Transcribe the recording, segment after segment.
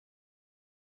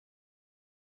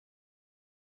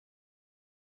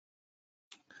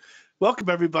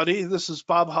Welcome, everybody. This is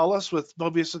Bob Hollis with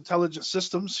Mobius Intelligent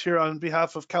Systems here on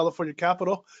behalf of California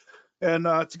Capital. And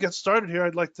to get started here,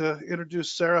 I'd like to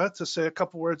introduce Sarah to say a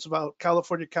couple words about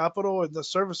California Capital and the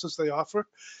services they offer,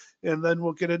 and then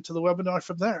we'll get into the webinar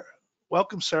from there.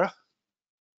 Welcome, Sarah.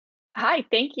 Hi,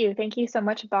 thank you. Thank you so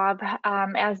much, Bob.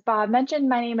 As Bob mentioned,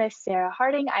 my name is Sarah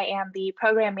Harding. I am the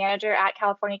program manager at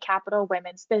California Capital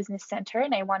Women's Business Center,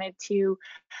 and I wanted to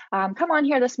come on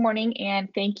here this morning and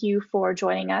thank you for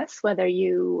joining us, whether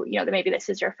maybe this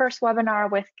is your first webinar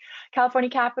with California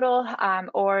Capital,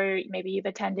 or maybe you've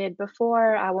attended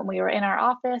before when we were in our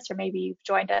office, or maybe you've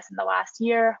joined us in the last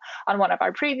year on one of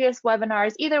our previous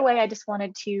webinars. Either way, I just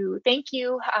wanted to thank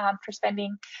you for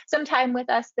spending some time with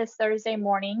us this Thursday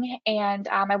morning. And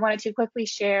I wanted to quickly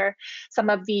share some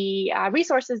of the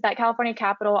resources that California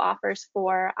Capital offers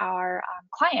for our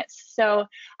clients. So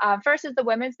first is the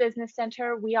Women's Business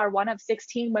Center. We are one of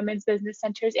 16 women's business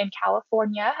centers in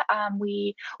California.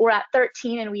 We were at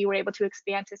 13 and we were able to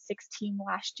expand to 16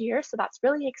 last year. So that's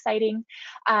really exciting.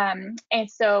 And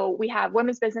so we have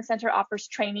Women's Business Center offers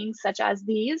trainings such as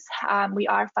these. We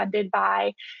are funded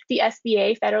by the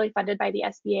SBA, federally funded by the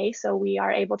SBA. So we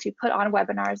are able to put on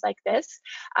webinars like this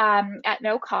at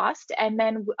no cost. And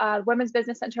then Women's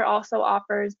Business Center also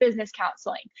offers business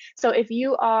counseling. So if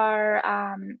you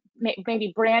are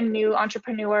maybe brand new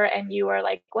entrepreneur and you are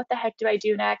like, what the heck do I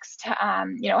do next?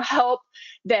 Help,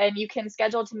 then you can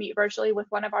schedule to meet virtually with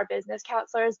one of our business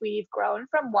counselors. We've grown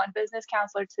from one business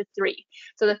counselor to 3.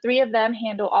 So the 3 of them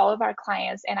handle all of our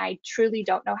clients, and I truly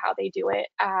don't know how they do it.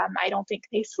 I don't think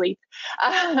they sleep.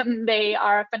 They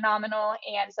are phenomenal.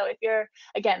 And so if you're,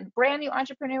 again, brand new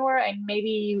entrepreneur and maybe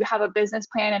you have a business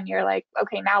plan and you're like,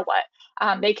 okay, now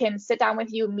what? They can sit down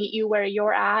with you, meet you where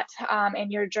you're at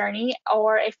in your journey.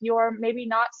 Or if you're maybe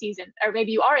not seasoned, or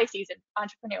maybe you are a seasoned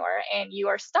entrepreneur and you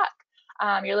are stuck,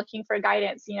 you're looking for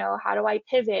guidance, how do I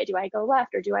pivot? Do I go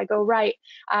left or do I go right?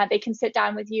 They can sit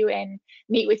down with you and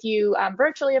meet with you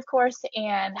virtually, of course,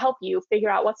 and help you figure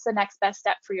out what's the next best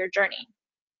step for your journey.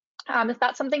 If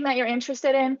that's something that you're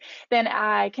interested in, then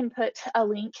I can put a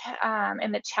link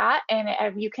in the chat,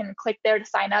 and you can click there to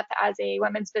sign up as a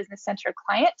Women's Business Center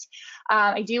client.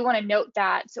 I do want to note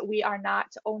that we are not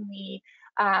only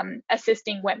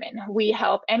assisting women. We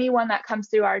help anyone that comes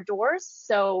through our doors.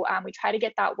 So we try to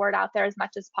get that word out there as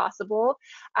much as possible.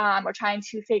 We're trying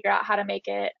to figure out how to make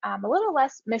it a little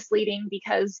less misleading,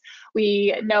 because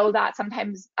we know that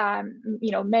sometimes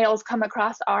males come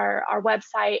across our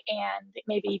website and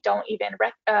maybe don't even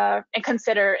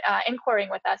consider inquiring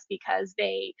with us because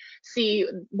they see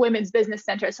Women's Business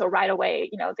Center. So right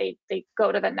away, they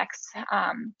go to the next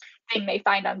thing they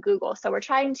find on Google. So we're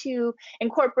trying to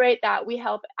incorporate that. We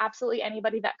help absolutely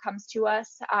anybody that comes to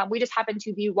us. We just happen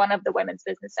to be one of the women's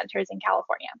business centers in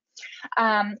California.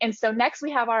 And so next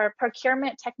we have our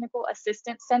Procurement Technical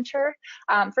Assistance Center.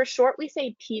 For short, we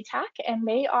say PTAC, and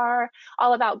they are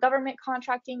all about government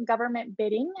contracting, government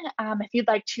bidding. If you'd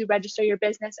like to register your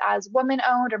business as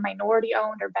woman-owned or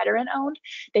minority-owned or veteran-owned,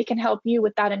 they can help you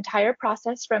with that entire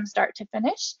process from start to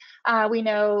finish. We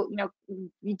know,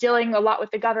 dealing a lot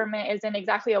with the government isn't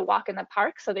exactly a walk in the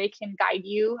park, so they can guide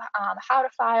you how to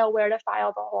file, where to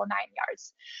file, the whole 9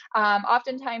 yards.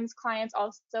 Oftentimes clients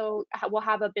also will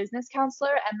have a business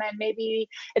counselor, and then maybe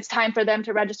it's time for them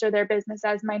to register their business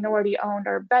as minority owned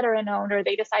or veteran owned, or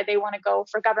they decide they want to go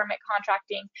for government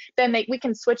contracting. Then we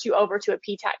can switch you over to a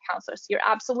PTAC counselor. So you're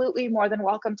absolutely more than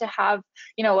welcome to have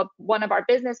one of our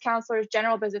business counselors,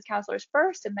 general business counselors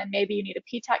first, and then maybe you need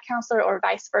a PTAC counselor, or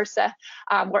vice versa.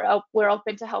 We're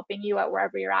open to helping you at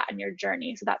wherever you're at in your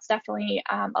journey. So that's definitely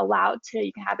allowed.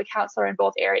 You can have a counselor in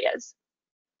both areas.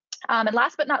 And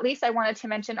last but not least, I wanted to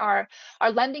mention our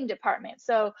lending department.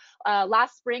 So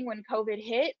last spring when COVID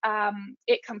hit,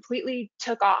 it completely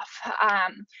took off.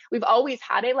 We've always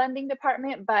had a lending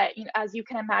department, but as you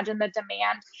can imagine, the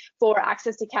demand for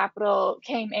access to capital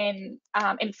came in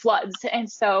floods.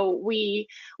 And so we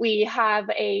have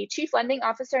a chief lending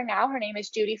officer now. Her name is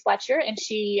Judy Fletcher, and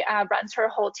she runs her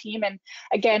whole team. And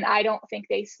again, I don't think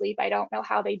they sleep. I don't know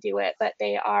how they do it, but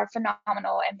they are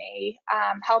phenomenal, and they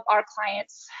help our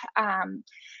clients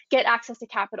get access to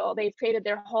capital. They've created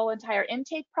their whole entire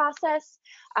intake process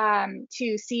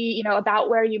to see, about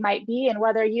where you might be and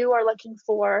whether you are looking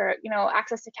for,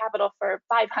 access to capital for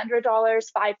 $500,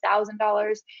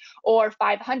 $5,000, or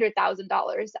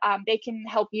 $500,000. They can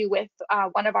help you with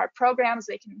one of our programs.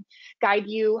 They can guide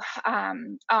you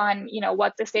on,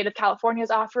 what the state of California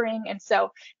is offering. And so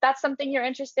if that's something you're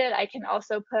interested, I can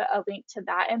also put a link to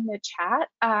that in the chat.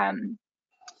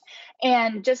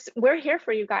 And just, we're here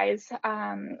for you guys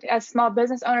as small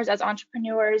business owners, as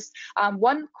entrepreneurs.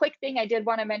 One quick thing I did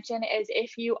want to mention is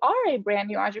if you are a brand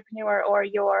new entrepreneur, or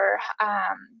you're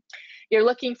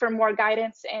looking for more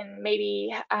guidance in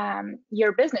maybe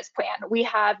your business plan, we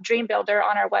have Dream Builder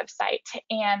on our website,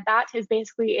 and that is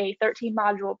basically a 13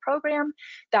 module program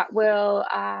that will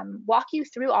walk you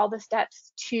through all the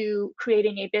steps to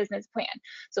creating a business plan.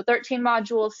 So 13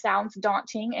 modules sounds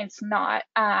daunting. It's not.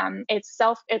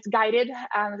 It's guided.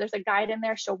 There's a guide in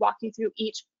there. She'll walk you through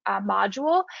each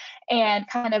module and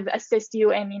kind of assist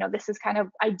you. And, this is kind of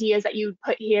ideas that you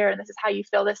put here, and this is how you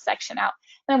fill this section out.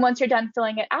 And then once you're done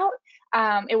filling it out,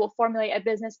 it will formulate a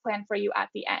business plan for you at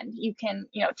the end. You can,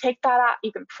 take that out,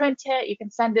 you can print it, you can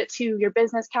send it to your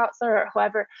business counselor or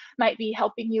whoever might be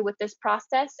helping you with this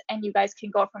process, and you guys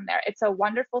can go from there. It's a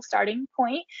wonderful starting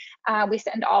point. We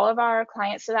send all of our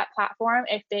clients to that platform.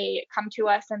 If they come to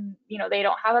us and, they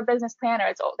don't have a business plan,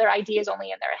 or their idea is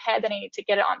only in their head, then they need to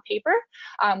get it on paper.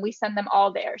 We send them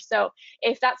all there. So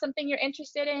if that's something you're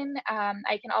interested in,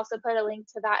 I can also put a link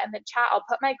to that in the chat. I'll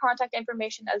put my contact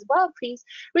information as well. Please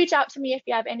reach out to me if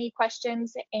you have any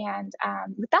questions. And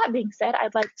with that being said,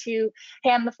 I'd like to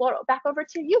hand the floor back over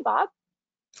to you, Bob.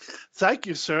 Thank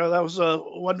you, Sarah. That was a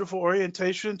wonderful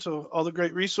orientation to all the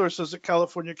great resources at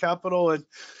California Capital. And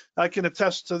I can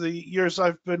attest to the years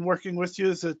I've been working with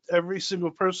you that every single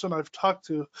person I've talked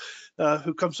to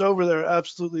who comes over there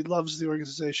absolutely loves the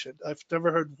organization. I've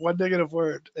never heard one negative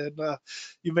word, and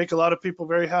you make a lot of people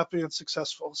very happy and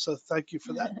successful. So thank you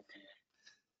for that.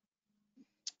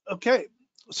 Okay.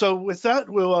 So with that,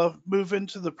 we'll move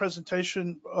into the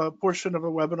presentation portion of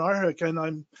our webinar. Again,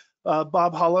 I'm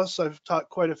Bob Hollis. I've taught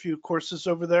quite a few courses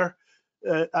over there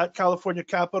at California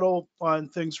Capital on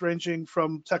things ranging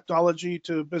from technology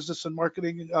to business and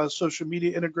marketing, social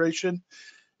media integration.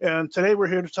 And today we're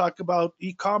here to talk about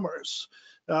e-commerce.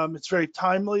 It's very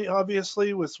timely,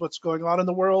 obviously, with what's going on in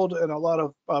the world, and a lot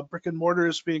of brick and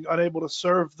mortars being unable to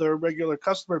serve their regular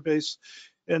customer base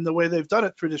in the way they've done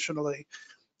it traditionally.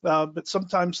 But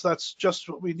sometimes that's just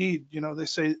what we need. They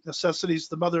say necessity is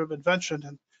the mother of invention.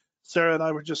 And Sarah and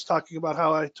I were just talking about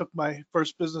how I took my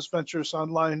first business ventures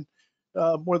online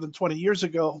more than 20 years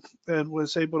ago, and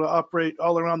was able to operate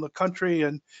all around the country.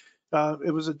 And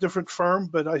it was a different firm,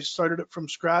 but I started it from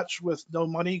scratch with no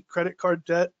money, credit card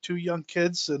debt, 2 young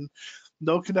kids, and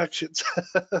no connections.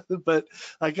 But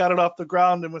I got it off the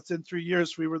ground, and within 3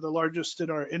 years, we were the largest in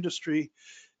our industry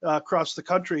across the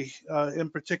country, in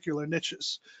particular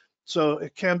niches. So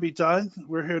it can be done.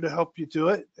 We're here to help you do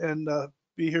it, and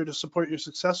be here to support your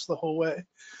success the whole way.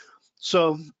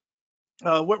 So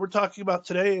what we're talking about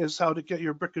today is how to get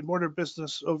your brick and mortar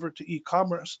business over to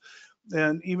e-commerce.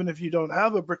 And even if you don't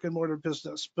have a brick and mortar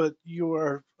business, but you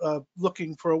are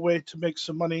looking for a way to make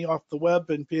some money off the web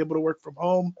and be able to work from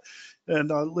home and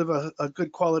live a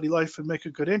good quality life and make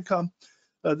a good income,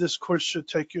 this course should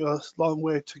take you a long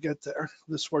way to get there,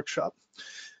 this workshop.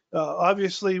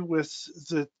 Obviously, with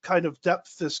the kind of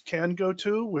depth this can go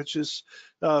to, which is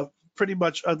pretty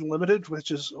much unlimited,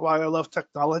 which is why I love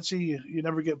technology. You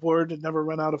never get bored and never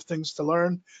run out of things to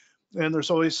learn, and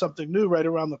there's always something new right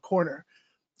around the corner.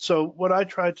 So what I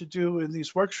try to do in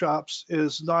these workshops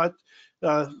is not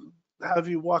have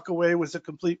you walk away with a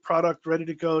complete product ready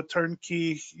to go,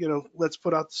 turnkey, let's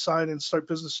put out the sign and start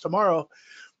business tomorrow.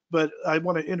 But I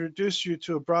want to introduce you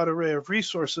to a broad array of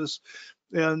resources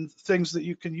and things that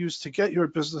you can use to get your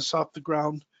business off the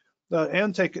ground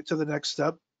and take it to the next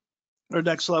step or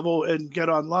next level and get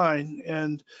online.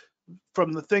 And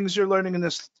from the things you're learning in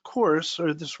this course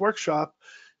or this workshop,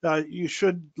 you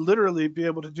should literally be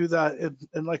able to do that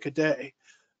in like a day.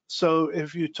 So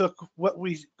if you took what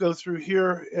we go through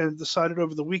here and decided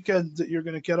over the weekend that you're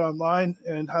going to get online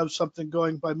and have something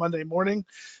going by Monday morning,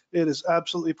 it is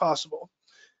absolutely possible.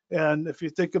 And if you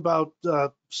think about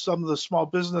some of the small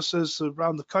businesses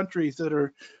around the country that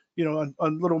are,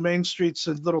 on little main streets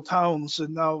and little towns,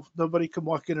 and now nobody can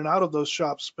walk in and out of those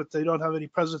shops, but they don't have any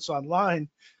presence online,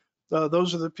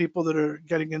 those are the people that are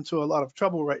getting into a lot of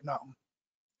trouble right now.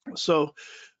 So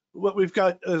what we've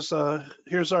got is,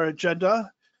 here's our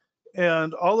agenda.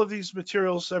 And all of these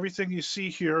materials, everything you see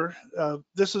here,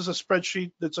 this is a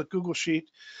spreadsheet that's a Google Sheet.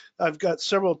 I've got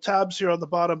several tabs here on the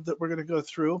bottom that we're going to go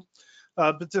through.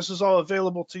 But this is all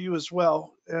available to you as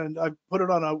well. And I put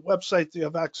it on a website that you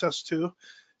have access to.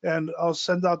 And I'll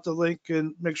send out the link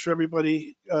and make sure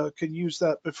everybody can use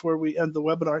that before we end the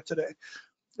webinar today.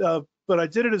 But I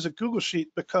did it as a Google Sheet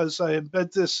because I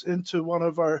embed this into one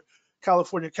of our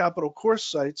California Capital course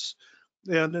sites.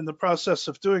 And in the process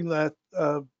of doing that,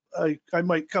 I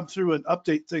might come through and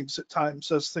update things at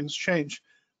times as things change.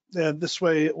 And this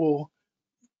way it will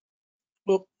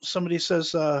Well, somebody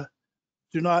says do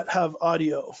not have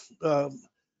audio.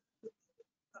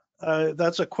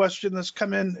 That's a question that's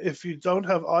come in. If you don't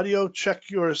have audio, check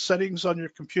your settings on your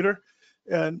computer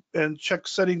and check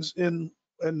settings in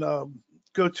and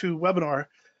go to webinar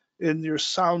in your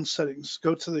sound settings.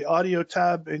 Go to the audio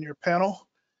tab in your panel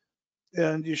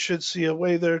and you should see a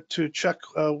way there to check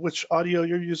which audio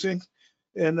you're using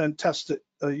and then test it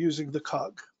using the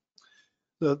cog.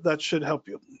 So that should help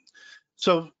you.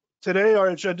 So today our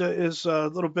agenda is a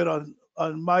little bit on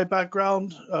my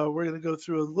background. We're going to go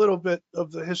through a little bit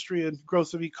of the history and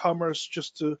growth of e-commerce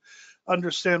just to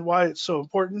understand why it's so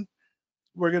important.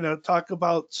 We're going to talk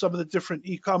about some of the different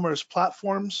e-commerce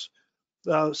platforms,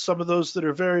 some of those that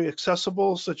are very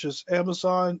accessible, such as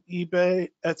Amazon, eBay,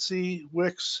 Etsy,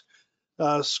 Wix,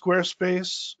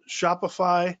 Squarespace,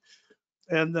 Shopify,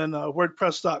 and then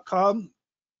WordPress.com.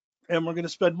 And we're going to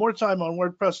spend more time on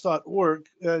WordPress.org,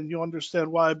 and you'll understand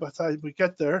why by the time we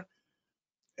get there.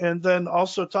 And then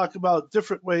also talk about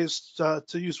different ways to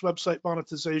use website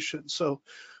monetization. So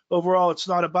overall, it's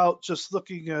not about just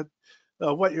looking at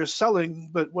what you're selling,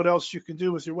 but what else you can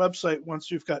do with your website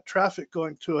once you've got traffic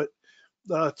going to it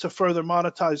to further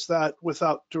monetize that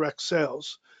without direct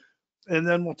sales. And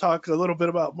then we'll talk a little bit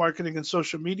about marketing and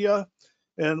social media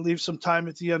and leave some time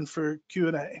at the end for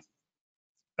Q&A.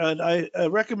 And I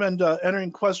recommend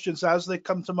entering questions as they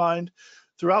come to mind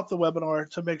throughout the webinar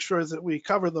to make sure that we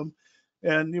cover them.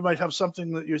 And you might have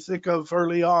something that you think of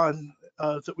early on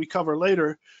that we cover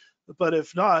later, but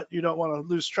if not, you don't want to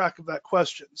lose track of that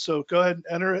question. So go ahead and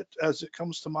enter it as it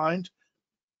comes to mind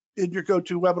in your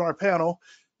GoToWebinar panel,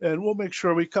 and we'll make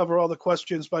sure we cover all the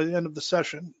questions by the end of the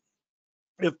session.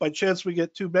 If by chance we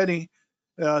get too many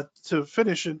to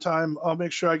finish in time, I'll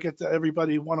make sure I get to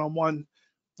everybody one-on-one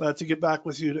to get back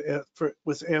with you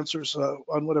with answers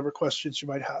on whatever questions you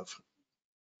might have.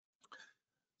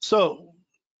 So,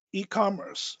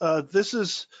 e-commerce. This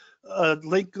is a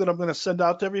link that I'm going to send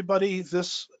out to everybody.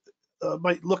 This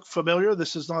might look familiar.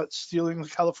 This is not stealing the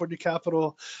California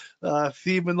Capital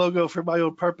theme and logo for my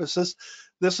own purposes.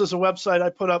 This is a website I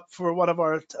put up for one of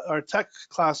our tech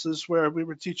classes where we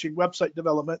were teaching website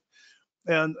development,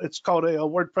 and it's called a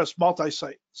WordPress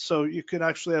multi-site. So you can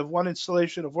actually have one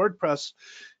installation of WordPress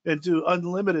and do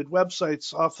unlimited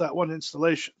websites off that one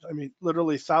installation. I mean,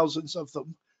 literally thousands of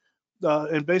them,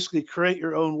 and basically create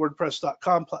your own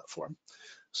WordPress.com platform.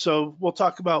 So we'll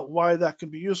talk about why that can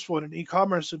be useful in an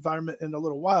e-commerce environment in a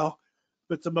little while.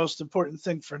 But the most important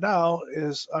thing for now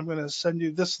is I'm going to send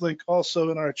you this link also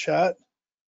in our chat,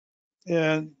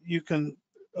 and you can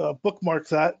bookmark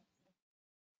that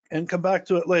and come back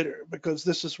to it later, because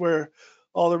this is where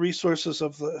all the resources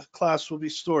of the class will be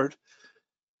stored.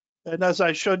 And as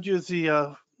I showed you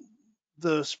the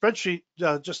spreadsheet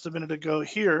just a minute ago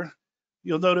here,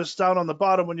 you'll notice down on the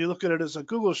bottom, when you look at it as a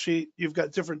Google Sheet, you've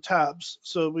got different tabs.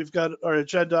 So we've got our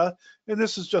agenda, and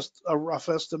this is just a rough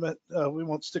estimate. We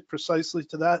won't stick precisely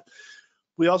to that.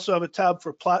 We also have a tab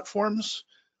for platforms,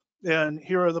 and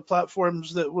here are the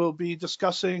platforms that we'll be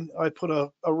discussing. I put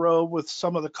a row with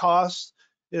some of the costs,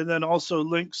 and then also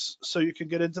links so you can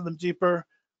get into them deeper,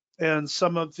 and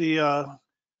some of the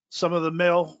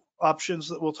mail options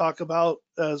that we'll talk about,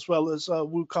 as well as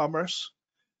WooCommerce.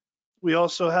 We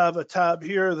also have a tab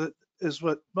here that is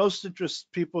what most interests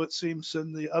people, it seems,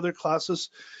 in the other classes,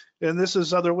 and this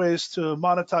is other ways to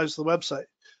monetize the website.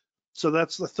 So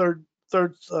that's the third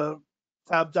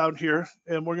tab down here,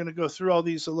 and we're going to go through all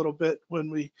these a little bit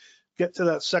when we get to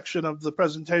that section of the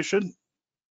presentation.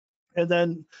 And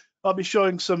then I'll be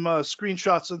showing some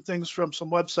screenshots and things from some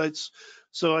websites.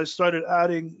 So I started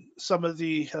adding some of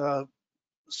the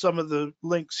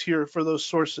links here for those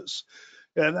sources.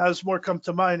 And as more come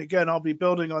to mind, again, I'll be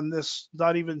building on this,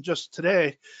 not even just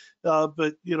today,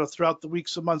 but throughout the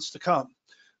weeks and months to come.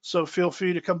 So feel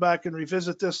free to come back and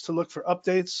revisit this to look for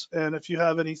updates. And if you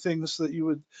have any things that you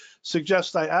would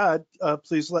suggest I add,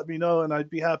 please let me know, and I'd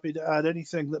be happy to add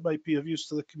anything that might be of use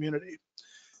to the community.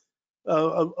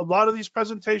 A lot of these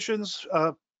presentations,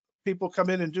 people come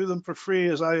in and do them for free,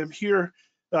 as I am here.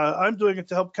 I'm doing it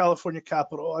to help California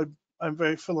Capital. I'm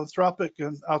very philanthropic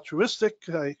and altruistic.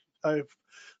 I've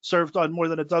served on more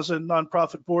than a dozen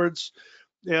nonprofit boards.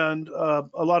 And a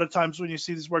lot of times when you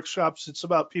see these workshops, it's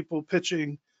about people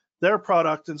pitching their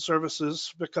product and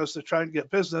services because they're trying to get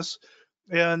business.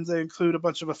 And they include a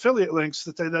bunch of affiliate links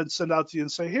that they then send out to you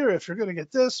and say, here, if you're going to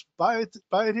get this, buy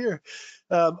it here.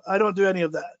 I don't do any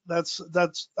of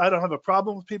that. I don't have a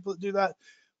problem with people that do that,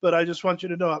 but I just want you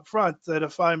to know up front that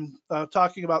if I'm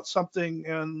talking about something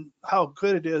and how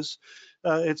good it is,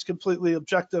 it's completely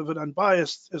objective and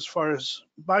unbiased as far as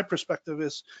my perspective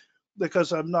is.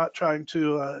 because I'm not trying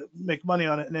to make money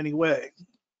on it in any way.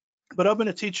 But I'm going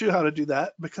to teach you how to do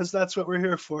that because that's what we're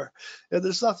here for. And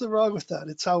there's nothing wrong with that.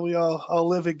 It's how we all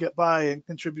live and get by and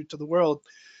contribute to the world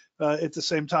at the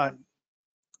same time.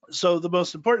 So the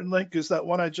most important link is that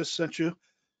one I just sent you.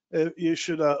 You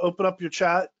should open up your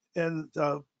chat and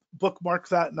bookmark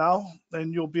that now,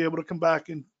 and you'll be able to come back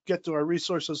and get to our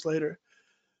resources later.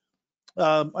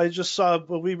 I just saw,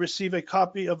 will we receive a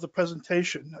copy of the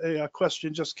presentation? A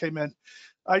question just came in.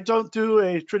 I don't do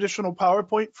a traditional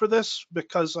PowerPoint for this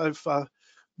because I've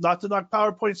not to knock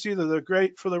PowerPoints either. They're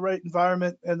great for the right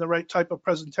environment and the right type of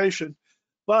presentation,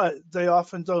 but they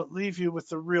often don't leave you with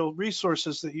the real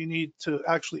resources that you need to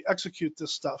actually execute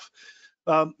this stuff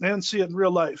and see it in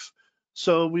real life.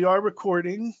 So we are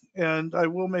recording, and I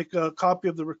will make a copy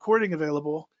of the recording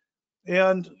available,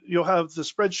 and you'll have the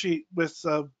spreadsheet with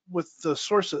the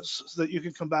sources that you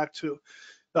can come back to.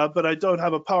 But I don't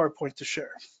have a PowerPoint to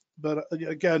share. But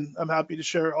again, I'm happy to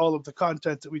share all of the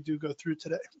content that we do go through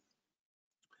today.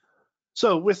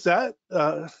 So with that,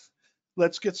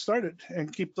 let's get started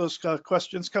and keep those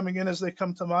questions coming in as they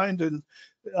come to mind. And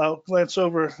I'll glance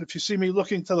over. If you see me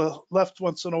looking to the left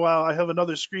once in a while, I have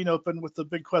another screen open with the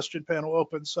big question panel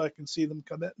open so I can see them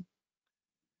come in.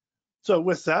 So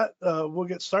with that, we'll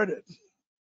get started.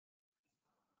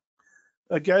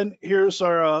 Again, here's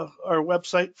our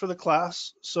website for the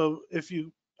class. So if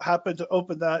you happen to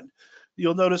open that,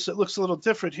 you'll notice it looks a little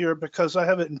different here because I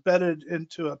have it embedded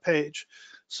into a page.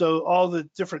 So all the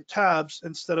different tabs,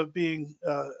 instead of being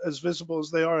as visible as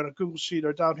they are in a Google Sheet,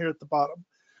 are down here at the bottom.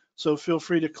 So feel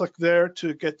free to click there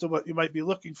to get to what you might be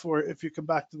looking for if you come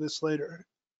back to this later.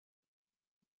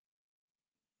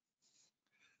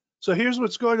 So here's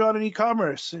what's going on in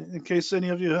e-commerce, in case any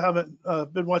of you haven't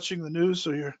been watching the news,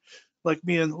 or you're like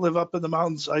me and live up in the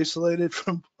mountains isolated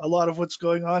from a lot of what's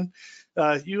going on.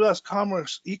 US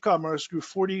e-commerce grew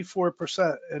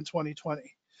 44% in 2020.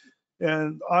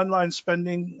 And online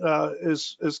spending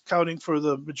is counting for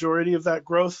the majority of that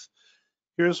growth.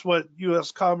 Here's what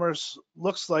US commerce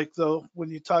looks like, though, when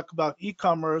you talk about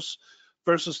e-commerce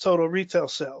versus total retail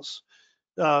sales.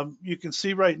 You can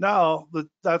see right now that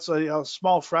that's a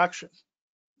small fraction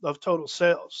of total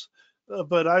sales.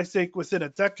 But I think within a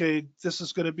decade, this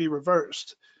is going to be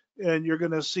reversed, and you're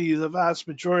going to see the vast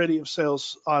majority of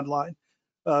sales online.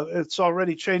 It's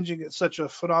already changing at such a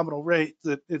phenomenal rate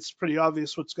that it's pretty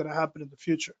obvious what's going to happen in the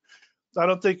future. I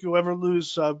don't think you'll ever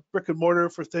lose brick and mortar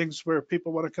for things where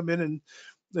people want to come in, and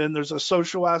then there's a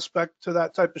social aspect to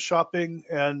that type of shopping,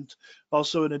 and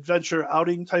also an adventure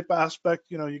outing type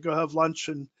aspect. You know, you go have lunch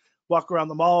and walk around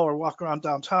the mall or walk around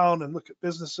downtown and look at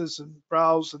businesses and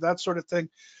browse and that sort of thing.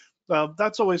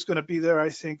 That's always going to be there, I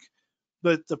think.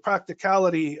 But the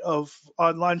practicality of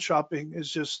online shopping is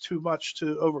just too much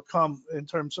to overcome in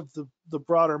terms of the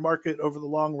broader market over the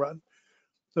long run.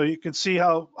 So you can see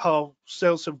how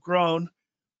sales have grown,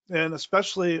 and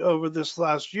especially over this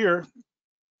last year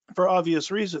for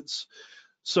obvious reasons.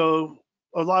 So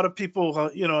a lot of people,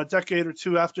 you know, a decade or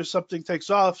two after something takes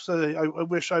off, say, I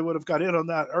wish I would have got in on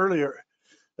that earlier.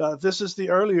 This is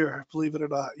the earlier, believe it or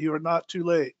not. You are not too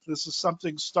late. This is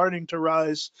something starting to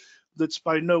rise that's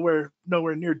by nowhere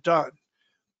near done.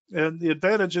 And the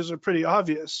advantages are pretty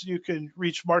obvious. You can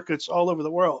reach markets all over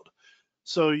the world.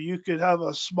 So you could have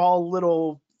a small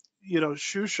little, you know,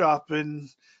 shoe shop in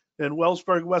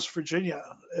Wellsburg, West Virginia,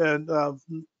 and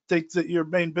think that your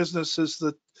main business is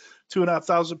the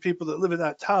 2,500 people that live in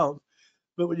that town.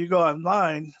 But when you go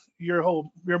online,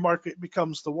 your market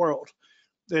becomes the world.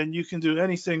 And you can do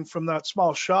anything from that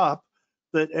small shop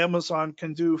that Amazon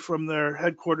can do from their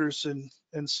headquarters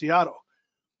in Seattle.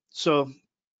 So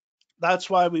that's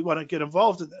why we want to get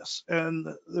involved in this. And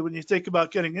when you think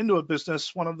about getting into a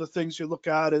business, one of the things you look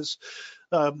at is,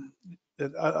 and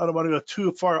I don't want to go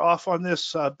too far off on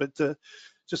this, but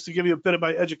just to give you a bit of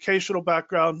my educational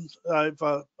background,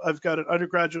 I've got an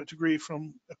undergraduate degree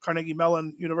from Carnegie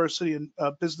Mellon University in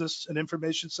Business and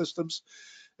Information Systems,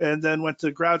 and then went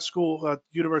to grad school at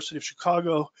University of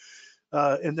Chicago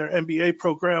in their MBA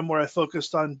program, where I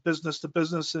focused on business to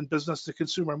business and business to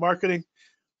consumer marketing.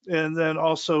 And then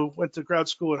also went to grad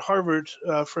school at Harvard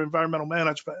for environmental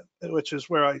management, which is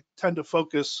where I tend to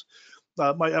focus.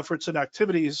 My efforts and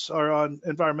activities are on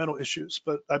environmental issues,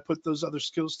 but I put those other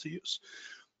skills to use.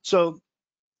 So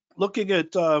looking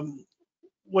at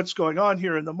what's going on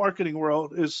here in the marketing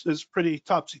world is pretty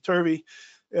topsy-turvy,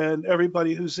 and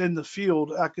everybody who's in the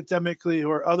field, academically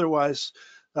or otherwise,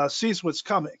 sees what's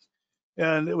coming.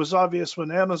 And it was obvious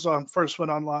when Amazon first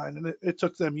went online, and it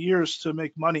took them years to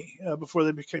make money before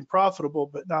they became profitable.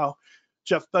 But now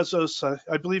Jeff Bezos,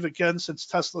 I believe again, since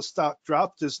Tesla stock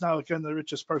dropped, is now again the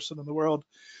richest person in the world.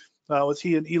 with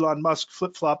he and Elon Musk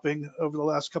flip-flopping over the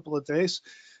last couple of days.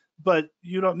 But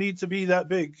you don't need to be that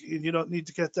big, and you don't need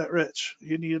to get that rich.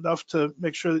 You need enough to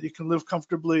make sure that you can live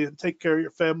comfortably and take care of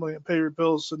your family and pay your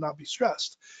bills and not be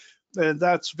stressed. And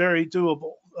that's very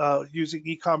doable using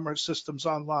e-commerce systems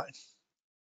online.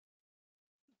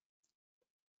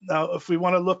 Now, if we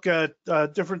want to look at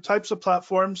different types of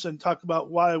platforms and talk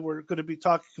about why we're going to be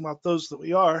talking about those that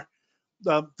we are,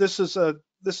 this is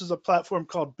a platform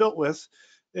called BuiltWith,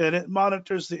 and it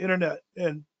monitors the internet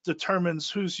and determines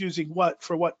who's using what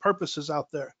for what purposes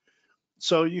out there.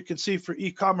 So you can see for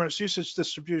e-commerce usage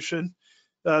distribution,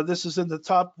 this is in the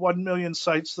top 1 million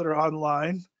sites that are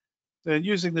online. And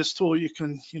using this tool, you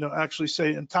can actually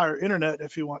say entire internet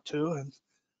if you want to. And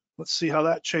let's see how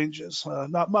that changes.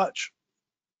 Not much,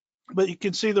 but you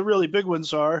can see the really big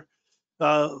ones are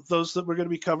those that we're going to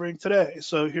be covering today.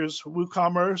 So here's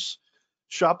WooCommerce,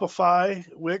 Shopify,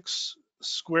 Wix,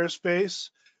 Squarespace,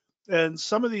 and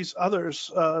some of these others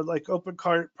like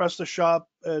OpenCart, PrestaShop,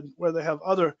 and where they have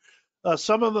other,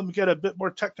 some of them get a bit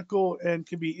more technical and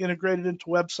can be integrated into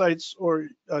websites or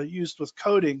used with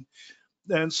coding.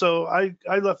 And so I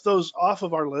left those off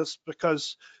of our list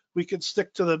because we can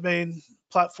stick to the main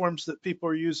platforms that people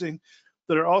are using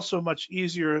that are also much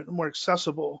easier and more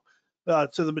accessible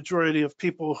to the majority of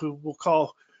people who we'll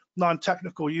call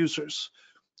non-technical users.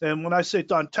 And when I say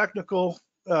non-technical,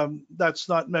 that's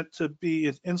not meant to be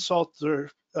an insult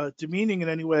or demeaning in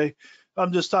any way.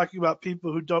 I'm just talking about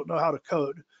people who don't know how to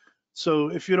code. So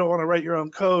if you don't want to write your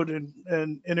own code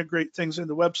and integrate things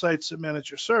into websites and manage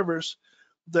your servers,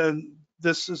 then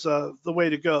this is the way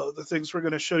to go. The things we're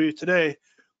going to show you today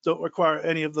don't require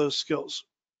any of those skills.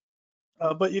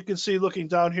 But you can see looking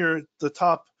down here at the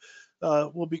top,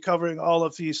 we'll be covering all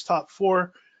of these top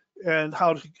 4 and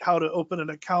how to open an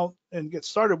account and get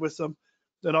started with them,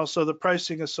 and also the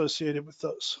pricing associated with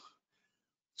those.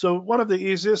 So one of the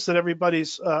easiest that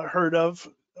everybody's heard of,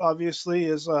 obviously,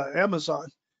 is Amazon.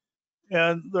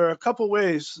 And there are a couple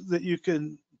ways that you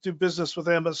can do business with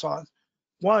Amazon.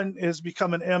 One is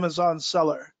become an Amazon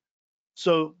seller.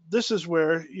 So this is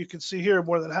where you can see here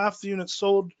more than half the units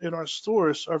sold in our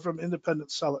stores are from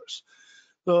independent sellers.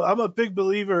 So I'm a big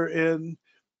believer in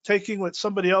taking what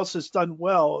somebody else has done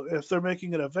well. If they're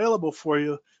making it available for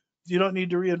you, you don't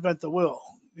need to reinvent the wheel.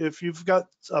 If you've got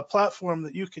a platform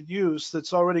that you can use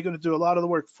that's already going to do a lot of the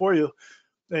work for you,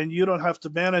 and you don't have to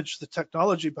manage the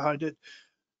technology behind it,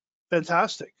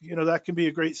 fantastic. That can be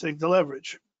a great thing to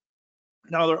leverage.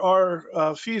 Now, there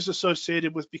are fees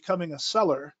associated with becoming a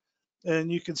seller,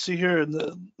 and you can see here in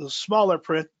the smaller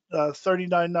print,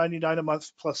 $39.99 a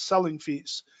month plus selling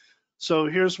fees. So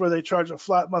here's where they charge a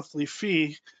flat monthly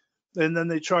fee, and then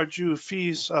they charge you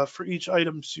fees for each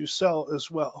items you sell as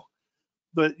well.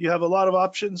 But you have a lot of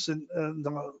options and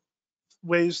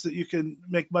ways that you can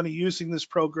make money using this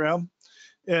program,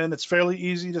 and it's fairly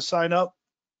easy to sign up.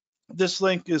 This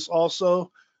link is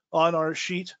also on our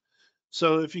sheet.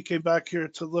 So if you came back here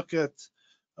to look at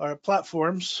our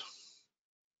platforms,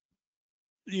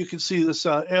 you can see this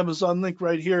Amazon link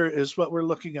right here is what we're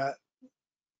looking at.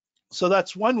 So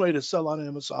that's one way to sell on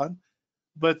Amazon,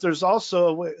 but there's also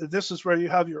a way, this is where you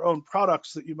have your own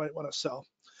products that you might want to sell.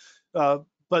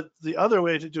 But the other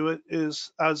way to do it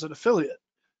is as an affiliate.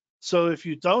 So if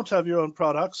you don't have your own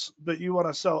products, but you want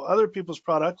to sell other people's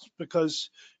products because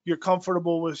you're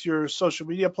comfortable with your social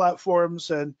media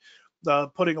platforms and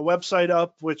putting a website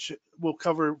up, which we'll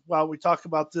cover while we talk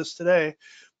about this today,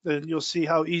 then you'll see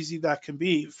how easy that can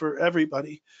be for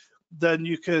everybody. Then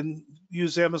you can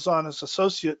use Amazon as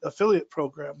associate affiliate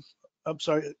program. I'm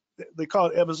sorry, they call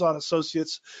it Amazon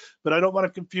Associates, but I don't want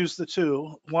to confuse the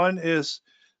two. One is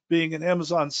being an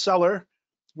Amazon seller,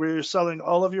 where you're selling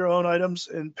all of your own items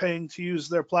and paying to use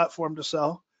their platform to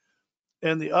sell.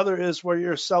 And the other is where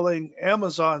you're selling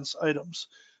Amazon's items.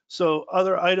 So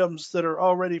other items that are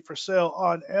already for sale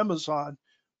on Amazon,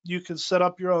 you can set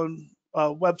up your own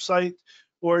website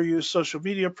or use social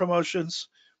media promotions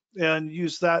and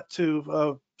use that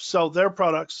to sell their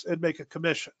products and make a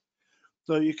commission.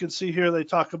 So you can see here they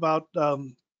talk about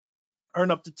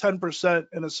earn up to 10%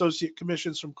 in associate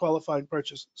commissions from qualifying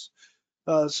purchases.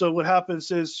 So what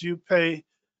happens is you pay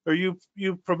or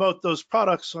you promote those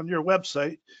products on your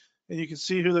website, and you can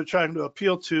see who they're trying to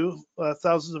appeal to,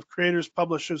 thousands of creators,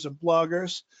 publishers, and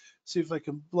bloggers. See if I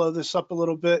can blow this up a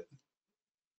little bit.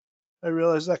 I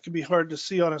realize that can be hard to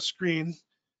see on a screen.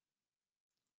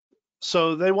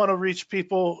 So they want to reach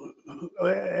people,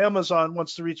 Amazon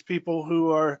wants to reach people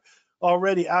who are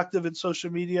already active in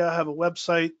social media, have a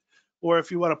website, or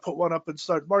if you want to put one up and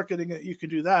start marketing it, you can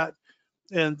do that.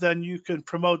 And then you can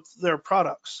promote their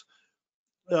products.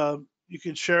 you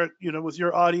can share it, with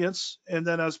your audience, and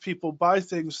then as people buy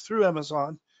things through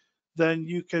Amazon, then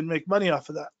you can make money off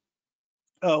of that.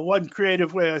 One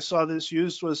creative way I saw this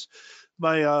used was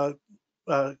my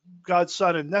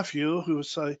godson and nephew, who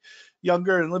was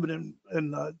younger and living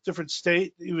in a different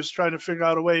state. He was trying to figure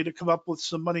out a way to come up with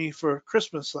some money for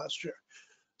Christmas last year.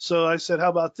 So I said, how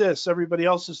about this? Everybody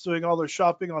else is doing all their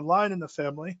shopping online in the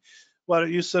family. Why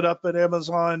don't you set up an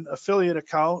Amazon affiliate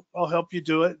account? I'll help you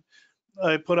do it.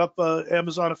 I put up an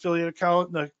Amazon affiliate account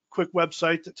and a quick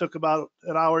website that took about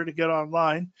an hour to get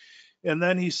online. And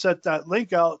then he sent that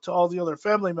link out to all the other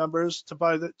family members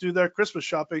to do their Christmas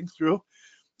shopping through.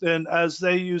 And as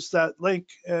they used that link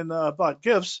and bought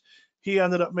gifts, he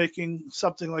ended up making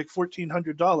something like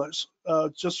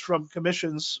 $1,400 just from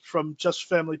commissions from just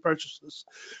family purchases.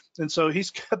 And so he's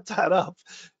kept that up,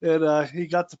 and he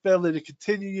got the family to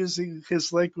continue using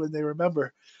his link when they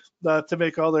remember to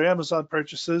make all their Amazon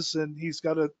purchases. And he's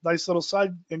got a nice little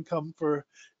side income for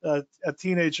a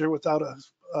teenager without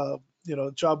a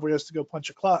job where he has to go punch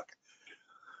a clock.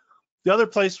 The other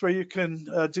place where you can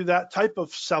do that type of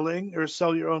selling or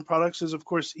sell your own products is, of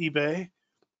course, eBay.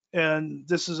 And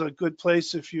this is a good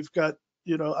place if you've got,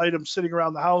 items sitting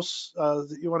around the house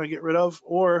that you want to get rid of,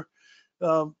 or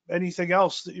anything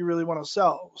else that you really want to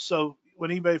sell. So when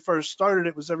eBay first started,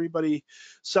 it was everybody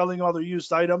selling all their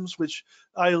used items, which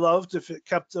I loved if it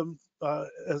kept them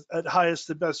at highest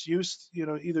and best use,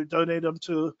 either donate them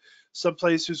to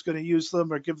someplace who's going to use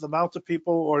them or give them out to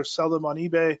people or sell them on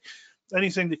eBay,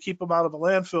 anything to keep them out of a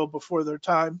landfill before their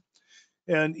time.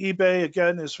 And eBay,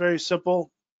 again, is very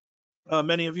simple.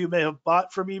 Many of you may have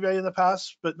bought from eBay in the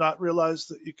past, but not realized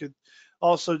that you could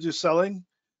also do selling.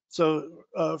 So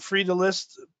free to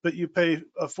list, but you pay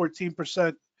a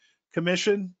 14%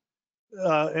 commission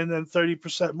and then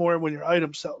 30% more when your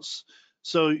item sells.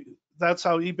 So that's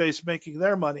how eBay's making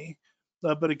their money.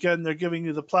 But again, they're giving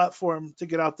you the platform to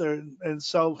get out there and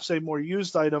sell, say, more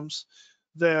used items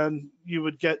than you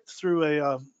would get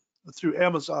through through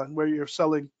Amazon, where you're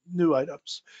selling new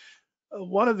items.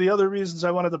 One of the other reasons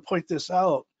I wanted to point this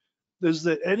out is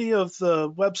that any of the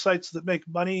websites that make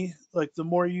money, like the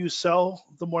more you sell,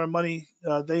 the more money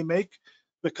they make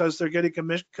because they're getting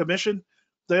commission,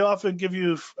 they often give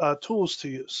you tools to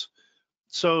use.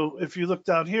 So if you look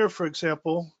down here, for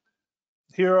example,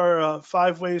 here are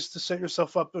 5 ways to set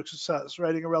yourself up for success: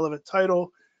 writing a relevant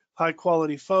title, high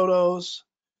quality photos,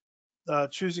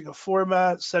 choosing a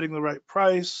format, setting the right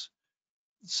price,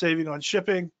 saving on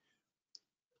shipping.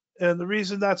 And the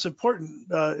reason that's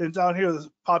important, and down here, the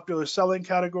popular selling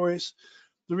categories,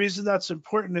 the reason that's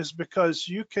important is because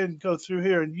you can go through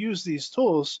here and use these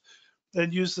tools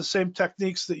and use the same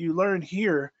techniques that you learn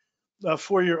here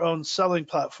for your own selling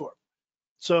platform.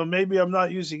 So maybe I'm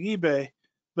not using eBay,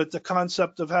 but the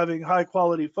concept of having high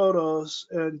quality photos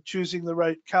and choosing the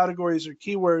right categories or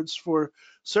keywords for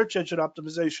search engine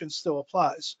optimization still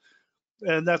applies.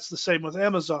 And that's the same with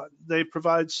Amazon. They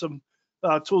provide some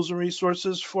tools and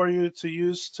resources for you to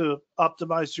use to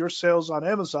optimize your sales on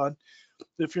Amazon.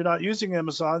 If you're not using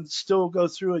Amazon, still go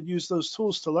through and use those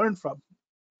tools to learn from.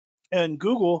 And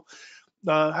Google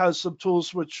has some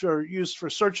tools which are used for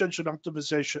search engine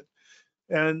optimization.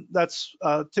 And that's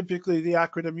typically the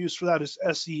acronym used for that is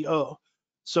SEO.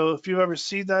 So if you've ever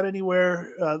seen that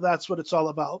anywhere, that's what it's all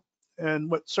about.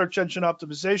 And what search engine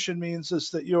optimization means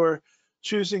is that you're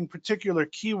choosing particular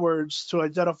keywords to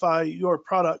identify your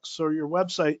products or your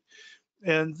website.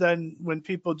 And then when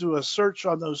people do a search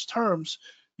on those terms,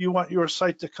 you want your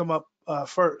site to come up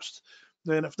first.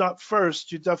 And if not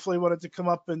first, you definitely want it to come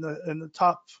up in the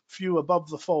top few above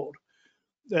the fold.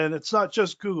 And it's not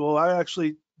just Google. I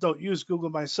actually don't use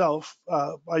Google myself.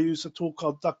 I use a tool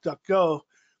called DuckDuckGo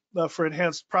for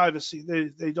enhanced privacy.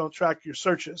 They don't track your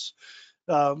searches,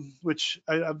 which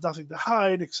I have nothing to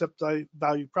hide except I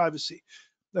value privacy,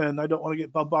 and I don't want to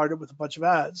get bombarded with a bunch of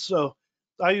ads. So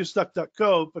I use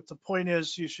DuckDuckGo, but the point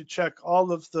is you should check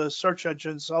all of the search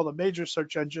engines, all the major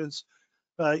search engines,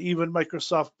 even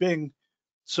Microsoft Bing.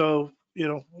 So,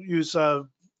 use,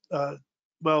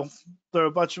 well, there are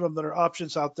a bunch of them that are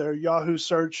options out there: Yahoo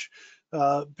Search,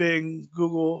 Bing,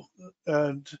 Google,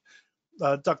 and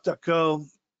DuckDuckGo.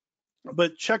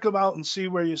 But check them out and see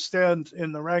where you stand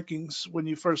in the rankings when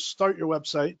you first start your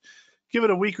website. Give it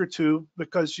a week or two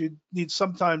because you need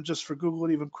some time just for Google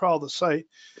to even crawl the site.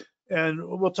 And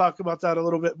we'll talk about that a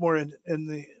little bit more in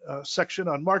the section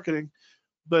on marketing.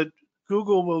 But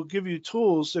Google will give you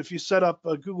tools if you set up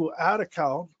a Google ad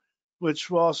account, which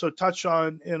we'll also touch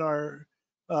on in our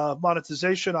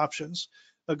monetization options.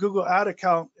 A Google ad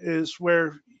account is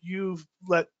where you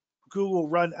let Google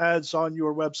run ads on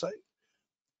your website.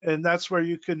 And that's where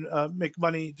you can make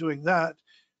money doing that.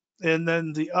 And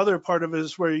then the other part of it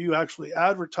is where you actually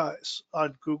advertise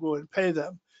on Google and pay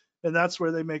them. And that's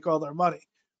where they make all their money.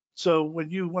 So when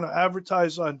you want to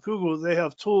advertise on Google, they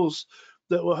have tools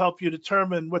that will help you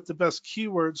determine what the best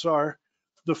keywords are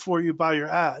before you buy your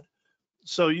ad.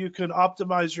 So you can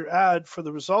optimize your ad for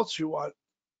the results you want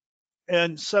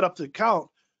and set up the account,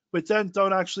 but then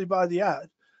don't actually buy the ad.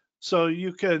 So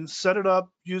you can set it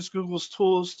up, use Google's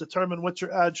tools, determine what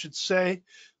your ad should say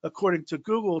according to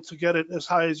Google to get it as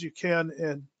high as you can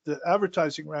in the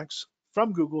advertising ranks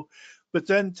from Google, but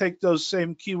then take those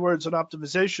same keywords and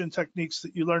optimization techniques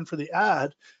that you learned for the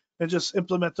ad and just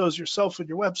implement those yourself in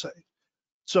your website.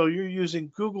 So you're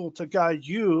using Google to guide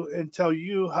you and tell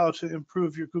you how to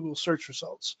improve your Google search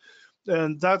results.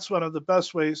 And that's one of the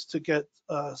best ways to get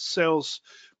sales.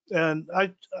 And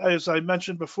as I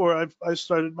mentioned before, I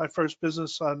started my first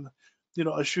business on,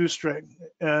 a shoestring.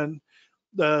 And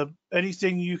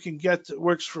anything you can get that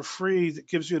works for free that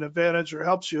gives you an advantage or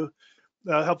helps you,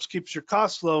 helps keeps your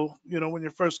costs low. When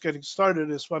you're first getting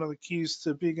started, is one of the keys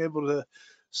to being able to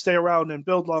stay around and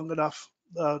build long enough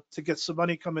to get some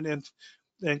money coming in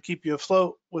and keep you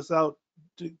afloat without,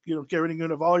 getting rid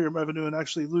of all your revenue and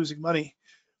actually losing money.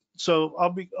 So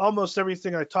almost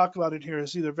everything I talk about in here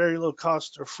is either very low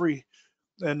cost or free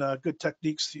and good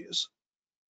techniques to use.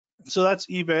 So that's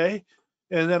eBay.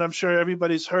 And then I'm sure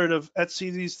everybody's heard of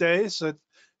Etsy these days. And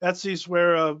Etsy's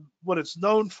where what it's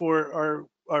known for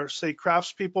are say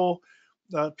craftspeople,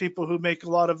 people who make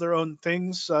a lot of their own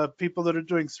things, people that are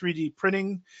doing 3D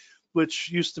printing,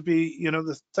 which used to be,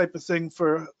 the type of thing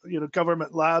for,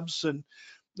 government labs and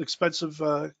expensive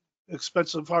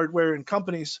hardware and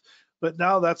companies. But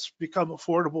now that's become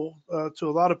affordable to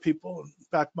a lot of people. In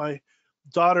fact, my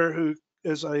daughter, who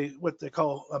is what they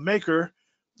call a maker,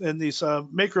 in these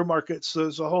maker markets,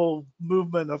 there's a whole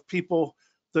movement of people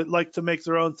that like to make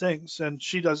their own things, and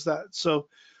she does that. So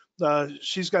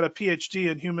she's got a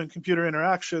PhD in human computer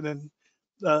interaction and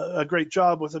a great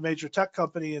job with a major tech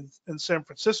company in San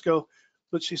Francisco,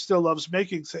 but she still loves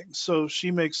making things. So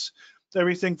she makes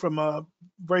everything from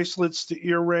bracelets to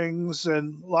earrings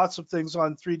and lots of things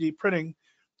on 3D printing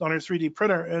on her 3D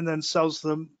printer, and then sells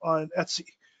them on Etsy.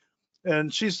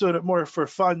 And she's doing it more for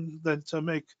fun than to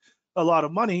make a lot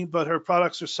of money, but her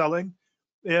products are selling.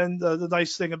 And the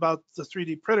nice thing about the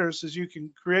 3D printers is you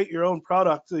can create your own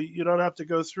product. You don't have to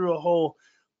go through a whole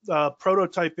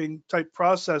prototyping type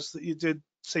process that you did,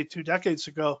 say, 2 decades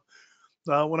ago.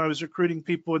 When I was recruiting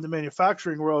people in the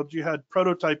manufacturing world, you had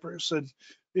prototypers. And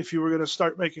if you were going to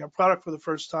start making a product for the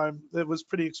first time, it was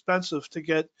pretty expensive to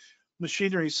get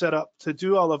machinery set up to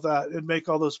do all of that and make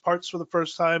all those parts for the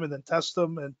first time and then test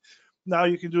them. And now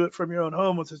you can do it from your own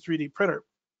home with a 3D printer.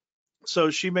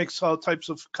 So she makes all types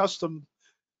of custom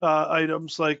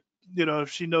items, like, if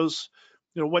she knows,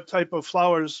 what type of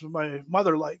flowers my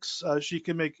mother likes, she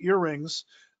can make earrings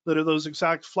that are those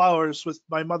exact flowers with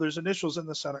my mother's initials in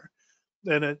the center.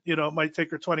 And it might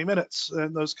take her 20 minutes,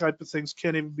 and those type of things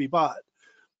can't even be bought.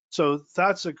 So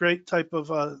that's a great type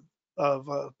of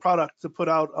product to put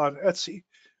out on Etsy.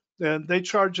 And they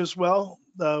charge as well.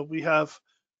 We have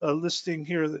a listing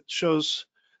here that shows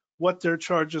what their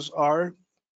charges are.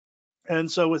 And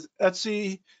so with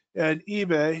Etsy and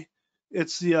eBay,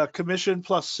 it's the commission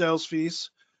plus sales fees.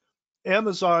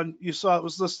 Amazon, you saw it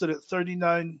was listed at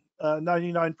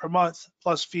 $39.99 per month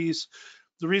plus fees.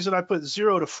 The reason I put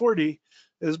 0 to 40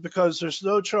 is because there's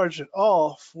no charge at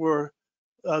all for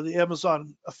the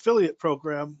Amazon affiliate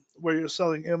program where you're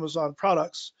selling Amazon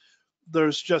products.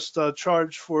 There's just a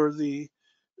charge for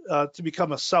to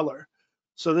become a seller.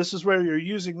 So this is where you're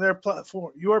using their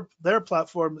platform, their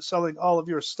platform, selling all of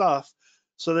your stuff,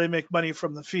 so they make money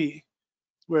from the fee.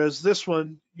 Whereas this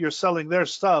one, you're selling their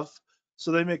stuff,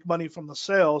 so they make money from the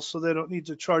sales, so they don't need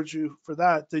to charge you for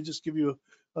that. They just give you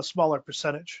a smaller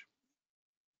percentage.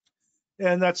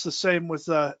 And that's the same with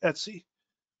Etsy.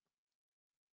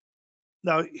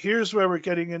 Now, here's where we're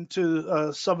getting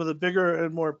into some of the bigger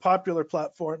and more popular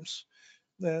platforms.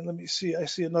 And let me see, I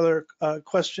see another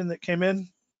question that came in.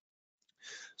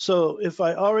 So if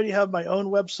I already have my own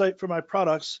website for my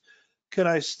products, can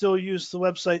I still use the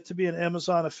website to be an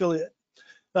Amazon affiliate?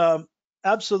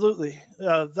 Absolutely.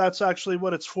 That's actually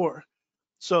what it's for.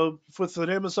 So with an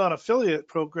Amazon affiliate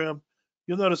program,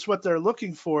 you'll notice what they're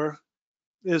looking for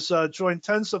is join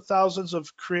tens of thousands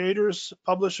of creators,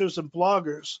 publishers, and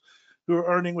bloggers who are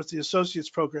earning with the associates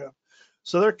program.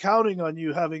 So they're counting on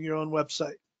you having your own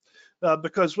website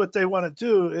because what they want to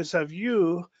do is have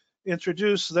you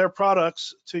introduce their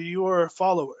products to your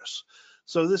followers.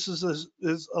 So this is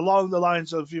along the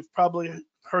lines of, you've probably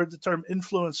heard the term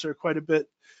influencer quite a bit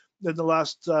in the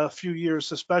last few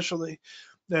years, especially.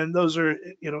 And those are,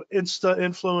 Insta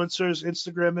influencers,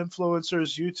 Instagram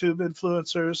influencers, YouTube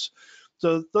influencers.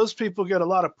 So those people get a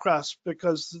lot of press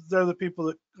because they're the people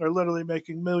that are literally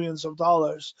making millions of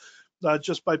dollars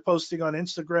just by posting on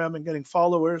Instagram and getting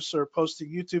followers, or posting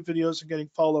YouTube videos and getting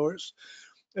followers.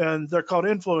 And they're called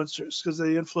influencers because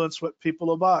they influence what people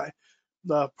will buy.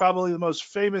 Probably the most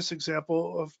famous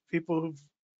example of people who've,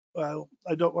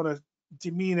 I don't want to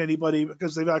demean anybody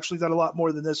because they've actually done a lot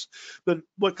more than this, but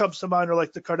what comes to mind are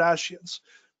like the Kardashians.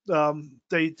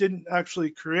 They didn't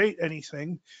actually create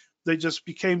anything. They just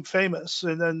became famous.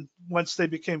 And then once they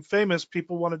became famous,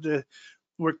 people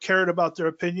were cared about their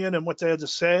opinion and what they had to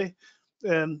say.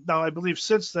 And now I believe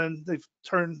since then, they've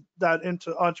turned that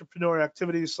into entrepreneurial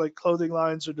activities like clothing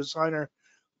lines or designer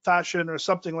fashion or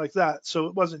something like that. So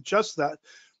it wasn't just that.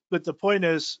 But the point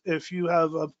is, if you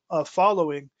have a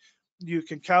following, you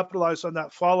can capitalize on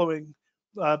that following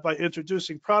by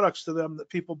introducing products to them that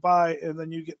people buy, and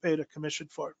then you get paid a commission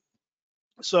for it.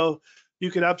 So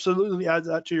you can absolutely add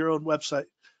that to your own website.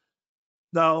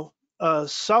 Now,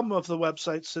 some of the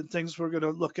websites and things we're going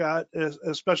to look at,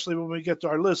 especially when we get to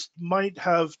our list, might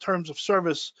have terms of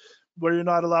service where you're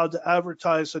not allowed to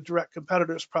advertise a direct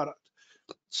competitor's product.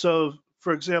 So,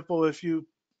 for example,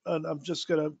 and I'm just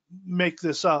going to make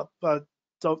this up, but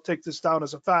don't take this down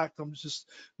as a fact. I'm just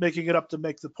making it up to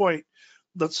make the point.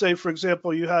 Let's say, for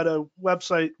example, you had a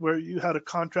website where you had a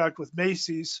contract with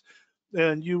Macy's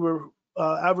and you were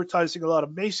advertising a lot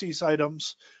of Macy's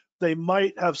items. They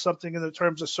might have something in the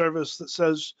terms of service that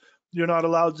says you're not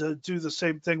allowed to do the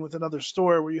same thing with another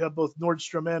store where you have both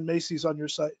Nordstrom and Macy's on your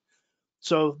site.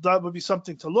 So that would be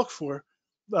something to look for.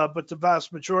 But the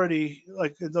vast majority,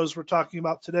 like those we're talking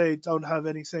about today, don't have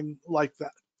anything like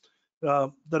that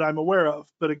that I'm aware of.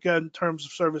 But again, terms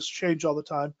of service change all the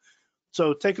time.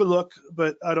 So take a look,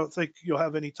 but I don't think you'll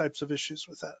have any types of issues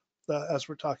with that as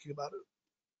we're talking about it.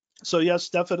 So yes,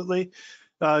 definitely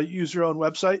use your own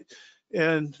website.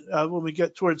 And when we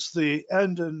get towards the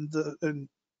end and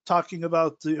talking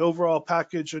about the overall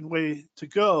package and way to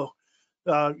go,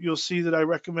 you'll see that I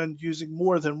recommend using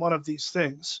more than one of these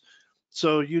things.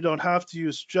 So you don't have to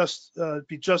use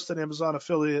be just an Amazon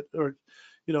affiliate, or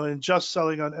and just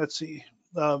selling on Etsy.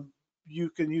 You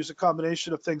can use a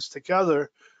combination of things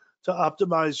together to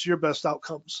optimize your best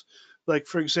outcomes. Like,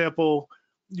 for example,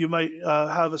 you might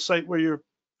have a site where you're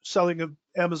selling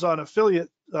Amazon affiliate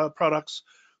products,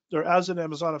 or as an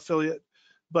Amazon affiliate,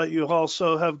 but you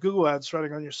also have Google ads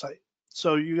running on your site.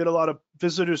 So you get a lot of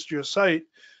visitors to your site.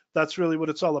 That's really what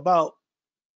it's all about.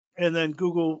 And then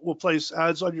Google will place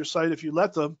ads on your site if you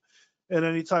let them. And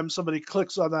anytime somebody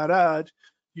clicks on that ad,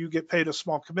 you get paid a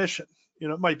small commission.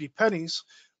 It might be pennies,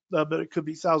 but it could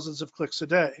be thousands of clicks a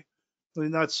day. I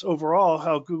mean, that's overall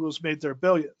how Google's made their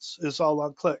billions, is all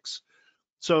on clicks.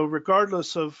 So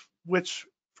regardless of which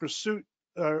pursuit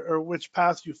or which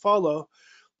path you follow,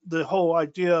 the whole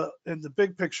idea in the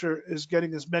big picture is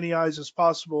getting as many eyes as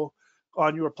possible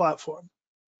on your platform.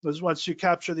 Because once you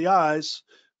capture the eyes,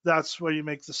 that's where you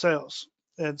make the sales.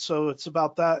 And so it's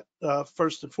about that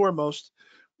first and foremost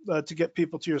to get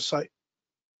people to your site.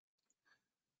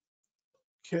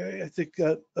 Okay, I think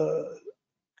that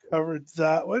covered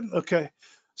that one. Okay,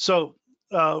 so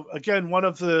again, one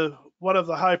of the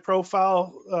high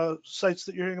profile sites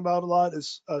that you're hearing about a lot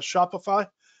is Shopify.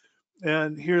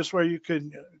 And here's where you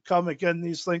can come. Again,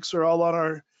 these links are all on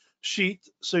our sheet,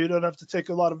 so you don't have to take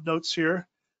a lot of notes here.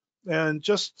 And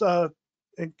just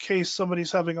in case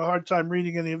somebody's having a hard time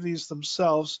reading any of these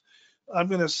themselves, I'm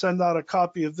going to send out a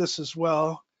copy of this as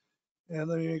well. And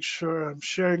let me make sure I'm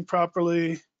sharing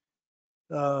properly.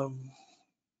 Okay,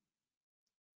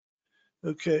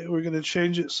 we're going to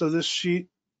change it so this sheet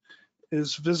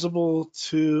is visible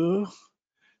to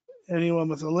anyone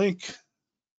with a link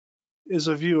is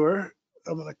a viewer.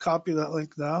 I'm going to copy that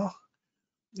link now,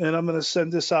 and I'm going to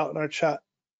send this out in our chat.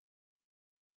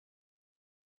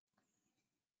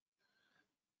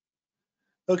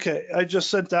 Okay, I just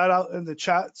sent that out in the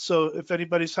chat. So if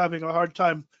anybody's having a hard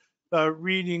time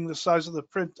reading the size of the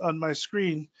print on my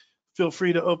screen, feel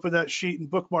free to open that sheet and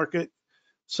bookmark it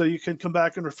so you can come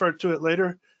back and refer to it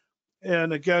later.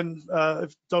 And again,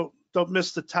 don't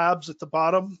miss the tabs at the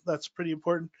bottom. That's pretty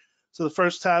important. So the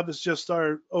first tab is just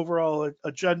our overall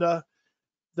agenda.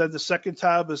 Then the second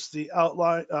tab is the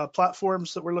outline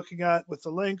platforms that we're looking at with the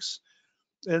links.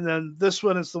 And then this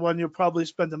one is the one you'll probably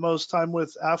spend the most time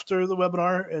with after the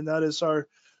webinar, and that is our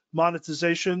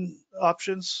monetization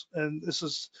options. And this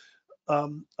is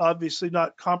obviously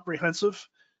not comprehensive,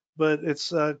 but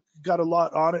it's got a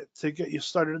lot on it to get you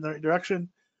started in the right direction.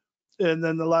 And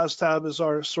then the last tab is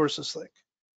our sources link.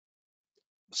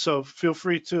 So feel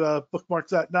free to bookmark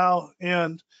that now.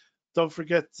 And don't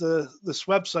forget this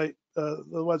website, the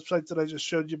website that I just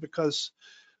showed you, because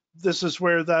this is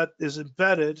where that is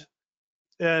embedded,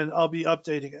 and I'll be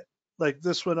updating it. Like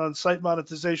this one on site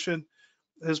monetization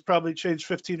has probably changed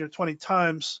 15 or 20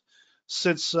 times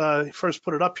since I first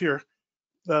put it up here.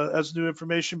 As new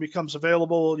information becomes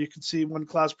available, you can see one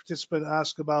class participant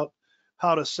asked about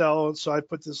how to sell, and so I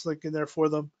put this link in there for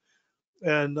them,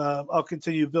 and I'll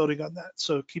continue building on that.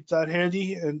 So keep that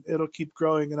handy, and it'll keep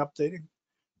growing and updating.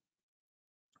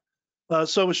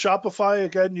 So with Shopify,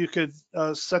 again, you could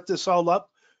set this all up.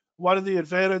 One of the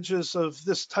advantages of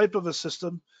this type of a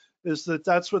system is that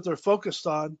that's what they're focused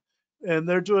on, and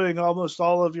they're doing almost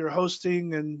all of your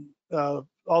hosting and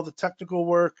all the technical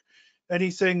work.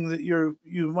 Anything that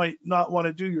you might not want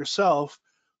to do yourself,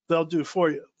 they'll do for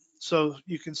you. So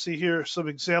you can see here some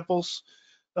examples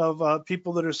of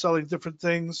people that are selling different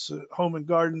things: home and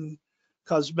garden,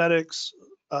 cosmetics,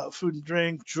 food and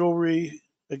drink, jewelry,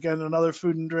 again, another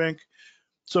food and drink.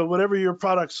 So whatever your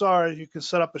products are, you can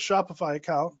set up a Shopify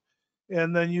account,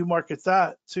 and then you market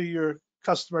that to your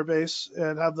customer base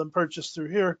and have them purchase through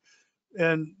here.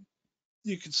 And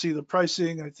you can see the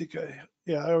pricing. I think I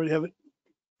already have it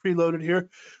preloaded here.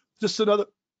 Just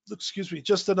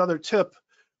another tip.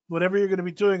 Whenever you're going to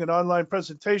be doing an online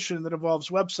presentation that involves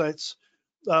websites,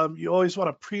 you always want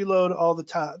to preload all the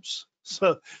tabs.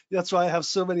 So that's why I have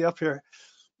so many up here.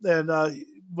 And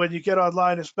when you get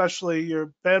online, especially,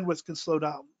 your bandwidth can slow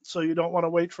down. So you don't want to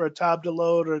wait for a tab to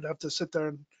load or have to sit there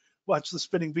and watch the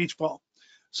spinning beach ball.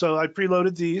 So I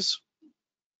preloaded these.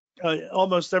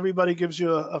 Almost everybody gives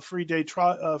you a free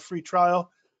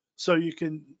trial. So you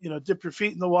can, dip your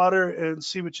feet in the water and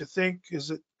see what you think.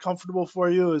 Is it comfortable for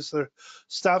you? Is the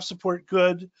staff support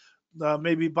good?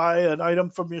 Maybe buy an item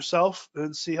from yourself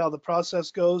and see how the process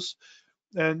goes.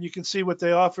 And you can see what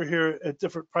they offer here at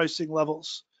different pricing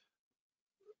levels.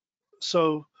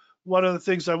 So one of the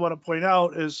things I want to point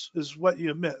out is what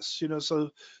you miss. So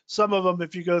some of them,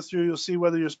 if you go through, you'll see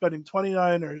whether you're spending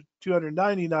 $29 or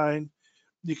 $299.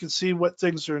 You can see what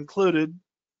things are included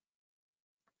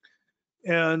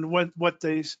and what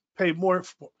they pay more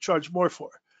for, charge more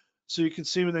for. So you can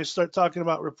see when they start talking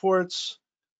about reports,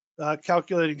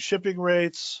 calculating shipping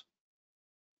rates,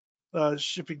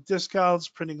 shipping discounts,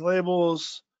 printing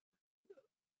labels,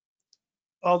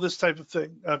 all this type of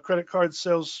thing, credit card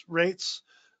sales rates.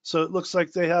 So it looks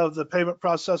like they have the payment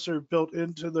processor built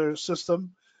into their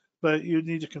system, but you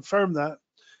need to confirm that.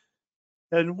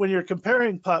 And when you're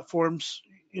comparing platforms,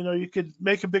 you could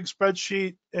make a big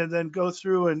spreadsheet and then go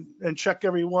through and check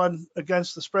every one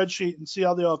against the spreadsheet and see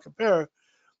how they all compare.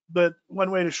 But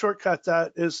one way to shortcut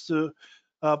that is to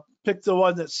pick the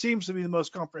one that seems to be the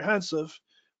most comprehensive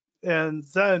and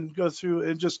then go through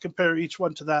and just compare each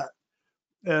one to that.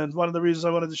 And one of the reasons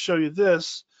I wanted to show you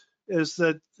this is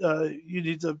that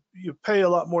you pay a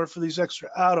lot more for these extra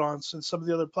add-ons, and some of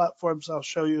the other platforms I'll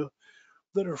show you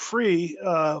that are free,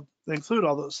 they include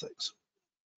all those things.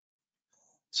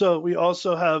 So we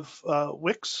also have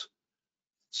Wix.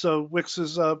 So Wix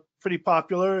is pretty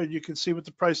popular, and you can see what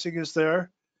the pricing is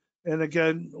there. And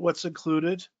again, what's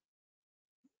included.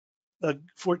 A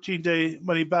 14-day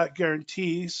money-back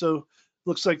guarantee. So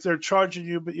looks like they're charging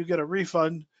you, but you get a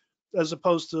refund as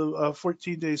opposed to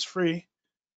 14 days free.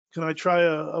 Can I try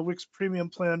a Wix premium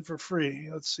plan for free?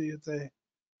 Let's see if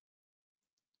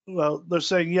well, they're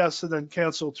saying yes and then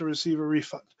cancel to receive a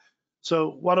refund.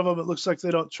 So one of them, it looks like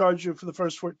they don't charge you for the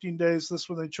first 14 days. This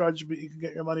one they charge you, but you can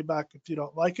get your money back if you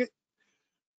don't like it.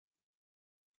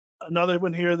 Another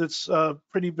one here that's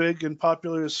pretty big and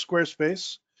popular is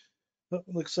Squarespace. Oh,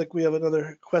 looks like we have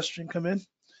another question come in.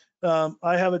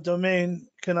 I have a domain.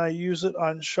 Can I use it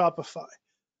on Shopify?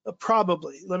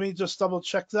 Probably. Let me just double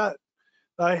check that.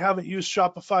 I haven't used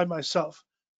Shopify myself,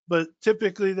 but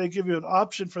typically they give you an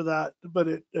option for that, but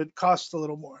it costs a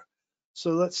little more.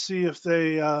 So let's see if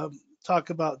they talk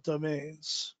about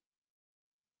domains.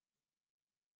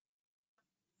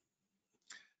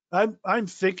 I'm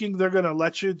thinking they're going to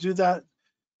let you do that.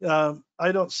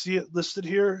 I don't see it listed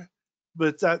here,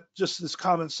 but that just is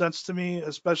common sense to me,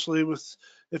 especially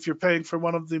if you're paying for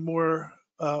one of the more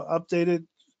updated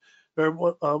or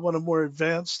one of more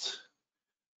advanced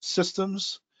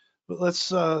systems. But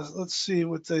let's see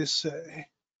what they say.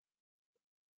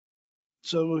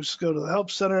 So we'll just go to the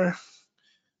Help Center,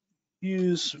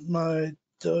 use my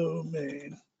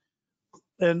domain.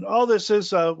 And all this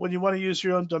is, when you want to use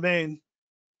your own domain,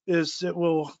 is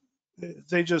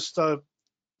they just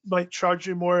might charge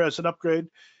you more as an upgrade,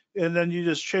 and then you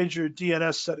just change your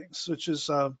DNS settings, which is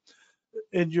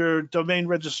in your domain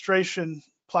registration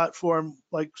platform,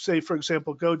 like say, for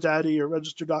example, GoDaddy or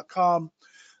register.com.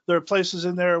 There are places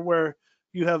in there where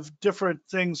you have different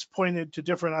things pointed to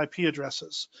different IP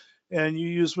addresses. And you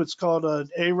use what's called an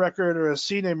A record or a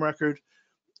CNAME record,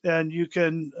 and you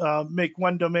can make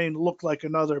one domain look like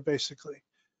another, basically.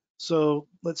 So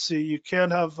let's see, you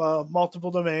can have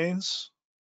multiple domains.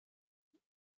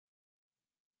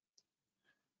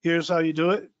 Here's how you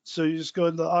do it. So you just go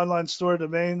into the online store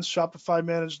domains, Shopify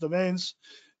managed domains,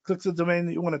 click the domain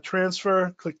that you want to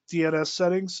transfer, click DNS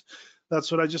settings.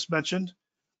 That's what I just mentioned.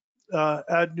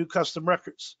 Add new custom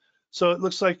records. So it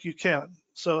looks like you can.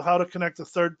 So how to connect a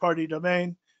third-party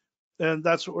domain, and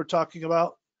that's what we're talking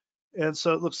about. And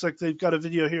so it looks like they've got a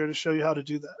video here to show you how to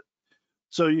do that.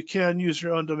 So you can use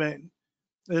your own domain.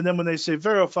 And then when they say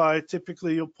verify,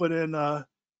 typically you'll put in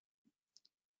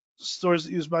stores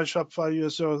that use My Shopify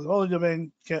US the only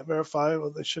domain can't verify.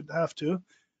 Well, they shouldn't have to.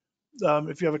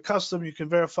 If you have a custom, you can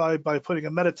verify by putting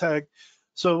a meta tag.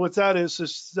 So what that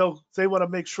is they want to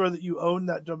make sure that you own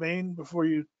that domain before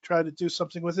you try to do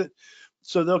something with it.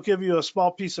 So they'll give you a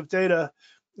small piece of data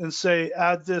and say,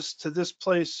 add this to this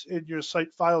place in your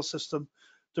site file system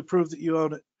to prove that you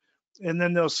own it. And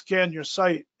then they'll scan your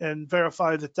site and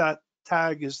verify that that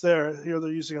tag is there. Here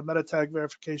they're using a meta tag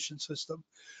verification system.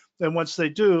 And once they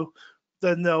do,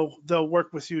 then they'll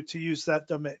work with you to use that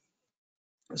domain.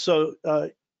 So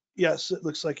yes, it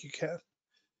looks like you can.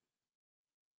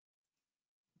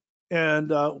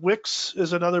 And Wix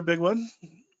is another big one.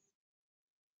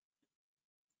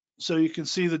 So you can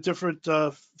see the different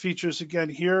features again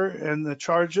here and the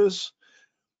charges.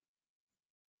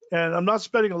 And I'm not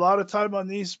spending a lot of time on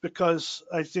these because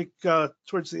I think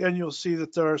towards the end you'll see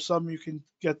that there are some you can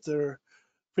get that are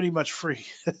pretty much free.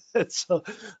 So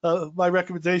my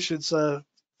recommendations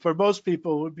for most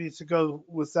people would be to go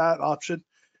with that option.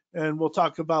 And we'll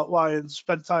talk about why and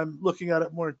spend time looking at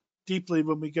it more deeply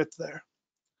when we get there.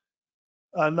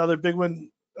 Another big one,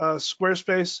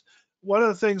 Squarespace. One of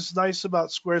the things nice about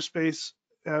Squarespace,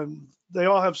 and they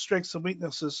all have strengths and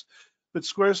weaknesses, but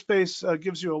Squarespace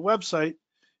gives you a website,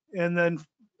 and then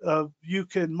you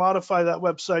can modify that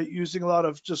website using a lot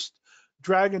of just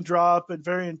drag and drop and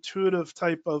very intuitive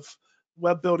type of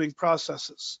web building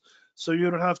processes. So you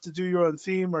don't have to do your own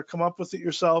theme or come up with it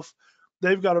yourself.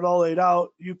 They've got it all laid out.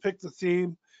 You pick the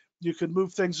theme. You can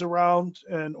move things around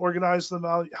and organize them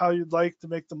out how you'd like to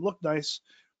make them look nice,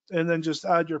 and then just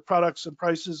add your products and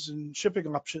prices and shipping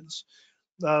options.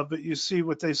 But you see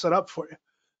what they set up for you.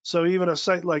 So even a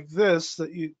site like this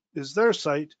that is their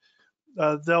site,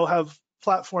 they'll have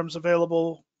platforms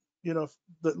available, that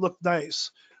look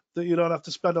nice, that you don't have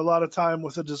to spend a lot of time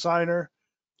with a designer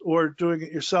or doing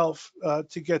it yourself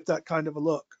to get that kind of a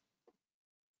look.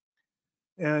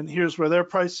 And here's where their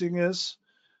pricing is.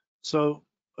 So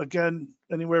again,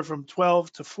 anywhere from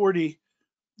 12 to 40,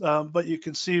 but you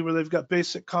can see where they've got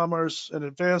basic commerce and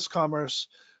advanced commerce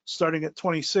starting at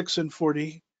 26 and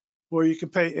 40, where you can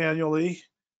pay annually.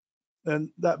 And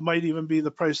that might even be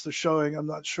the price they're showing, I'm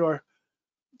not sure.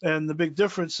 And the big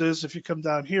difference is if you come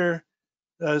down here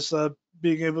as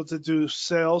being able to do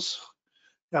sales,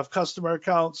 have customer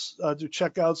accounts, do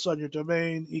checkouts on your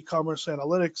domain, e-commerce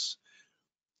analytics.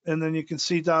 And then you can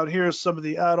see down here some of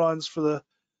the add-ons for the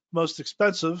most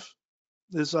expensive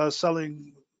is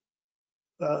selling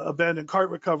abandoned cart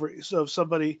recovery. So if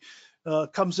somebody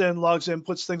comes in, logs in,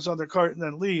 puts things on their cart and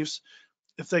then leaves,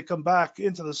 if they come back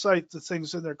into the site, the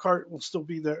things in their cart will still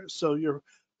be there. So you're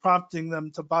prompting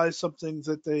them to buy something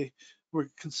that they were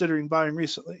considering buying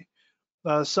recently.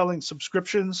 Selling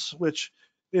subscriptions, which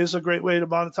is a great way to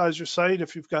monetize your site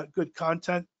if you've got good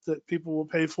content that people will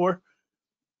pay for.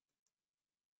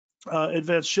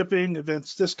 Advanced shipping,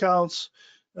 advanced discounts,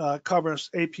 commerce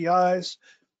APIs.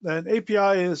 An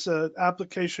API is an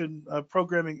application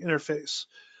programming interface.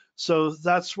 So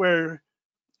that's where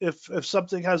if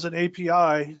something has an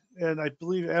API, and I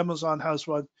believe Amazon has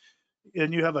one,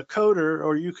 and you have a coder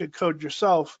or you could code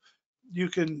yourself, you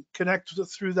can connect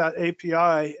through that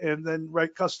API and then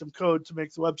write custom code to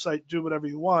make the website do whatever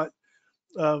you want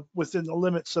within the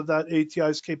limits of that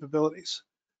API's capabilities.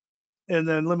 And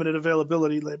then limited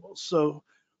availability labels. So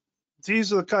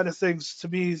these are the kind of things to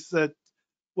me that,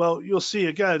 well, you'll see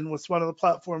again with one of the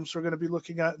platforms we're going to be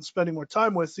looking at and spending more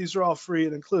time with, these are all free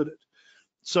and included.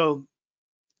 So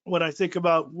when I think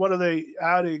about what are they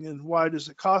adding and why does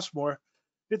it cost more,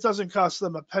 it doesn't cost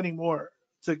them a penny more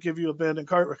to give you abandoned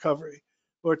cart recovery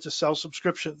or to sell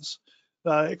subscriptions.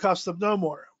 It costs them no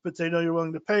more, but they know you're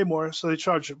willing to pay more, so they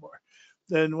charge you more.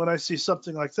 Then when I see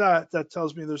something like that, that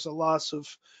tells me there's a loss of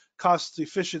cost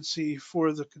efficiency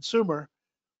for the consumer.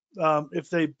 If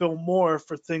they bill more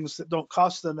for things that don't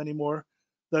cost them anymore,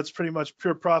 that's pretty much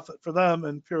pure profit for them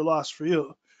and pure loss for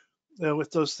you,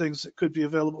 with those things that could be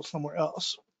available somewhere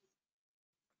else.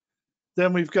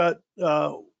 Then we've got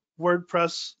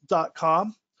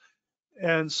WordPress.com.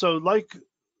 And so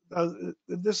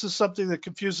this is something that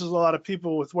confuses a lot of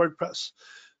people with WordPress.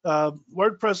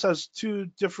 WordPress has two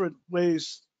different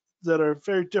ways that are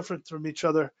very different from each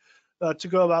other to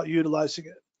go about utilizing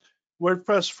it.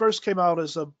 WordPress first came out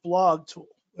as a blog tool,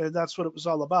 and that's what it was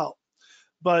all about.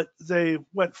 But they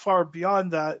went far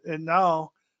beyond that, and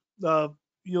now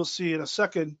you'll see in a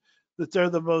second that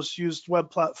they're the most used web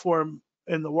platform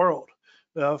in the world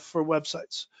for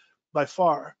websites by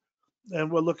far.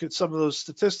 And we'll look at some of those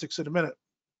statistics in a minute.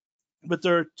 But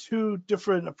there are two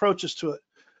different approaches to it.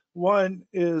 One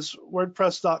is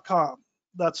WordPress.com.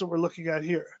 That's what we're looking at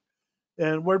here.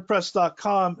 And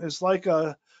WordPress.com is like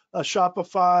a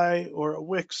Shopify or a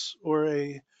Wix or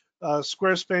a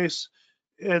Squarespace,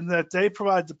 in that they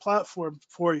provide the platform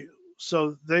for you.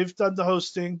 So they've done the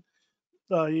hosting.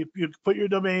 You put your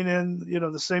domain in,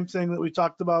 the same thing that we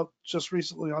talked about just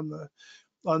recently on the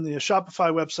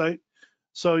Shopify website.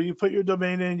 So you put your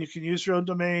domain in, you can use your own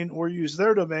domain or use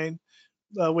their domain,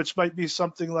 which might be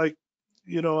something like,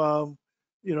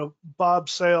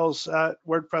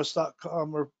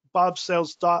 bobsales@wordpress.com or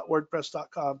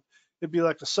bobsales.wordpress.com. It'd be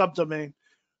like a subdomain,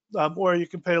 or you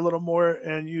can pay a little more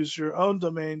and use your own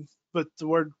domain, but the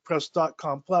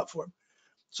WordPress.com platform.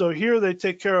 So here they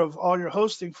take care of all your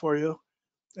hosting for you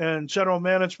and general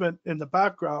management in the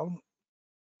background.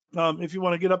 If you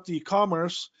want to get up to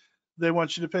e-commerce, they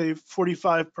want you to pay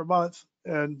 $45 per month,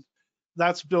 and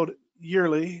that's billed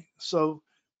yearly. So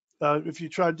if you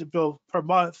tried to bill per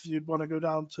month, you'd want to go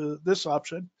down to this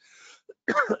option.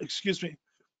 Excuse me.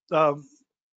 Well,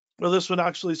 this one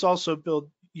actually is also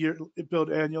billed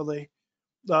annually.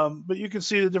 But you can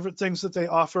see the different things that they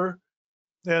offer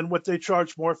and what they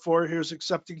charge more for. Here's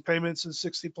accepting payments in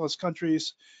 60 plus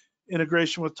countries,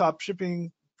 integration with top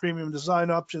shipping, premium design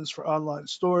options for online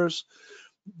stores.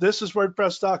 This is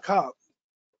WordPress.com.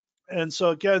 And so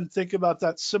again, think about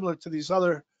that similar to these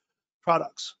other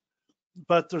products.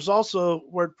 But there's also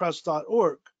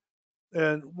WordPress.org.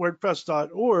 And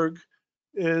WordPress.org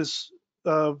is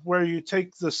where you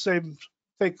take the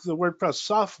WordPress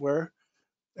software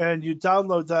and you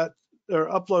download that or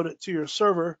upload it to your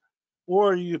server,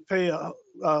 or you pay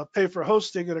for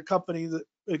hosting at a company that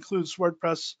includes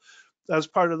WordPress as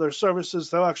part of their services.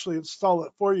 They'll actually install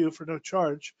it for you for no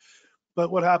charge.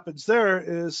 But what happens there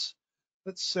is,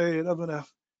 let's say, and I'm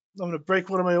gonna break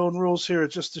one of my own rules here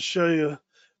just to show you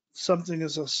something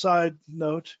as a side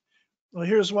note. Well,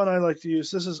 here's one I like to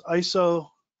use. This is ISO.net.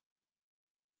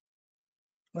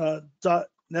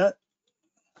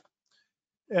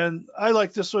 And I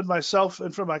like this one myself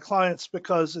and for my clients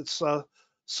because it's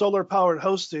solar powered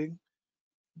hosting.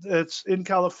 It's in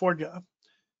California,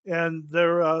 and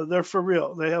they're for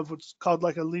real. They have what's called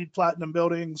like a LEED Platinum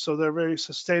building, so they're very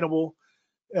sustainable.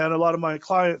 And a lot of my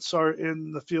clients are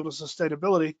in the field of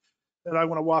sustainability, and I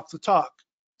want to walk the talk.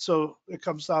 So it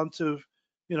comes down to,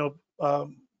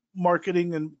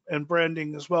 marketing and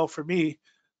branding as well for me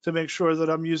to make sure that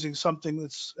I'm using something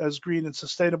that's as green and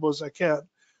sustainable as I can.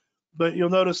 But you'll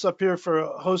notice up here for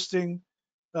hosting,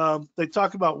 they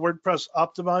talk about WordPress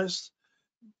optimized.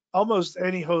 Almost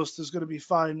any host is going to be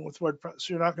fine with WordPress.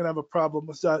 You're not going to have a problem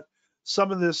with that.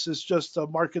 Some of this is just a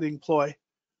marketing ploy.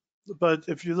 But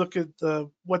if you look at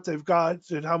what they've got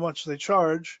and how much they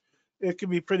charge, it can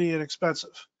be pretty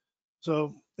inexpensive.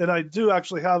 So, and I do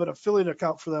actually have an affiliate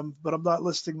account for them, but I'm not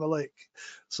listing the link.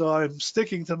 So I'm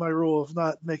sticking to my rule of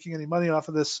not making any money off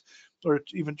of this or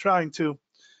even trying to.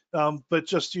 But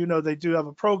just, they do have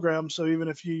a program. So even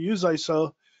if you use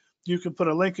ISO, you can put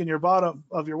a link in your bottom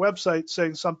of your website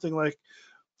saying something like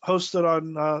hosted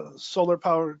on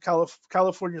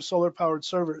California solar powered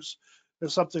servers or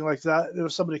something like that. And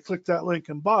if somebody clicked that link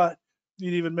and bought,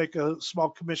 you'd even make a small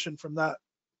commission from that.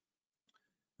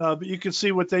 But you can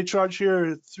see what they charge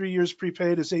here. 3 years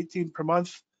prepaid is $18 per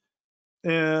month.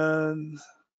 And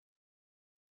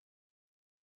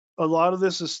a lot of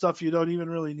this is stuff you don't even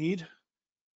really need.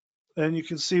 And you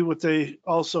can see what they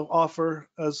also offer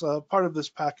as a part of this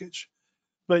package.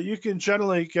 But you can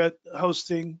generally get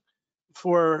hosting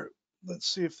for, let's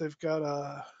see if they've got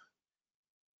a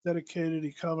dedicated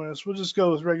e-commerce. We'll just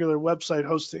go with regular website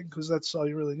hosting because that's all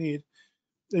you really need.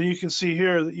 And you can see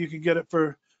here that you can get it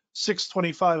for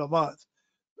 $6.25 a month.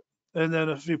 And then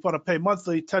if you want to pay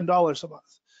monthly, $10 a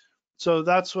month. So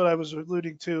that's what I was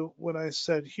alluding to when I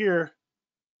said here,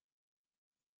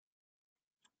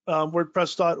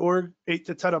 WordPress.org, 8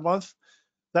 to 10 a month.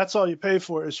 That's all you pay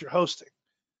for is your hosting.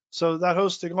 So that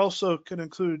hosting also can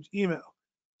include email.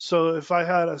 So if I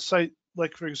had a site,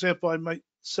 like for example, I might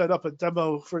set up a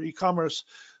demo for e-commerce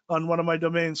on one of my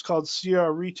domains called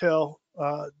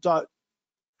crretail.com,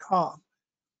 crretail.com.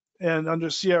 And under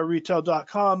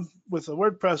crretail.com with a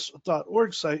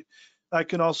WordPress.org site, I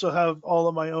can also have all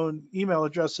of my own email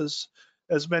addresses,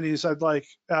 as many as I'd like,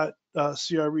 at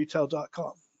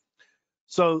crretail.com.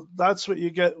 So that's what you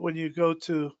get when you go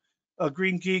to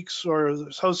Green Geeks or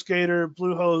there's HostGator,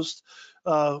 Bluehost.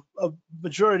 A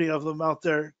majority of them out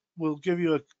there will give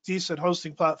you a decent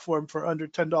hosting platform for under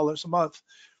 $10 a month.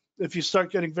 If you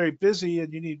start getting very busy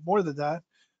and you need more than that,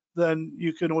 then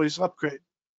you can always upgrade.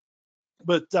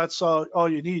 But that's all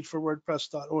you need for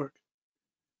WordPress.org.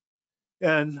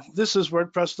 And this is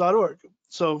WordPress.org.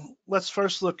 So let's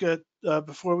first look at,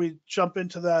 before we jump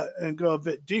into that and go a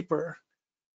bit deeper,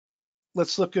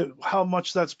 let's look at how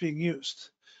much that's being used.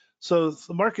 So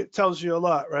the market tells you a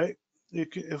lot, right?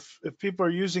 If people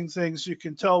are using things, you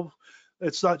can tell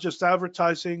it's not just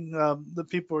advertising, the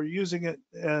people are using it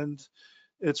and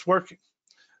it's working.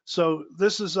 So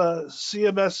this is a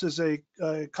CMS is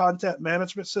a content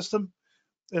management system,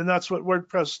 and that's what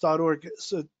WordPress.org is.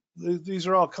 So these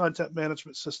are all content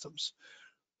management systems.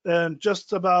 And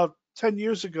just about 10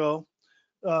 years ago,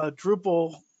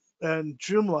 Drupal and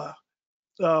Joomla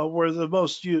were the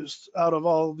most used out of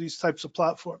all these types of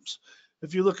platforms.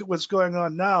 If you look at what's going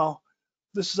on now,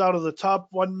 this is out of the top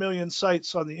 1 million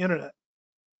sites on the internet.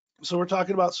 So we're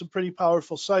talking about some pretty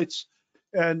powerful sites,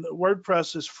 and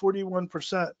WordPress is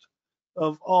 41%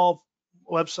 of all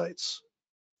websites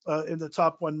in the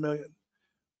top 1 million.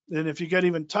 And if you get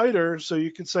even tighter, so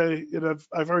you could say, you know,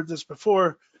 I've heard this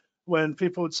before when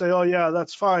people would say, oh yeah,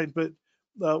 that's fine, but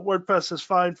WordPress is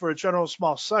fine for a general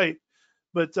small site,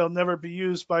 but they'll never be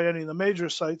used by any of the major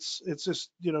sites. It's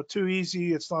just, you know, too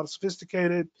easy. It's not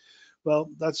sophisticated. Well,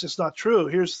 that's just not true.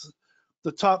 Here's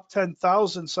the top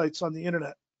 10,000 sites on the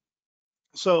internet.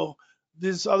 So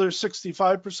these other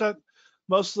 65%,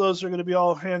 most of those are going to be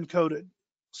all hand coded.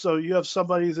 So you have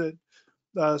somebody that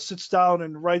sits down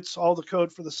and writes all the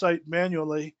code for the site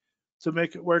manually to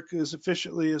make it work as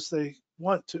efficiently as they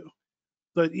want to.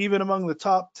 But even among the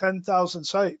top 10,000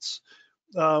 sites,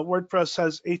 WordPress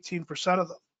has 18% of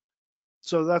them.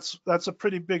 So that's a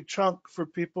pretty big chunk for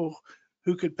people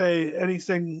who could pay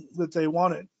anything that they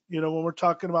wanted. You know, when we're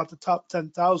talking about the top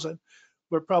 10,000,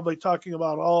 we're probably talking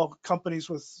about all companies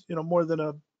with, you know, more than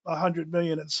 100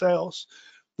 million in sales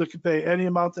that can pay any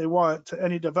amount they want to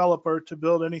any developer to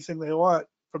build anything they want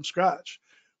from scratch.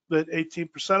 But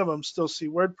 18% of them still see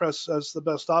WordPress as the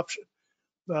best option,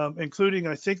 including,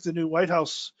 I think, the new White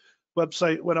House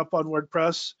website went up on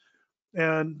WordPress,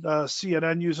 and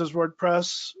CNN uses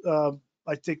WordPress.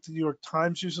 I think the New York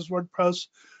Times uses WordPress.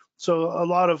 So a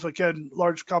lot of, again,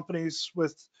 large companies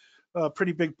with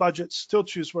pretty big budgets still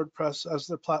choose WordPress as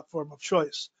their platform of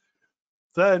choice.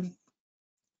 Then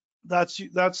that's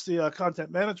the content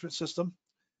management system.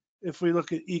 If we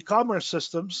look at e-commerce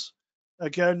systems,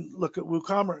 again, look at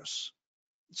WooCommerce.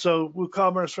 So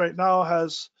WooCommerce right now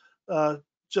has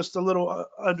just a little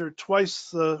under twice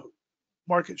the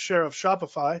market share of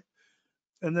Shopify.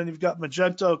 And then you've got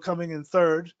Magento coming in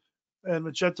third. And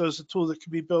Magento is a tool that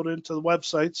can be built into the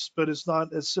websites, but it's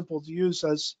not as simple to use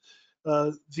as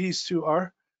these two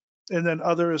are. And then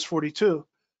other is 42.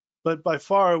 But by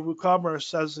far,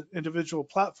 WooCommerce as an individual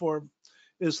platform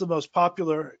is the most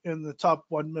popular in the top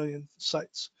 1 million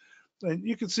sites. And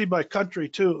you can see by country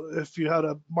too. If you had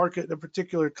a market in a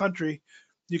particular country,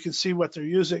 you can see what they're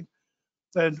using.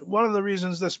 And one of the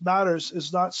reasons this matters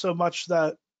is not so much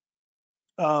that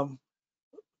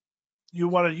you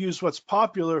want to use what's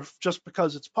popular just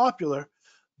because it's popular,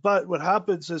 but what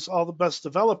happens is all the best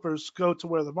developers go to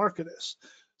where the market is.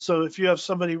 So if you have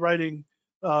somebody writing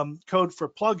code for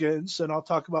plugins, and I'll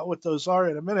talk about what those are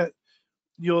in a minute,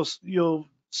 you'll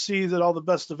see that all the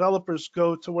best developers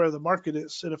go to where the market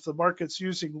is. And if the market's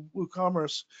using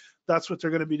WooCommerce, that's what they're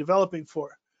going to be developing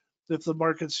for. If the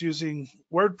market's using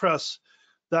WordPress,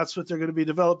 that's what they're going to be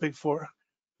developing for,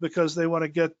 because they want to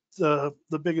get the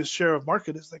biggest share of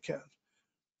market as they can.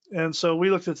 And so we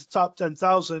looked at the top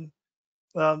 10,000.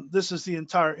 This is the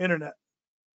entire internet.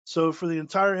 So for the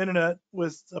entire internet,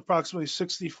 with approximately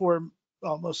 64,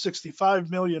 almost 65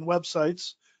 million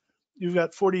websites, you've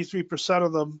got 43%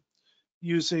 of them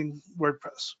using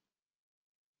WordPress.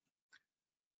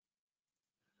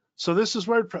 So this is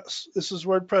WordPress. This is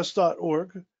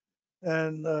WordPress.org.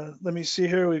 And let me see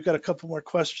here. We've got a couple more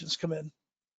questions come in.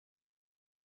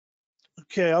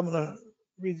 Okay, I'm going to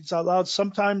read these out loud.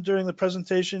 Sometime during the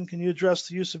presentation, can you address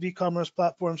the use of e-commerce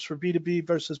platforms for B2B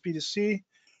versus B2C?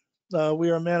 We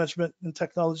are a management and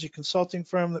technology consulting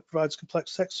firm that provides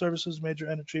complex tech services, major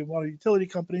energy and water utility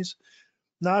companies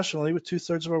nationally, with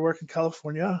 2/3 of our work in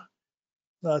California,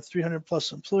 300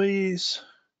 plus employees.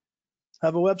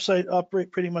 have a website,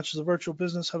 operate pretty much as a virtual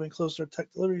business, having closed our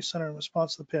tech delivery center in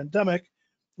response to the pandemic.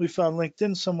 We found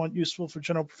LinkedIn somewhat useful for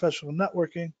general professional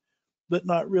networking, but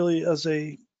not really as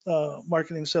a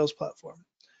marketing sales platform.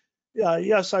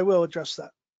 Yes, I will address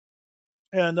that.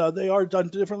 And they are done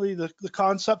differently. The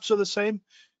concepts are the same.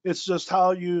 It's just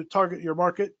how you target your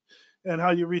market and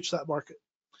how you reach that market.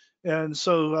 And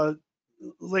so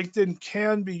LinkedIn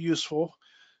can be useful.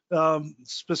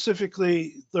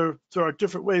 Specifically, there are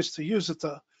different ways to use it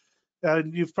though.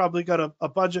 And you've probably got a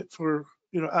budget for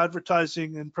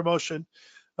advertising and promotion,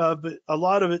 but a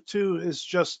lot of it too is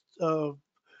just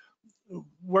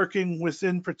working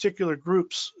within particular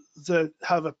groups that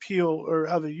have appeal or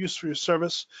have a use for your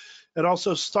service, and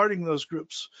also starting those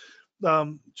groups.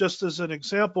 Just as an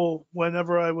example,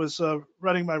 whenever I was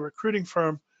running my recruiting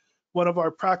firm, one of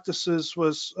our practices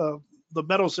was the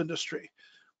metals industry.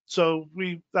 So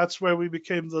that's where we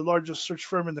became the largest search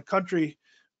firm in the country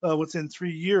within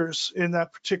 3 years in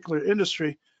that particular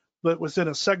industry, but within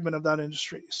a segment of that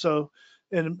industry. So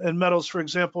in metals, for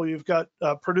example, you've got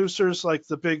producers like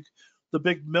the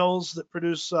big mills that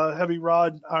produce heavy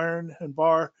rod, iron, and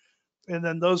bar, and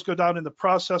then those go down into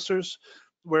processors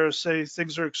where, say,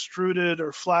 things are extruded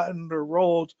or flattened or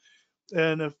rolled.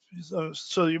 And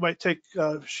so you might take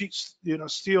sheets,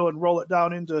 steel, and roll it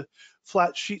down into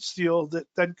flat sheet steel that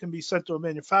then can be sent to a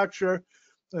manufacturer,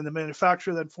 and the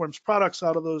manufacturer then forms products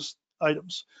out of those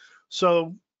items.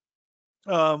 So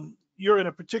you're in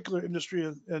a particular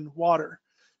industry in water,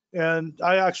 and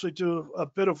I actually do a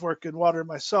bit of work in water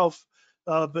myself,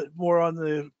 but more on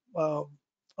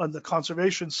the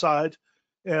conservation side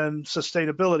and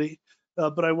sustainability.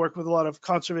 But I work with a lot of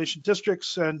conservation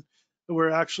districts, and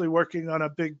we're actually working on a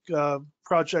big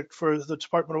project for the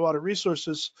Department of Water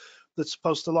Resources that's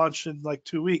supposed to launch in like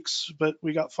 2 weeks, but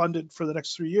we got funded for the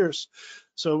next 3 years.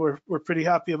 So we're pretty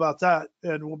happy about that.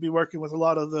 And we'll be working with a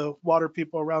lot of the water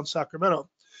people around Sacramento.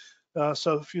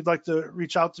 So if you'd like to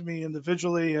reach out to me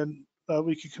individually and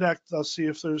we can connect, I'll see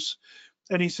if there's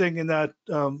anything in that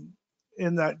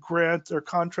grant or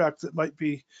contract that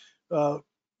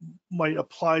might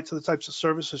apply to the types of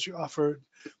services you offer.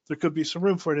 There could be some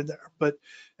room for it in there. But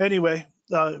anyway,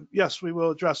 yes, we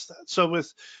will address that. So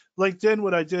with LinkedIn,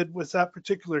 what I did with that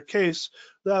particular case,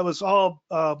 that was all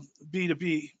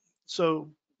B2B.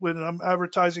 So when I'm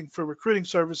advertising for recruiting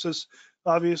services,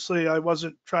 obviously I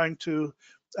wasn't trying to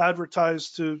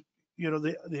advertise to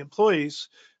the employees.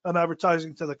 I'm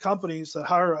advertising to the companies that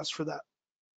hire us for that.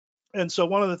 And so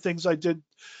one of the things I did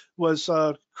was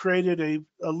created a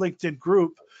LinkedIn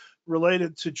group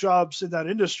related to jobs in that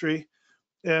industry.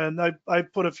 And I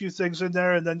put a few things in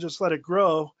there and then just let it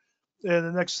grow. And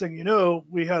the next thing you know,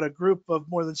 we had a group of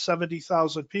more than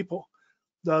 70,000 people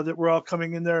that were all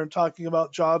coming in there and talking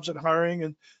about jobs and hiring,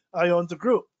 and I owned the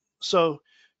group. So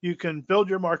you can build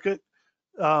your market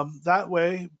that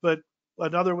way, but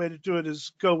another way to do it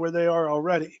is go where they are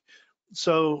already.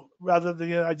 So rather than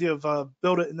the idea of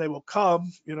build it and they will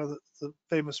come, the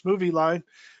famous movie line,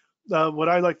 what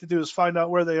I like to do is find out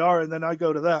where they are and then I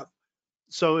go to them.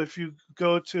 So if you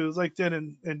go to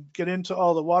LinkedIn and get into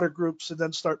all the water groups and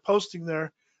then start posting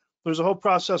there, there's a whole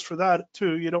process for that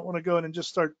too. You don't want to go in and just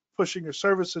start pushing your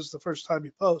services the first time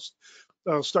you post.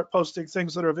 Start posting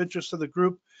things that are of interest to the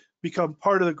group, become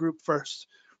part of the group first.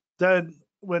 Then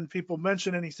when people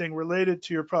mention anything related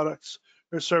to your products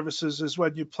or services is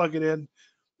when you plug it in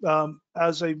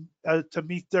to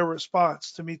meet their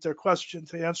response, to meet their question,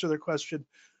 to answer their question,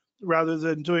 rather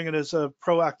than doing it as a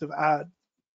proactive ad.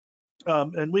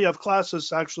 And we have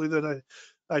classes actually that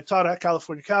I taught at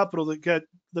California Capital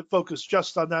that focus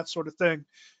just on that sort of thing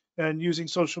and using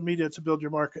social media to build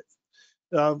your market.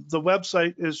 The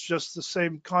website is just the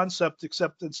same concept,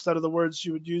 except instead of the words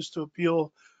you would use to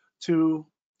appeal to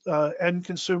end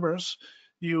consumers,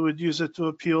 you would use it to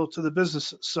appeal to the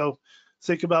businesses. So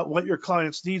think about what your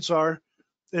clients' needs are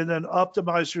and then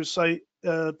optimize your site,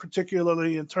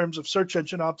 particularly in terms of search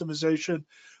engine optimization,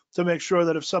 to make sure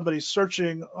that if somebody's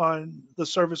searching on the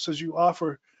services you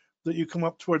offer, that you come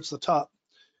up towards the top.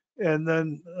 And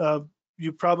then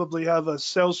you probably have a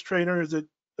sales trainer that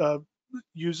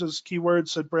uses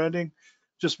keywords and branding.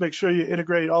 Just make sure you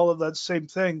integrate all of that same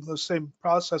thing, those same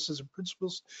processes and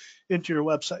principles into your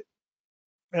website.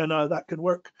 And that can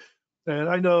work. And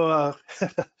I know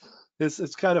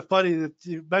it's kind of funny that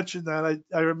you mentioned that.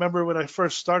 I remember when I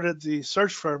first started the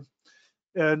search firm,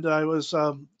 and I was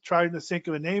trying to think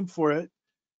of a name for it.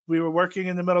 We were working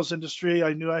in the metals industry.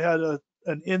 I knew I had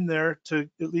an in there to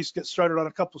at least get started on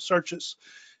a couple searches.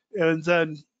 And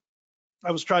then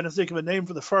I was trying to think of a name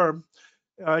for the firm.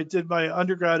 I did my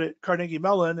undergrad at Carnegie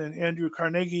Mellon, and Andrew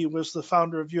Carnegie was the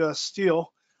founder of US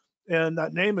Steel. and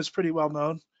that name is pretty well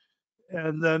known.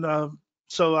 And then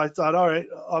so I thought, all right,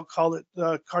 I'll call it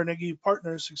Carnegie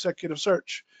Partners Executive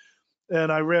Search. And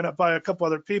I ran it by a couple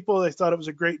other people. They thought it was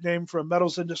a great name for a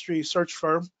metals industry search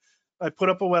firm. I put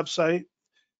up a website,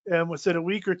 and within a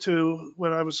week or two,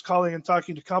 when I was calling and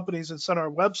talking to companies and sent our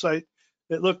website,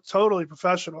 it looked totally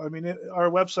professional. I mean, our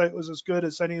website was as good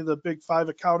as any of the big 5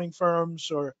 accounting firms,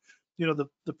 or, you know,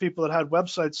 the people that had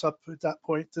websites up at that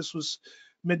point. This was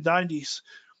mid 90s.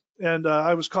 And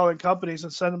I was calling companies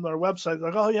and sending them our website,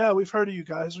 like, oh yeah, we've heard of you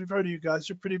guys. We've heard of you guys.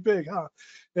 You're pretty big, huh?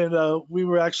 And we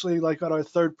were actually like on our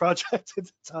 3rd project at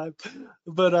the time.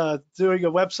 But doing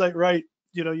a website right,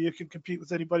 you know, you can compete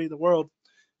with anybody in the world.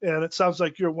 And it sounds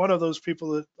like you're one of those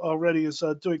people that already is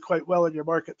doing quite well in your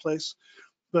marketplace.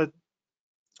 But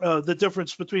the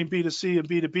difference between B2C and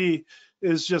B2B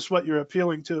is just what you're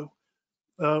appealing to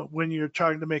when you're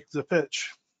trying to make the pitch.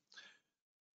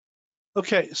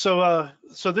 Okay, so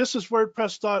this is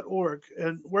WordPress.org,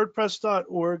 and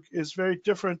WordPress.org is very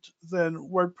different than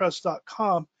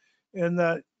WordPress.com in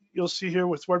that you'll see here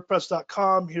with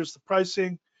WordPress.com, here's the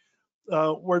pricing.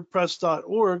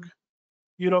 WordPress.org,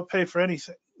 you don't pay for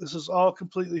anything. This is all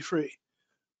completely free.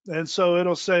 And so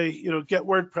it'll say, you know, get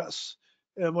WordPress.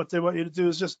 And what they want you to do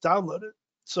is just download it.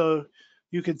 So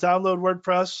you can download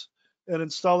WordPress and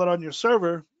install it on your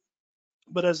server.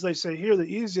 But as they say here, the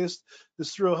easiest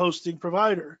is through a hosting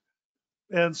provider.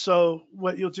 And so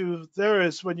what you'll do there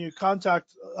is when you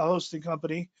contact a hosting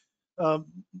company, the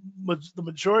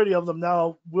majority of them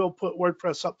now will put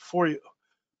WordPress up for you.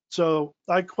 So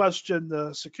I question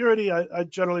the security. I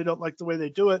generally don't like the way they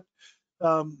do it,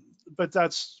 but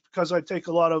that's because I take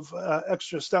a lot of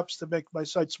extra steps to make my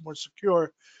sites more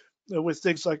secure, with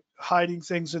things like hiding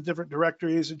things in different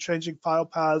directories and changing file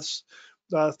paths.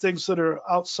 Things that are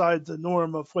outside the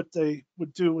norm of what they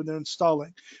would do when they're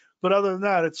installing. But other than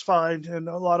that, it's fine. And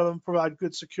a lot of them provide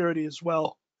good security as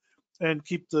well and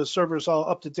keep the servers all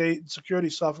up to date and security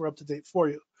software up to date for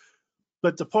you.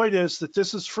 But the point is that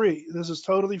this is free. This is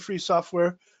totally free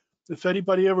software. If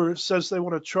anybody ever says they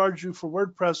want to charge you for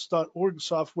WordPress.org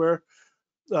software,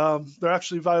 they're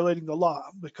actually violating the law,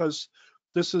 because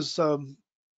this is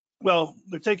well,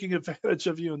 they're taking advantage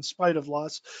of you in spite of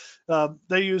laws.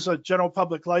 They use a general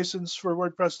public license for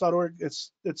WordPress.org.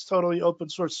 It's totally open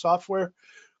source software.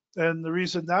 And the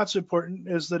reason that's important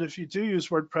is that if you do use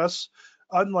WordPress,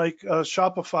 unlike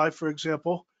Shopify, for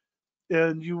example,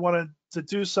 and you wanted to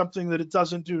do something that it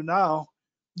doesn't do now,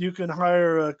 you can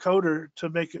hire a coder to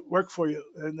make it work for you.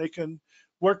 And they can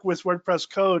work with WordPress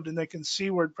code, and they can see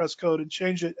WordPress code and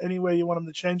change it any way you want them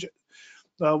to change it.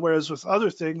 Whereas with other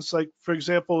things, like for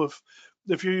example,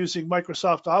 if you're using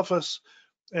Microsoft Office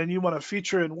and you want a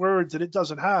feature in Word that it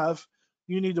doesn't have,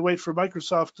 you need to wait for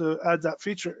Microsoft to add that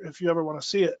feature if you ever want to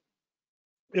see it.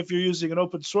 If you're using an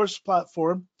open source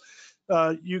platform,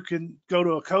 you can go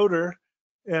to a coder,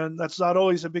 and that's not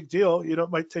always a big deal. You know,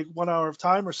 it might take 1 hour of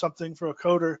time or something for a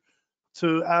coder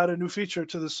to add a new feature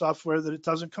to the software that it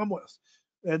doesn't come with,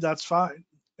 and that's fine.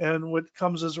 And what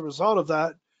comes as a result of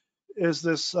that is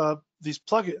these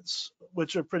plugins,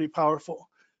 which are pretty powerful.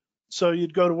 So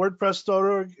you'd go to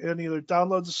WordPress.org and either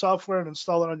download the software and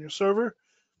install it on your server,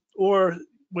 or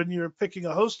when you're picking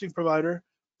a hosting provider,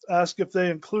 ask if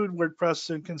they include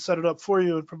WordPress and can set it up for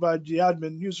you and provide the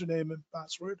admin username and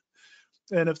password.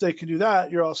 And if they can do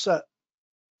that, you're all set.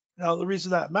 Now, the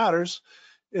reason that matters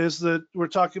is that we're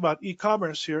talking about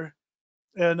e-commerce here.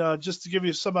 And just to give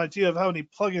you some idea of how many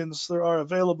plugins there are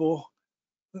available,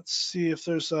 let's see if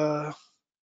there's a,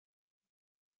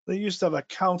 they used to have a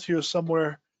count here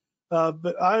somewhere,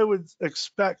 but I would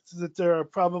expect that there are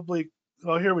probably,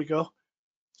 oh, here we go,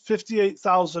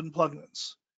 58,000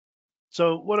 plugins.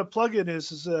 So what a plugin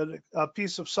is a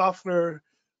piece of software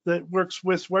that works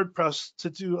with WordPress to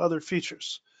do other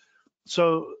features.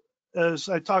 So as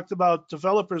I talked about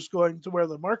developers going to where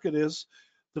the market is,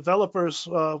 developers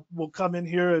will come in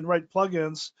here and write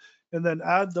plugins and then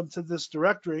add them to this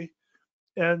directory.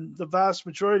 And the vast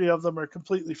majority of them are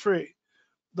completely free.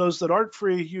 Those that aren't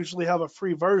free usually have a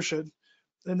free version,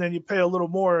 and then you pay a little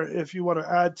more if you want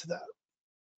to add to that.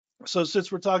 So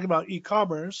since we're talking about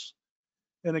e-commerce,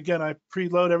 and again, I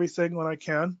preload everything when I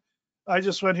can, I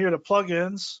just went here to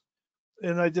plugins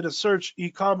and I did a search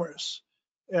e-commerce,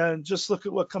 and just look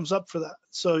at what comes up for that.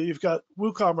 So you've got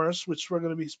WooCommerce, which we're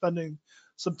going to be spending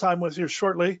some time with here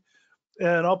shortly.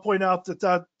 And I'll point out that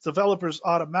that developer's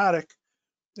Automatic,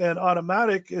 and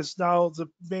Automatic is now the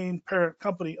main parent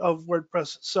company of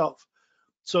WordPress itself.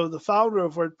 So the founder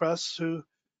of WordPress, who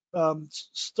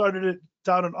started it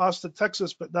down in Austin,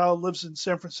 Texas, but now lives in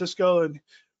San Francisco, and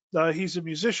he's a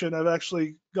musician. I've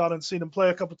actually gone and seen him play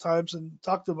a couple times and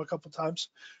talked to him a couple times.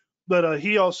 but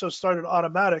he also started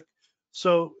Automatic.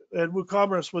 So, and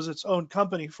WooCommerce was its own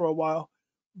company for a while,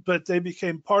 but they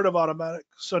became part of Automatic.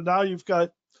 So now you've got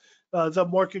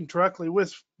them working directly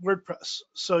with WordPress.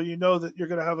 So you know that you're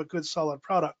going to have a good, solid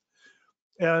product.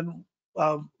 And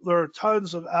there are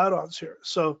tons of add-ons here.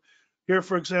 So here,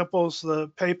 for example, is the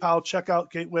PayPal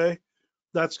checkout gateway.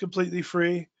 That's completely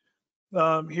free.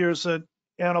 Here's an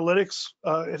analytics,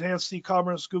 enhanced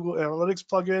e-commerce Google Analytics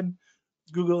plugin.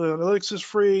 Google Analytics is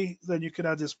free. Then you can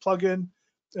add this plugin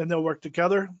and they'll work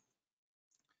together.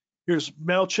 Here's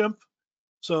MailChimp.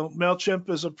 So MailChimp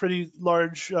is a pretty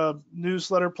large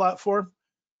newsletter platform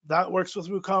that works with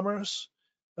WooCommerce.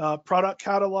 Product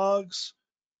catalogs,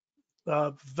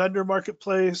 vendor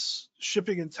marketplace,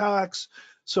 shipping and tax.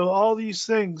 So all these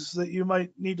things that you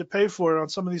might need to pay for on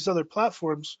some of these other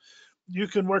platforms, you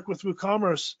can work with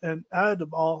WooCommerce and add them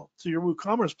all to your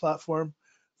WooCommerce platform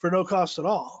for no cost at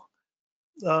all.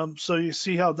 So you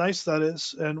see how nice that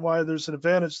is and why there's an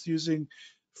advantage to using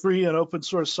free and open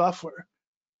source software.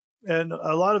 And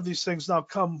a lot of these things now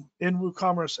come in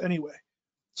WooCommerce anyway.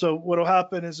 So what will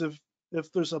happen is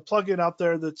if there's a plugin out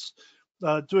there that's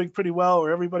doing pretty well,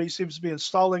 or everybody seems to be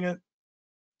installing it,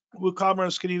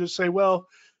 WooCommerce can either say, well,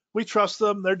 we trust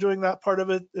them, they're doing that part of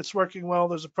it, it's working well,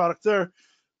 there's a product there,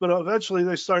 but eventually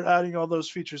they start adding all those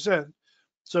features in.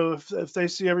 So if they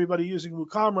see everybody using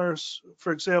WooCommerce,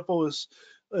 for example, is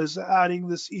adding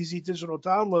this easy digital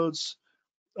downloads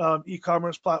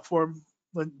e-commerce platform,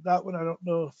 then that one I don't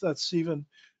know if that's even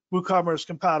WooCommerce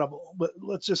compatible, but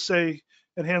let's just say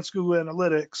enhanced Google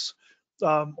Analytics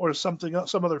or something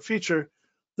else, some other feature,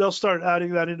 they'll start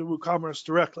adding that into WooCommerce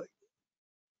directly.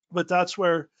 But that's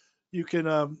where you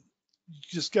can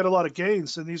just get a lot of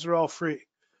gains, and these are all free.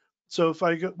 So if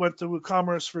I went to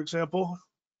WooCommerce, for example,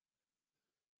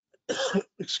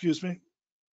 excuse me,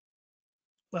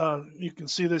 you can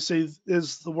see they say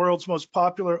is the world's most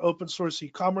popular open source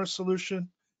e-commerce solution.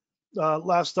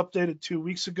 Last updated 2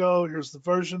 weeks ago. Here's the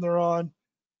version they're on,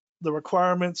 the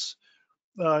requirements.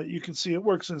 You can see it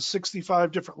works in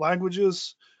 65 different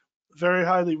languages, very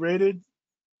highly rated.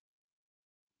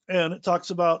 And it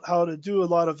talks about how to do a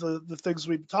lot of the things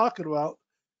we've been talking about,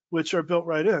 which are built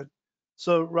right in.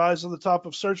 So rise to the top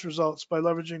of search results by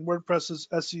leveraging WordPress's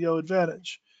SEO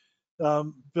advantage.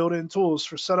 Built-in tools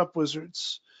for setup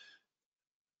wizards,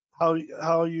 how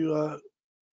you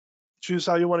choose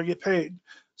how you want to get paid.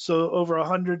 So over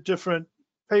 100 different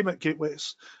payment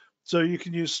gateways. So you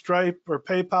can use Stripe or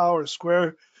PayPal or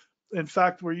Square. In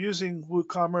fact, we're using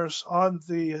WooCommerce on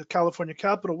the California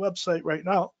Capitol website right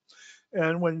now.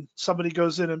 And when somebody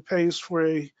goes in and pays for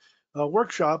a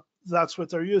workshop, that's what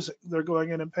they're using. They're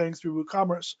going in and paying through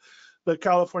WooCommerce. But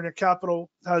California Capitol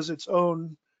has its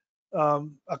own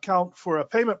account for a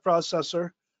payment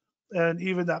processor. And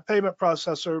even that payment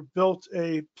processor built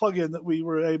a plugin that we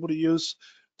were able to use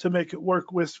to make it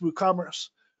work with WooCommerce.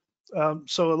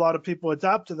 So a lot of people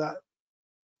adapt to that.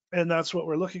 And that's what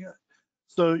we're looking at.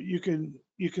 So you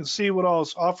can see what all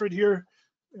is offered here,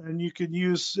 and you can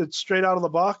use it straight out of the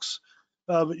box.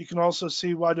 But you can also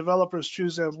see why developers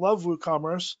choose and love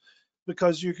WooCommerce,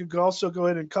 because you can also go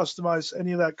in and customize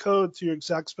any of that code to your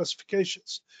exact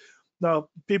specifications. Now,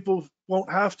 people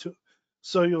won't have to.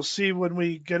 So you'll see when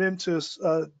we get into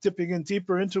dipping in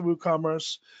deeper into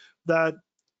WooCommerce that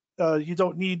you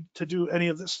don't need to do any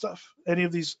of this stuff,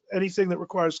 anything that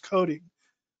requires coding.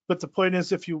 But the point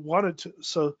is, if you wanted to,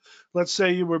 so let's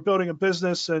say you were building a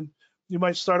business and you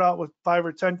might start out with 5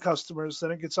 or 10 customers,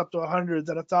 then it gets up to 100,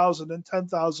 then 1,000, then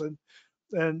 10,000,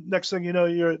 and next thing you know,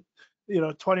 you're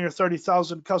at 20 or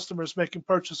 30,000 customers making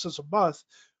purchases a month.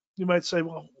 You might say,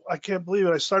 well, I can't believe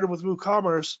it. I started with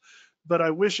WooCommerce, but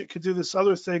I wish it could do this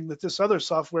other thing that this other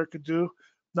software could do.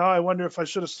 Now I wonder if I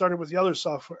should have started with the other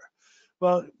software.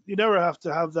 Well, you never have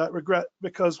to have that regret,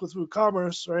 because with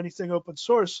WooCommerce or anything open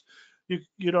source,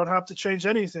 you don't have to change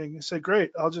anything. You say,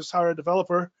 great, I'll just hire a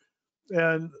developer.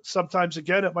 And sometimes,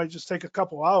 again, it might just take a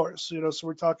couple hours, so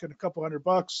we're talking a couple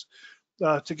 $100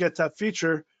 to get that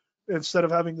feature. Instead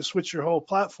of having to switch your whole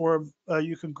platform,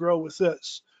 you can grow with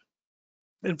this.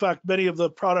 In fact, many of the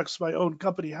products my own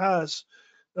company has,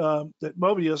 that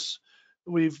Mobius,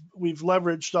 we've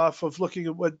leveraged off of looking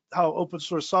at how open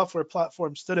source software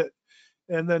platforms did it,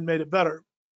 and then made it better.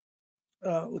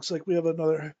 Looks like we have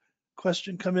another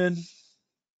question come in.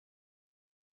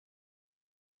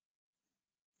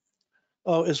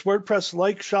 Oh, is WordPress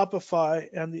like Shopify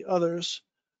and the others,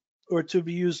 or to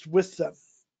be used with them?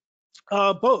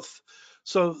 Both.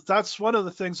 So that's one of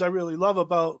the things I really love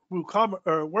about WooCommerce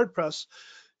or WordPress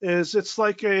is it's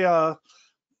like imagine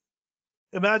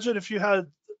if you had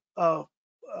a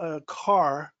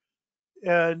car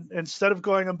And instead of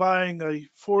going and buying a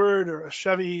Ford or a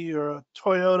Chevy or a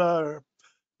Toyota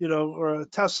or, or a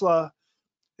Tesla,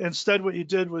 instead what you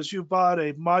did was you bought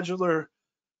a modular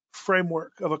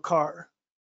framework of a car.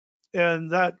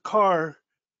 And that car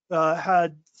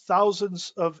had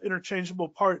thousands of interchangeable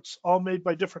parts, all made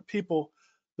by different people,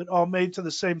 but all made to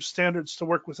the same standards to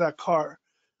work with that car.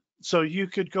 So you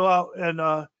could go out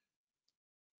and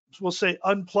we'll say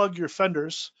unplug your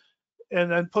fenders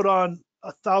and then put on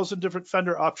 1,000 different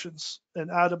fender options and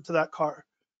add them to that car.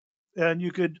 And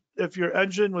you could, if your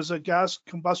engine was a gas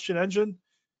combustion engine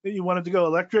and you wanted to go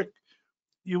electric,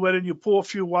 you went and you pull a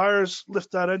few wires,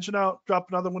 lift that engine out, drop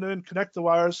another one in, connect the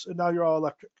wires, and now you're all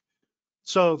electric.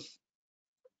 So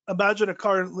imagine a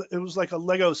car, it was like a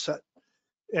Lego set,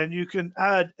 and you can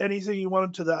add anything you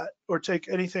wanted to that or take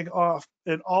anything off,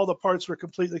 and all the parts were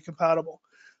completely compatible.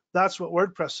 That's what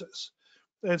WordPress is.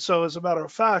 And so as a matter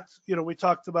of fact, we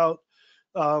talked about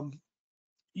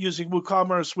using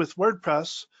WooCommerce with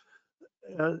WordPress,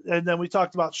 and then we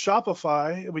talked about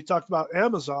Shopify, and we talked about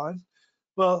Amazon.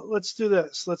 Well, let's do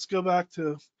this. Let's go back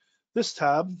to this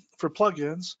tab for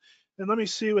plugins, and let me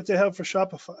see what they have for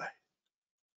Shopify.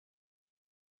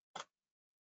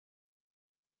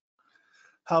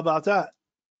 How about that?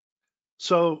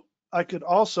 So I could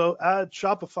also add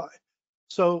Shopify.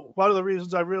 So one of the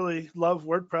reasons I really love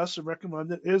WordPress and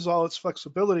recommend it is all its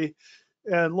flexibility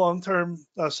and long-term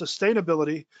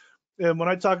sustainability. And when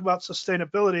I talk about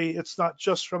sustainability, it's not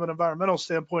just from an environmental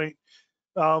standpoint.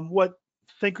 What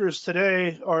thinkers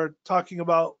today are talking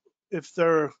about, if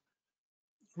they're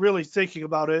really thinking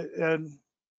about it, and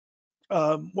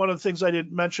one of the things I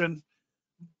didn't mention,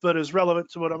 but is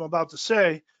relevant to what I'm about to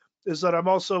say, is that I'm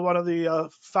also one of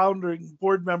the founding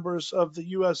board members of the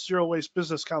U.S. Zero Waste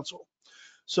Business Council.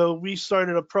 So we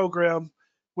started a program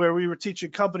where we were teaching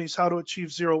companies how to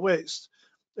achieve zero waste.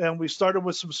 And we started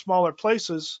with some smaller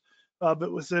places,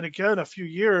 but within, again, a few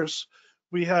years,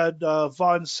 we had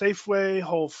Vaughn Safeway,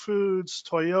 Whole Foods,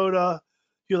 Toyota,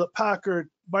 Hewlett Packard,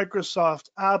 Microsoft,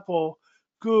 Apple,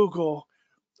 Google,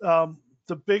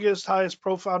 the biggest, highest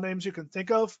profile names you can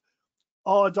think of,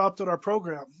 all adopted our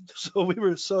program. So we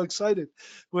were so excited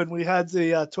when we had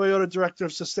the Toyota Director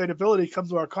of Sustainability come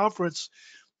to our conference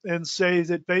and say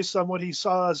that based on what he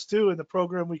saw us do in the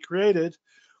program we created,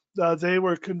 they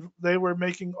were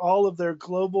making all of their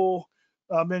global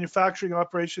manufacturing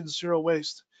operations zero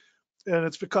waste. And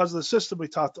it's because of the system we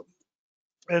taught them.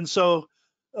 And so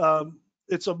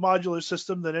it's a modular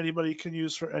system that anybody can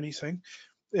use for anything.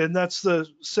 And that's the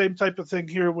same type of thing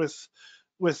here with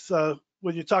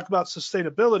when you talk about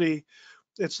sustainability,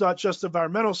 it's not just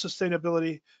environmental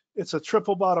sustainability, it's a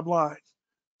triple bottom line.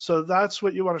 So that's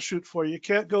what you want to shoot for. You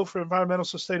can't go for environmental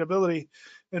sustainability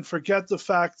and forget the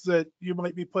fact that you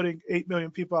might be putting 8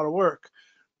 million people out of work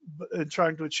and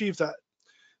trying to achieve that.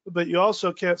 But you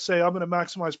also can't say, I'm going to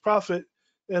maximize profit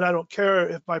and I don't care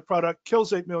if my product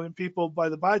kills 8 million people by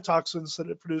the biotoxins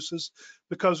that it produces,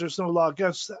 because there's no law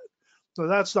against that. So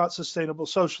that's not sustainable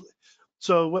socially.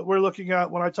 So what we're looking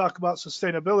at when I talk about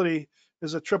sustainability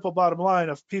is a triple bottom line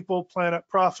of people, planet,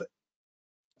 profit.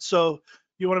 So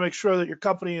you want to make sure that your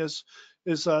company is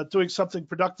doing something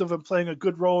productive and playing a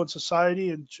good role in society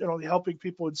and generally helping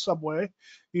people in some way,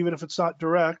 even if it's not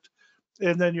direct.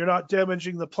 And then you're not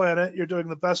damaging the planet. You're doing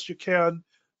the best you can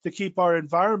to keep our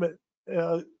environment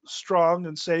strong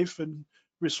and safe and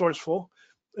resourceful.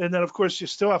 And then, of course, you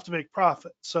still have to make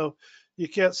profit. So you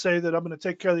can't say that I'm going to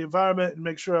take care of the environment and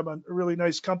make sure I'm a really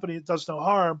nice company that does no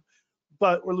harm,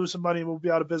 but we're losing money and we'll be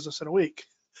out of business in a week.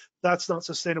 That's not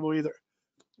sustainable either.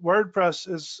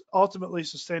 WordPress is ultimately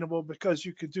sustainable because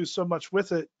you can do so much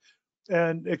with it,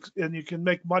 and you can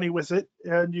make money with it,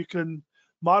 and you can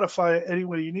modify it any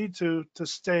way you need to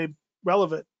stay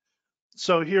relevant.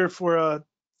 So here for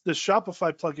the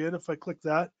Shopify plugin, if I click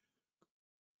that,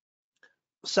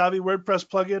 Savvy WordPress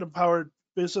plugin empowered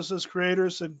businesses,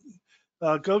 creators, and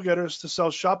go-getters to sell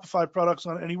Shopify products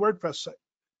on any WordPress site.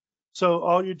 So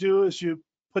all you do is you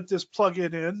put this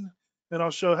plugin in, and I'll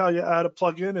show how you add a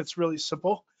plugin. It's really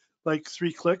simple, like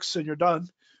 3 clicks and you're done.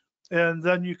 And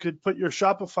then you could put your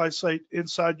Shopify site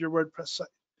inside your WordPress site.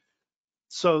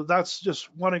 So that's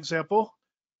just one example.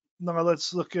 Now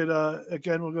let's look at,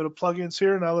 again, we'll go to plugins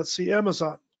here. Now let's see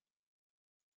Amazon.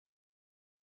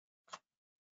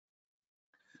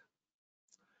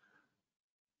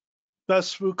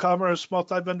 Best WooCommerce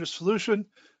multi-vendor solution.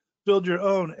 Build your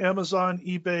own Amazon,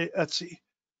 eBay, Etsy.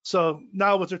 So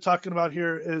now what they're talking about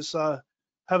here is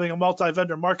having a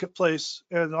multi-vendor marketplace,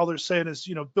 and all they're saying is,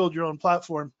 build your own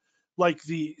platform like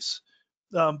these.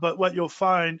 But what you'll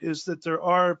find is that there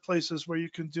are places where you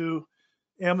can do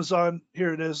Amazon,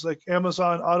 here it is, like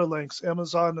Amazon Autolinks,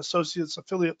 Amazon Associates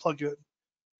Affiliate Plugin,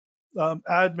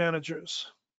 Ad Managers,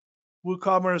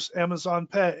 WooCommerce, Amazon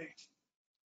Pay,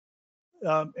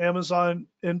 Amazon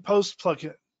In-Post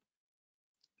plugin.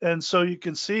 And so you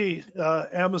can see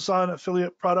Amazon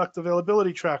Affiliate Product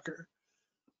Availability Tracker.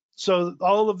 So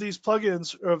all of these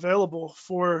plugins are available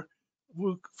for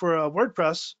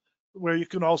WordPress, where you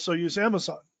can also use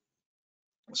Amazon.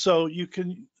 So you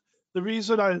can, the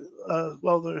reason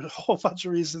well, there's a whole bunch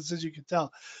of reasons, as you can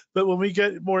tell, but when we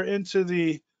get more into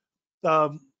the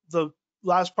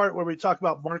last part where we talk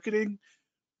about marketing,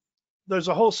 there's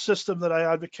a whole system that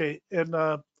I advocate, and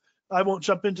I won't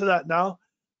jump into that now,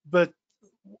 but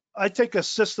I take a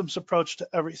systems approach to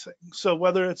everything. So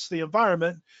whether it's the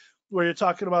environment, where you're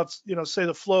talking about, say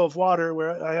the flow of water,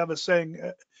 where I have a saying,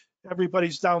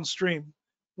 everybody's downstream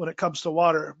when it comes to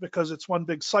water, because it's one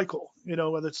big cycle,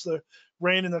 whether it's the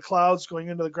rain in the clouds going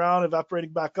into the ground,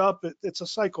 evaporating back up, it's a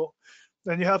cycle.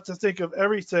 And you have to think of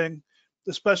everything,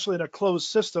 especially in a closed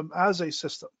system, as a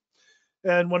system.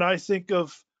 And when I think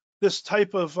of this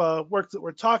type of work that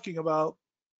we're talking about,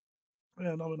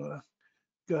 and I'm gonna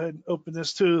go ahead and open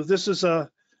this too. This is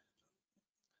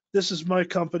my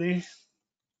company.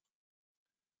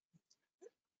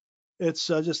 It's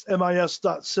just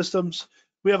mis.systems.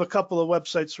 We have a couple of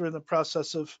websites we're in the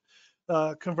process of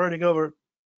converting over,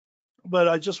 but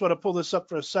I just want to pull this up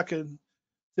for a second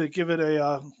to give it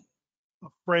a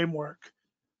framework.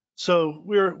 So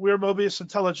we're Mobius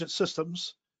Intelligent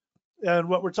Systems, and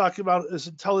what we're talking about is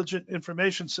intelligent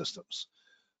information systems.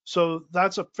 So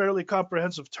that's a fairly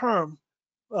comprehensive term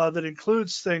that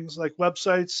includes things like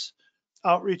websites,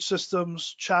 outreach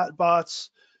systems, chat bots,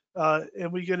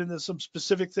 and we get into some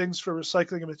specific things for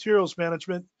recycling and materials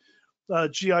management,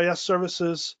 GIS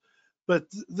services. But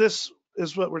this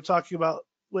is what we're talking about,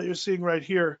 what you're seeing right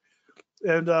here.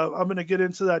 And I'm going to get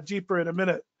into that deeper in a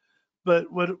minute,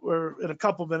 or in a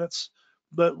couple minutes.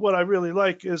 But what I really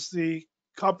like is the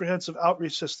comprehensive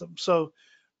outreach system. So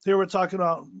here we're talking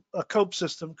about a COPE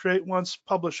system, create once,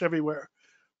 publish everywhere.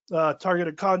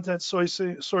 Targeted content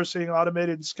sourcing,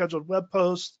 automated and scheduled web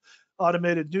posts,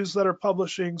 automated newsletter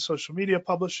publishing, social media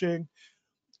publishing.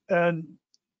 And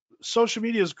social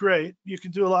media is great. You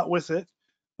can do a lot with it,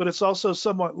 but it's also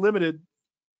somewhat limited,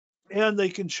 and they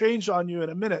can change on you in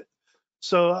a minute.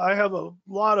 So I have a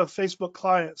lot of Facebook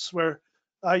clients where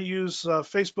I use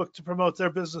Facebook to promote their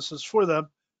businesses for them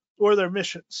or their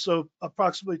missions. So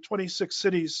approximately 26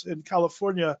 cities in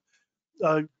California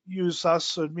use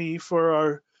us and me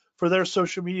for their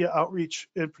social media outreach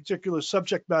in particular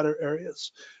subject matter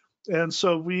areas. And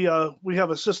so we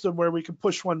have a system where we can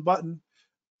push one button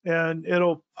and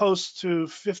it'll post to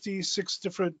 56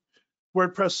 different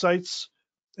WordPress sites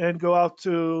and go out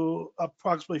to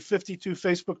approximately 52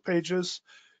 Facebook pages.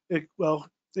 It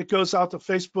goes out to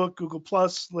Facebook, Google+,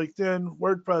 LinkedIn,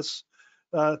 WordPress,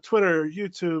 Twitter,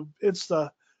 YouTube,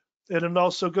 Insta, and it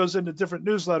also goes into different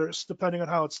newsletters depending on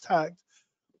how it's tagged.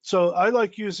 So I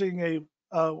like using a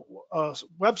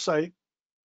website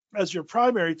as your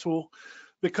primary tool,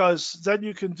 because then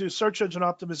you can do search engine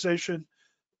optimization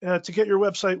to get your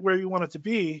website where you want it to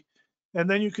be, and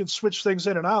then you can switch things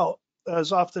in and out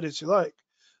as often as you like.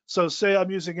 So say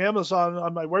I'm using Amazon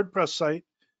on my WordPress site,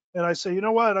 and I say, you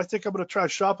know what, I think I'm going to try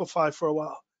Shopify for a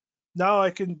while. Now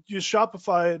I can use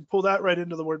Shopify and pull that right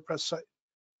into the WordPress site,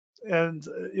 and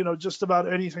just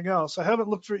about anything else. I haven't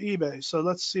looked for eBay, so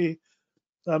let's see.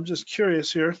 I'm just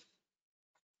curious here.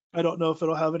 I don't know if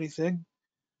it'll have anything.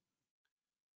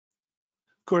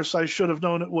 Of course, I should have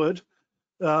known it would.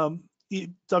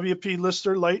 WP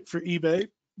Lister Lite for eBay.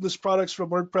 List products from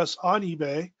WordPress on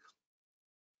eBay.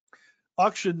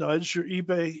 Auction Nudge, your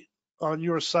eBay on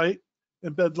your site.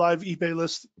 Embed live eBay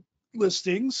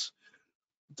listings.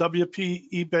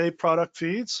 WP eBay product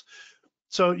feeds.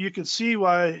 So you can see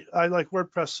why I like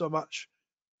WordPress so much.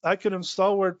 I can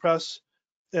install WordPress,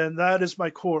 and that is my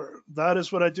core. That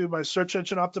is what I do my search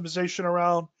engine optimization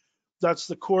around. That's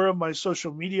the core of my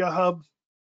social media hub.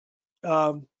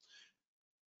 I'm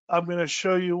going to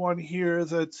show you one here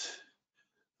that,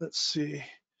 let's see,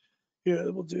 here,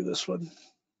 we'll do this one.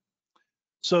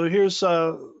 So here's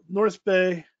North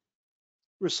Bay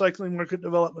Recycling Market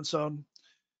Development Zone.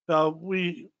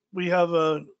 We have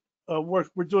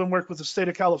we're doing work with the state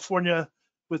of California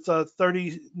with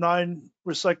 39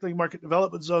 recycling market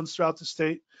development zones throughout the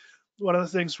state. One of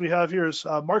the things we have here is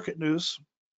market news.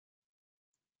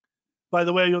 By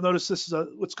the way, you'll notice this is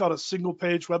what's called a single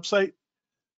page website,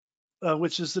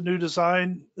 which is the new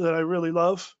design that I really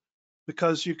love,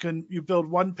 because you build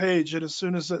one page, and as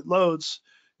soon as it loads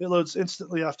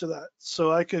instantly after that.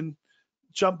 So I can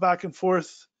jump back and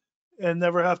forth and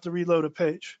never have to reload a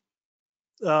page.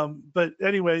 But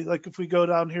anyway, like if we go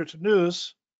down here to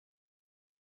news,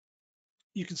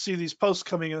 you can see these posts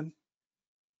coming in,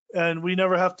 and we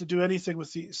never have to do anything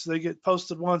with these. They get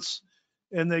posted once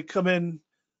and they come in,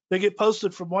 they get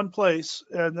posted from one place,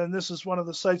 and then this is one of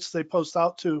the sites they post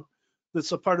out to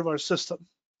that's a part of our system.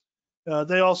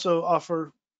 They also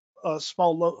offer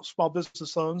small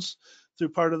business loans through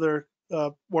part of their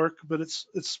work, but it's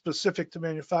specific to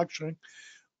manufacturing.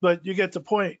 But you get the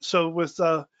point. So with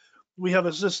we have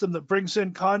a system that brings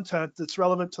in content that's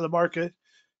relevant to the market.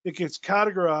 It gets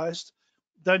categorized.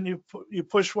 Then you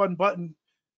push one button,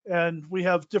 and we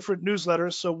have different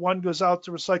newsletters. So one goes out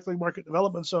to recycling market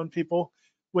development zone people,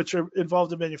 which are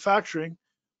involved in manufacturing.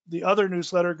 The other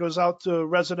newsletter goes out to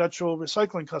residential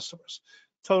recycling customers.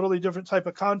 Totally different type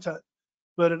of content,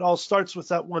 but it all starts with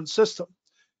that one system.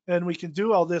 And we can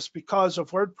do all this because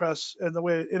of WordPress and the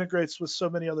way it integrates with so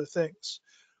many other things.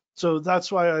 So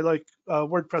that's why I like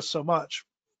WordPress so much.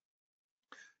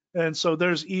 And so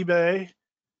there's eBay.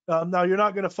 Now you're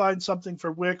not going to find something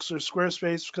for Wix or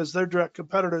Squarespace because they're direct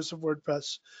competitors of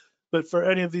WordPress. But for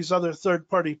any of these other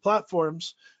third-party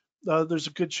platforms, there's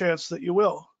a good chance that you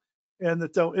will, and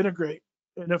that they'll integrate.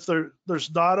 And if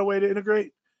there's not a way to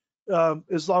integrate,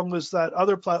 as long as that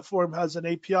other platform has an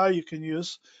API you can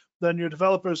use, then your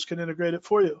developers can integrate it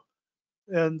for you.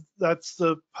 And that's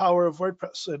the power of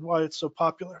WordPress and why it's so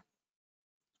popular.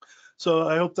 So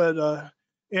I hope that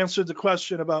answered the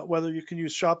question about whether you can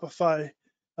use Shopify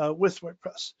with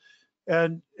WordPress.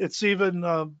 And it's even,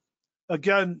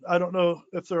 again, I don't know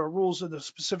if there are rules in the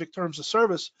specific terms of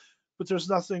service, but there's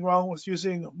nothing wrong with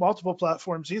using multiple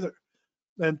platforms either,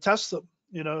 and test them.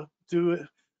 Do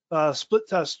a split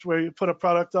test where you put a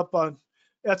product up on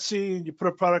Etsy and you put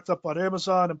a product up on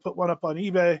Amazon and put one up on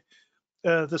eBay,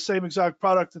 the same exact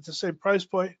product at the same price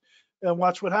point, and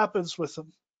watch what happens with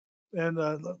them. And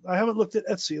I haven't looked at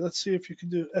Etsy. Let's see if you can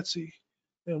do Etsy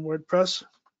in WordPress.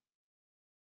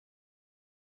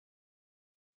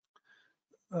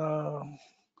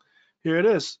 Here it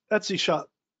is, Etsy Shop.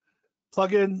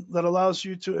 Plugin that allows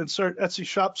you to insert Etsy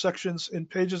Shop sections in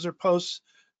pages or posts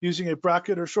using a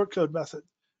bracket or shortcode method.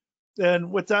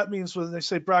 And what that means when they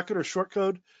say bracket or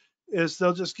shortcode is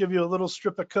they'll just give you a little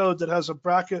strip of code that has a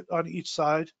bracket on each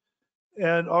side.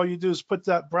 And all you do is put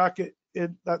that bracket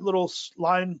in that little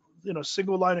line,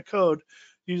 single line of code.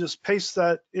 You just paste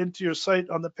that into your site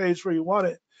on the page where you want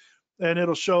it, and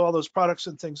it'll show all those products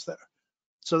and things there.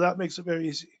 So that makes it very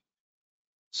easy.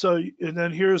 So, and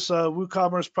then here's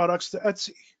WooCommerce products to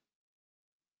Etsy.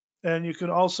 And you can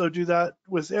also do that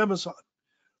with Amazon.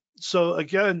 So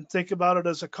again, think about it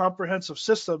as a comprehensive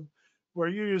system where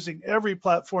you're using every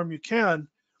platform you can,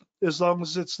 as long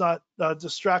as it's not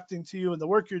distracting to you in the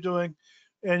work you're doing,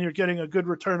 and you're getting a good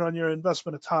return on your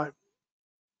investment of time.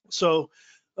 So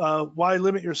why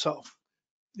limit yourself?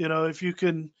 If you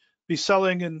can be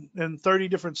selling in 30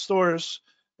 different stores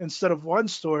instead of one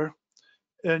store,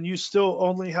 and you still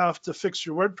only have to fix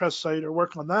your WordPress site or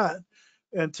work on that,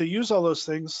 and to use all those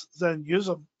things, then use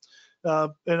them.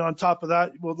 And on top of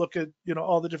that, we'll look at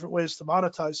all the different ways to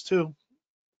monetize too.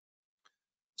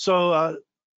 So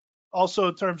also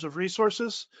in terms of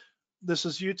resources, this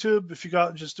is YouTube. If you go out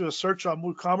and just do a search on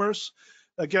WooCommerce,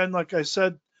 again, like I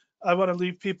said, I want to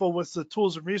leave people with the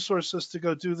tools and resources to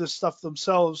go do this stuff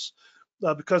themselves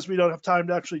because we don't have time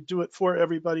to actually do it for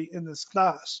everybody in this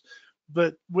class.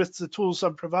 But with the tools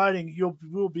I'm providing, you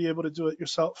will be able to do it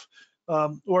yourself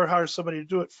or hire somebody to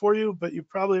do it for you, but you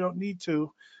probably don't need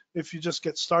to if you just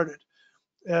get started.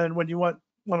 And when you want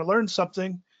to learn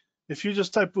something, if you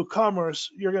just type WooCommerce,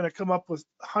 you're going to come up with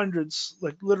hundreds,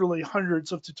 like literally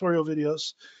hundreds of tutorial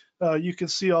videos. You can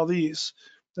see all these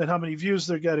and how many views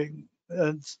they're getting.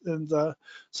 And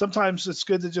sometimes it's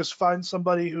good to just find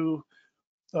somebody who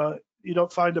you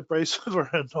don't find abrasive or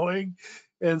annoying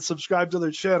and subscribe to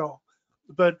their channel.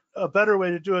 But a better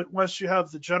way to do it, once you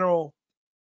have the general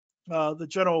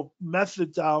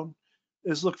method down,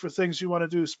 is look for things you want to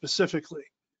do specifically.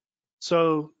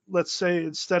 So let's say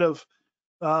instead of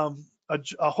a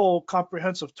whole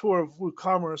comprehensive tour of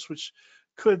WooCommerce, which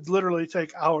could literally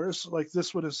take hours, like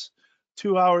this one is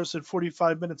 2 hours and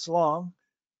 45 minutes long,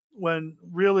 when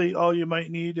really all you might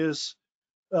need is,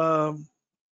 let's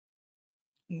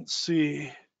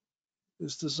see,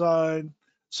 is design.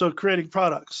 So creating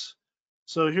products.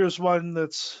 So here's one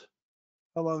that's,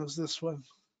 how long is this one?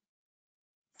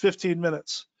 15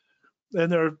 minutes.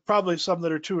 And there are probably some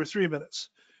that are 2 or 3 minutes.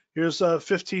 Here's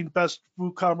 15 best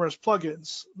WooCommerce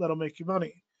plugins that'll make you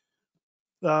money.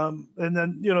 And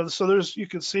then, so you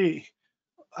can see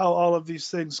how all of these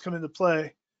things come into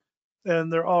play,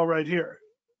 and they're all right here.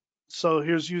 So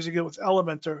here's using it with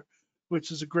Elementor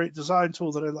which is a great design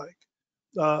tool that I like.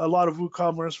 A lot of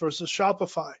WooCommerce versus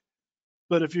Shopify.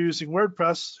 But if you're using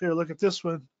WordPress, here, look at this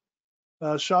one,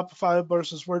 Shopify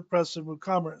versus WordPress and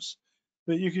WooCommerce.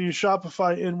 But you can use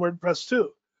Shopify in WordPress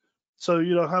too. So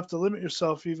you don't have to limit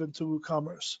yourself even to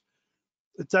WooCommerce.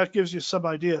 But that gives you some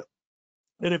idea.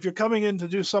 And if you're coming in to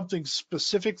do something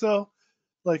specific though,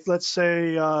 like let's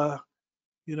say,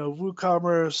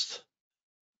 WooCommerce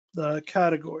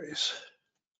categories,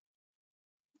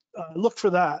 look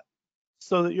for that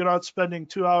so that you're not spending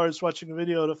 2 hours watching a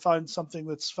video to find something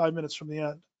that's 5 minutes from the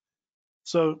end.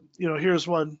 So, here's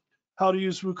one, how to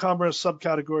use WooCommerce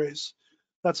subcategories.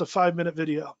 That's a 5-minute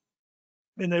video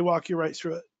and they walk you right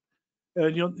through it.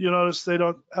 And you'll notice they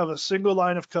don't have a single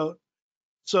line of code.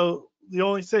 So the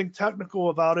only thing technical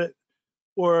about it,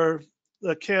 or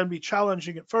that can be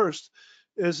challenging at first,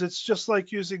 is it's just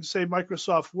like using, say,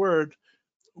 Microsoft Word,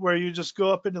 where you just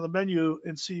go up into the menu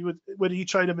and see what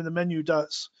each item in the menu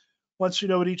does. Once you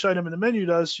know what each item in the menu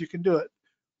does, you can do it.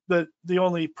 But the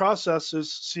only process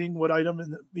is seeing what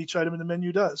each item in the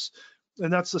menu does.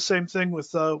 And that's the same thing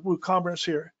with WooCommerce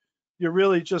here. You're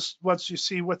really just, once you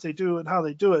see what they do and how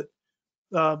they do it,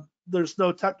 there's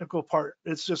no technical part.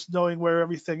 It's just knowing where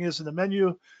everything is in the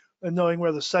menu and knowing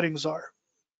where the settings are.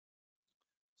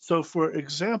 So for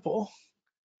example,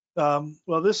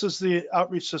 well, this is the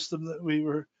outreach system that we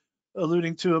were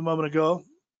alluding to a moment ago.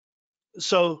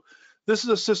 So this is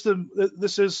a system,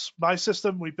 this is my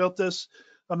system. We built this.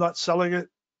 I'm not selling it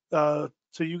to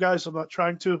you guys. I'm not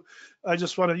trying to. I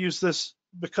just want to use this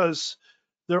because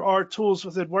there are tools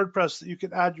within WordPress that you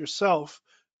can add yourself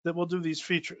that will do these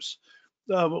features.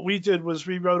 What we did was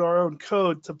we wrote our own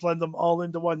code to blend them all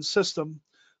into one system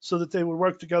so that they would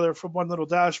work together from one little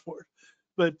dashboard.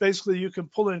 But basically you can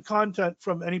pull in content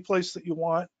from any place that you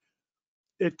want.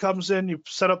 It comes in, you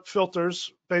set up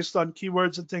filters based on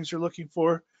keywords and things you're looking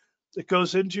for. It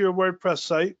goes into your WordPress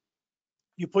site.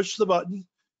 You push the button.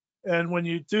 And when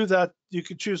you do that, you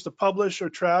can choose to publish or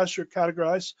trash or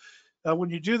categorize. When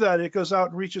you do that, it goes out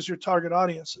and reaches your target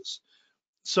audiences.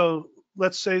 So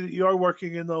let's say that you are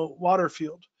working in the water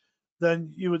field,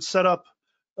 then you would set up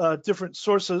different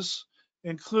sources,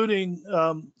 including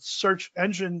search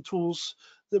engine tools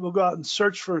that will go out and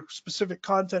search for specific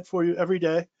content for you every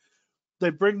day.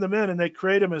 They bring them in and they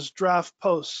create them as draft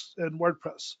posts in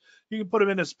WordPress. You can put them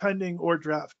in as pending or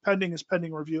draft. Pending is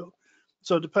pending review.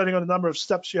 So depending on the number of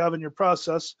steps you have in your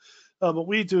process, what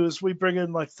we do is we bring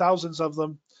in like thousands of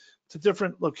them to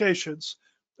different locations.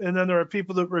 And then there are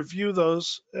people that review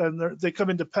those and they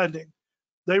come into pending.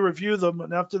 They review them,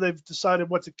 and after they've decided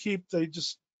what to keep, they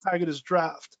just tag it as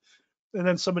draft. And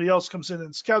then somebody else comes in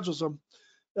and schedules them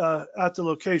at the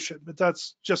location. But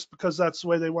that's just because that's the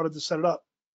way they wanted to set it up.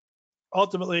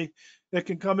 Ultimately, it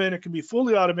can come in, it can be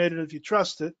fully automated if you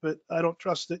trust it, but I don't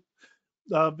trust it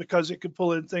because it can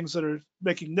pull in things that are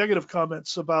making negative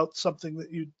comments about something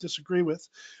that you disagree with.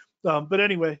 But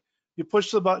anyway, you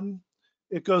push the button,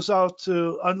 it goes out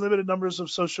to unlimited numbers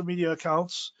of social media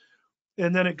accounts,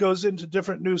 and then it goes into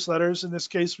different newsletters. In this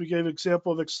case, we gave an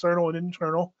example of external and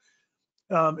internal,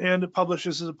 and it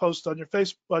publishes as a post on your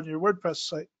WordPress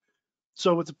site.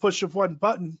 So with the push of one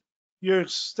button, you're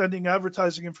extending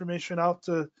advertising information out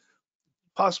to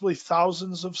possibly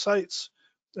thousands of sites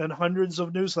and hundreds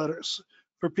of newsletters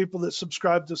for people that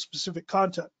subscribe to specific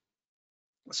content.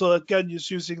 So again, just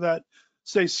using that,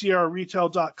 say,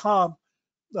 crretail.com.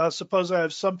 Suppose I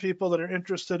have some people that are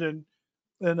interested in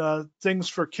things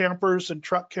for campers and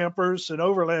truck campers and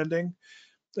overlanding,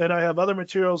 and I have other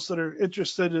materials that are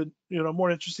interested in,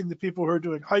 more interesting to people who are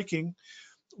doing hiking.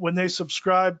 When they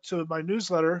subscribe to my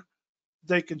newsletter,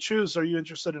 they can choose, are you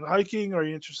interested in hiking? Are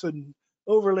you interested in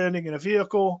overlanding in a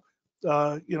vehicle,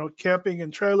 camping in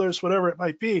trailers, whatever it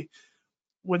might be.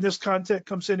 When this content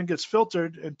comes in and gets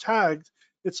filtered and tagged,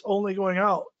 it's only going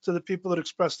out to the people that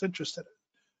expressed interest in it.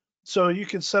 So you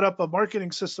can set up a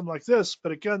marketing system like this,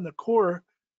 but again, the core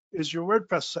is your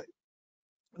WordPress site.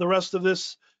 The rest of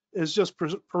this is just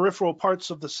peripheral parts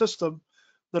of the system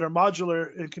that are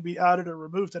modular and can be added or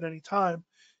removed at any time,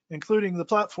 including the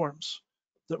platforms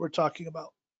that we're talking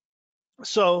about.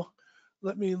 So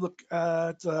let me look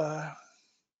at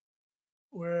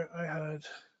where I had,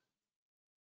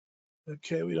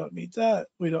 okay, we don't need that.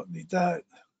 We don't need that.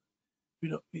 We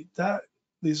don't need that.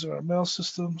 These are our mail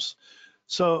systems.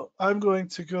 So I'm going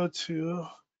to go to,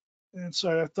 and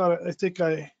sorry,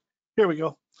 here we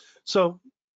go. So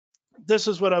this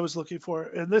is what I was looking for.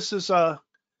 And this is the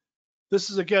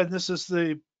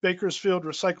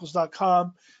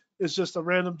bakersfieldrecycles.com. It's just a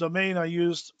random domain I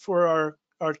used for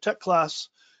our tech class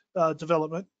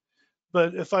development.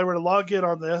 But if I were to log in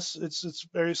on this, it's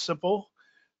very simple.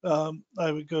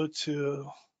 I would go to,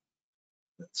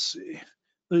 let's see,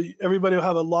 everybody will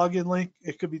have a login link.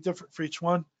 It could be different for each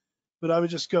one, but I would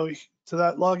just go to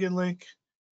that login link.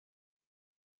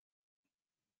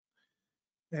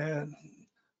 And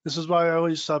this is why I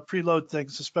always preload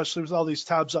things, especially with all these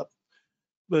tabs up.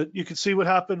 But you can see what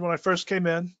happened when I first came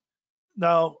in.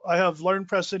 Now I have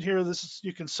LearnPress in here. This is,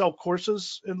 you can sell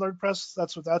courses in LearnPress.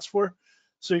 That's what that's for.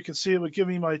 So you can see it would give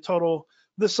me my total.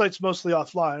 This site's mostly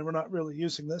offline. We're not really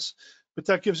using this, but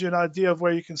that gives you an idea of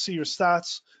where you can see your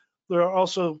stats. There are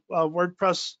also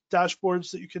WordPress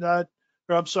dashboards that you can add,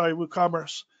 or I'm sorry,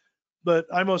 WooCommerce. But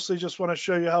I mostly just want to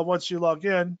show you how once you log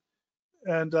in,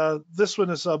 and this one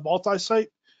is a multi-site.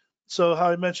 So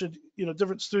how I mentioned,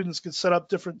 different students can set up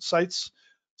different sites.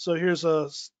 So here's a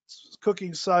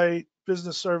cooking site,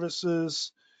 business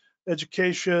services,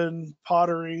 education,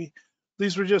 pottery.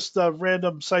 These were just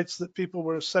random sites that people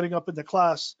were setting up in the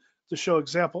class to show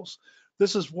examples.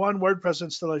 This is one WordPress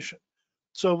installation.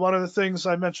 So one of the things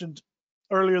I mentioned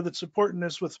earlier that's important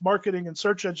is with marketing and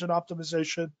search engine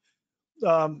optimization,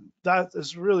 that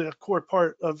is really a core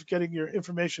part of getting your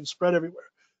information spread everywhere.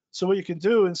 So what you can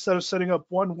do, instead of setting up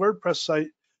one WordPress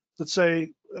site, let's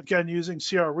say, again, using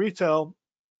CR Retail,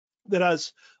 that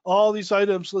has all these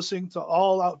items listing to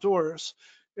all outdoors,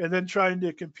 and then trying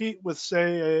to compete with,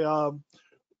 say, a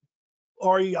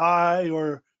REI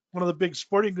or one of the big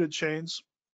sporting good chains,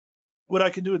 what I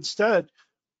can do instead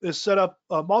is set up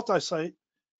a multi-site.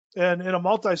 And in a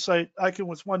multi-site, I can,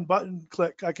 with one button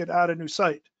click, I can add a new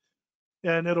site.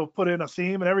 And it'll put in a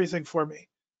theme and everything for me.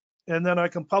 And then I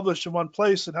can publish in one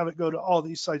place and have it go to all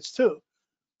these sites too.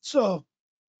 So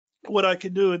what I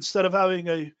can do, instead of having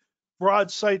a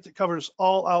broad site that covers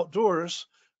all outdoors,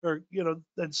 or,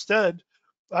 instead,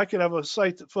 I can have a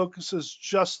site that focuses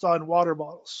just on water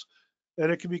bottles.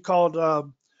 And it can be called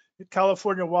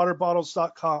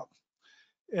CaliforniaWaterBottles.com.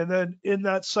 And then in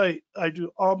that site, I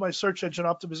do all my search engine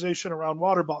optimization around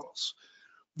water bottles.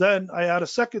 Then I add a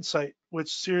second site,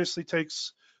 which seriously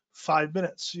takes 5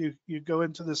 minutes. You go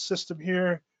into this system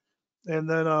here, and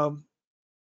then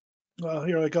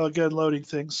here I go again, loading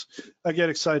things. I get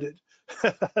excited.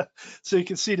 So you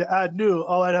can see, to add new,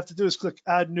 all I'd have to do is click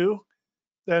add new.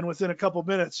 Then within a couple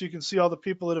minutes, you can see all the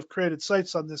people that have created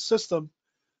sites on this system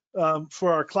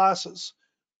for our classes.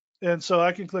 And so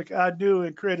I can click add new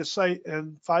and create a site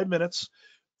in 5 minutes.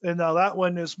 And now that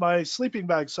one is my sleeping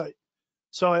bag site.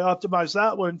 So I optimize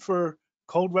that one for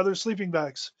cold weather sleeping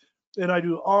bags. And I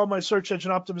do all my search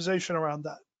engine optimization around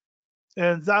that.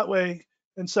 And that way,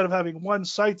 instead of having one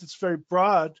site that's very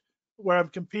broad, where I'm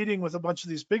competing with a bunch of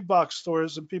these big box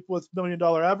stores and people with $1 million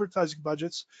advertising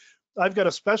budgets, I've got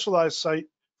a specialized site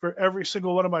for every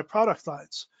single one of my product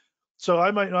lines. So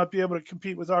I might not be able to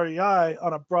compete with REI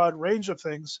on a broad range of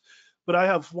things, but I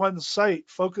have one site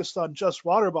focused on just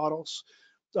water bottles,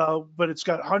 but it's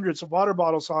got hundreds of water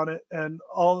bottles on it and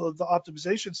all of the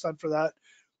optimizations done for that.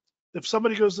 If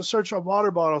somebody goes to search on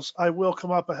water bottles, I will come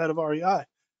up ahead of REI,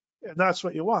 and that's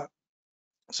what you want.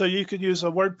 So you can use a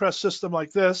WordPress system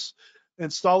like this,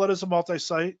 install it as a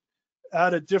multi-site,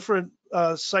 add a different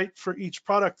site for each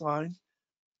product line,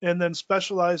 and then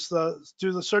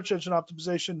do the search engine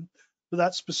optimization for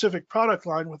that specific product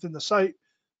line within the site.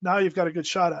 Now you've got a good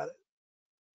shot at it.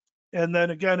 And then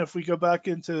again, if we go back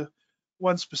into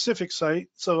one specific site,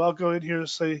 so I'll go in here and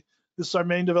say, this is our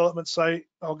main development site.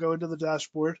 I'll go into the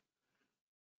dashboard.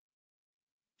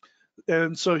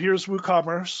 And so here's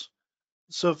WooCommerce.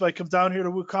 So if I come down here to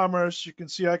WooCommerce, you can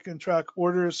see I can track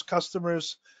orders,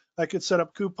 customers. I could set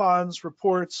up coupons,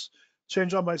 reports,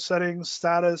 change all my settings,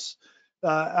 status,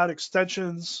 add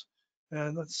extensions.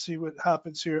 And let's see what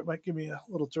happens here. It might give me a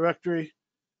little directory.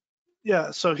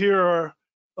 Yeah, so here are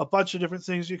a bunch of different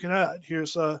things you can add.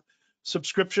 Here's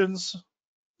subscriptions,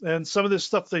 and some of this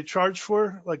stuff they charge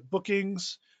for, like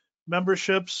bookings,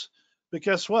 memberships. But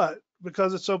guess what?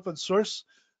 Because it's open source,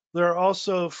 there are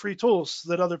also free tools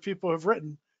that other people have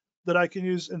written that I can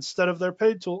use instead of their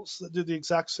paid tools that do the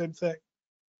exact same thing.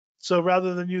 So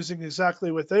rather than using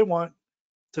exactly what they want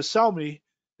to sell me,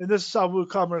 and this is how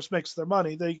WooCommerce makes their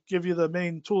money, they give you the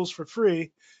main tools for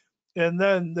free, and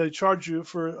then they charge you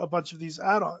for a bunch of these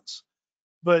add-ons.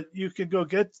 But you can go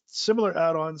get similar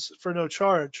add-ons for no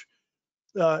charge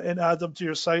and add them to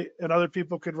your site, and other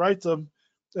people could write them,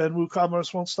 and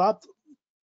WooCommerce won't stop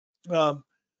them.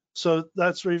 So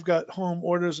that's where you've got home,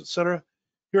 orders, etc.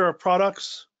 Here are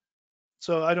products.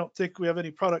 So I don't think we have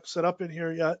any products set up in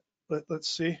here yet, but let's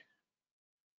see.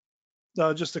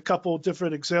 Just a couple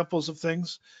different examples of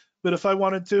things. But if I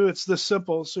wanted to, it's this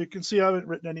simple. So you can see I haven't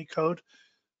written any code.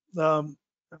 If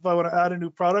I want to add a new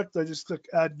product, I just click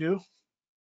add new.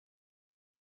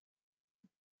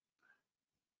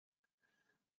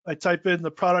 I type in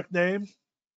the product name,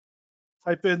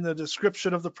 type in the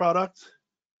description of the product.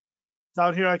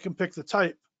 Down here, I can pick the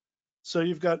type. So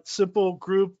you've got simple,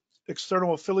 group,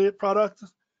 external affiliate product,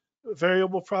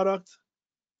 variable product.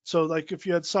 So like if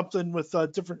you had something with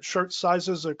different shirt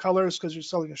sizes or colors because you're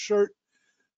selling a shirt,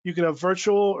 you could have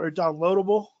virtual or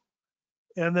downloadable.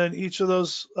 And then each of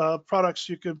those products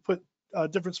you can put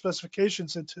different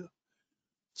specifications into.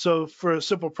 So for a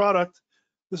simple product,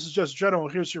 this is just general.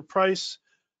 Here's your price,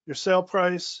 your sale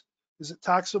price. Is it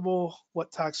taxable?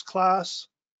 What tax class?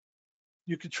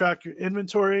 You can track your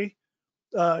inventory.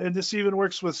 And this even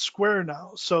works with Square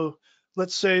now. So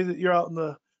let's say that you're out in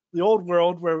the old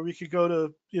world where we could go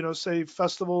to, say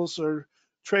festivals or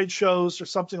trade shows or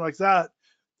something like that,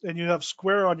 and you have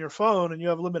Square on your phone and you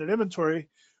have limited inventory.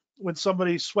 When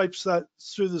somebody swipes that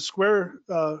through the Square,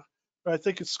 I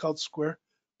think it's called Square.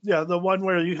 Yeah, the one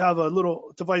where you have a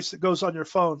little device that goes on your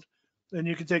phone and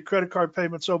you can take credit card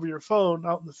payments over your phone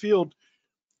out in the field.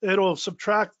 It'll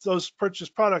subtract those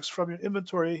purchased products from your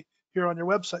inventory here on your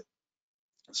website.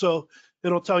 So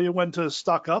it'll tell you when to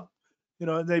stock up,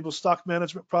 enable stock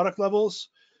management product levels.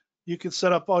 You can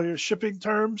set up all your shipping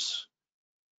terms,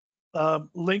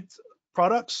 linked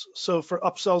products. So for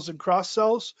upsells and cross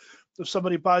sells, if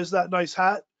somebody buys that nice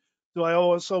hat, do I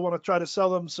also want to try to sell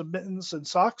them some mittens and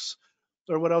socks,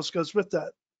 or what else goes with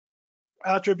that?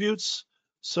 Attributes.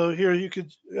 So here you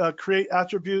could create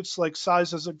attributes like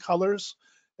sizes and colors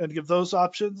and give those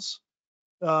options.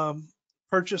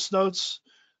 Purchase notes,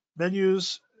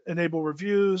 menus, enable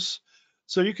reviews.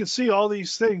 So you can see all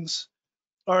these things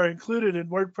are included in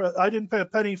WordPress. I didn't pay a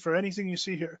penny for anything you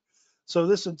see here. So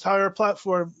this entire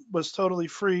platform was totally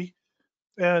free.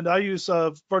 And I use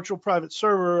a virtual private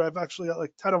server. I've actually got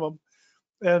like 10 of them.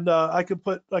 And I can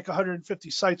put like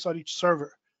 150 sites on each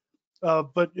server.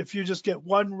 But if you just get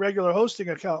one regular hosting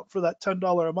account for that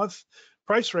 $10 a month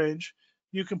price range,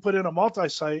 you can put in a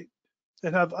multi-site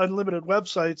and have unlimited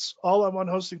websites all on one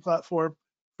hosting platform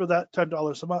for that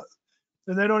 $10 a month.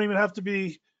 And they don't even have to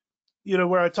be,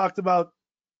 where I talked about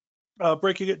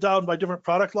breaking it down by different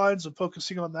product lines and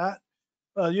focusing on that.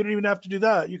 You don't even have to do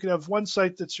that. You can have one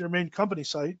site that's your main company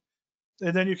site,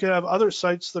 and then you can have other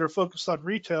sites that are focused on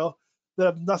retail that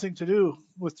have nothing to do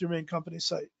with your main company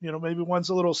site. Maybe one's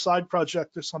a little side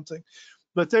project or something,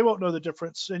 but they won't know the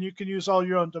difference. And you can use all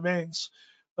your own domains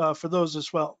for those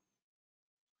as well.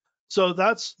 So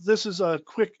this is a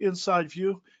quick inside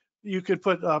view. You could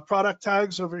put product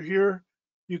tags over here.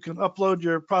 You can upload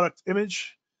your product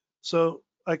image. So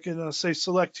I can say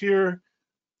select here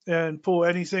and pull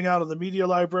anything out of the media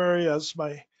library as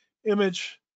my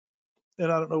image. And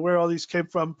I don't know where all these came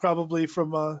from, probably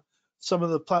from some of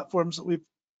the platforms that we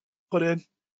put in.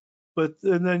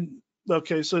 And then,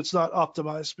 okay, so it's not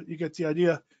optimized, but you get the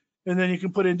idea. And then you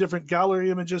can put in different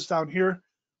gallery images down here.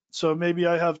 So maybe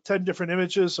I have 10 different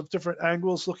images of different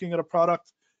angles looking at a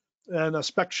product and a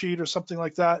spec sheet or something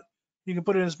like that. You can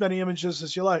put in as many images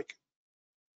as you like.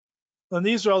 And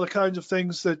these are all the kinds of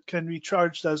things that can be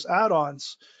charged as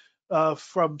add-ons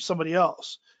from somebody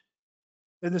else.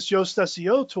 And this Yoast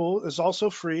SEO tool is also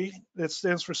free. It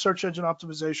stands for Search Engine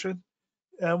Optimization.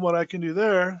 And what I can do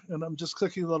there, and I'm just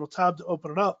clicking the little tab to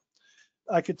open it up,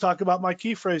 I could talk about my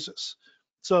key phrases.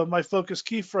 So my focus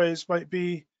key phrase might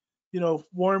be,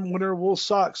 warm winter wool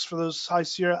socks for those High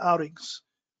Sierra outings.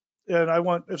 And I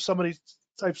want, if somebody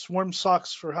types warm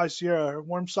socks for High Sierra or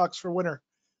warm socks for winter,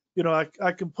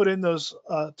 I can put in those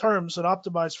terms and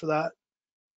optimize for that.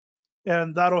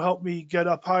 And that'll help me get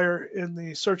up higher in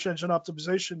the search engine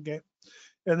optimization game.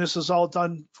 And this is all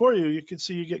done for you. You can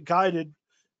see you get guided,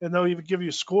 and they'll even give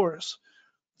you scores.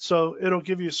 So it'll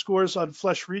give you scores on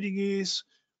flesh reading ease,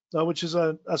 which is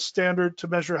a standard to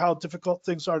measure how difficult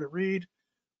things are to read.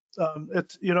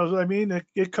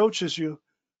 It coaches you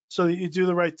so that you do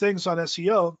the right things on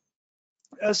SEO.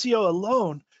 SEO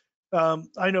alone,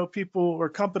 I know people or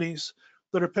companies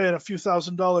that are paying a few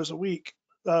 $1,000s a week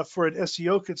for an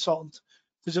SEO consultant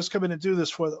to just come in and do this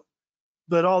for them.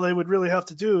 But all they would really have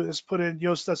to do is put in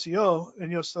Yoast SEO,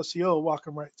 and Yoast SEO will walk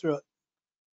them right through it.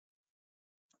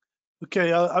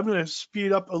 Okay, I'm going to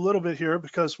speed up a little bit here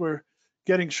because we're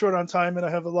getting short on time, and I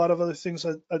have a lot of other things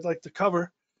I'd like to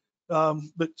cover.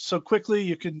 But so quickly,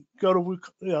 you can go to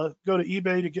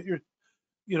eBay to get your,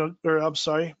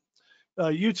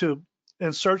 YouTube,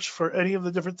 and search for any of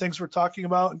the different things we're talking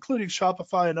about, including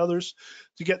Shopify and others,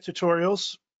 to get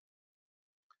tutorials.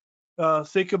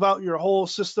 Think about your whole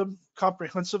system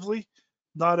comprehensively,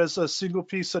 not as a single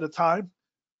piece at a time.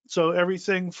 So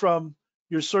everything from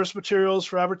your source materials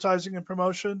for advertising and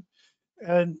promotion.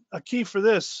 And a key for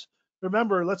this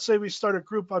remember, let's say we start a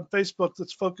group on Facebook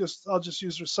that's focused, I'll just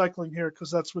use recycling here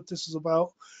because that's what this is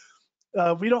about.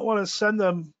 We don't want to send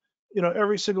them,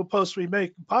 every single post we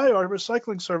make, buy our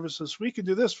recycling services. We can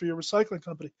do this for your recycling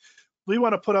company. We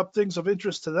want to put up things of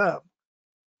interest to them.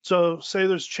 So say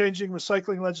there's changing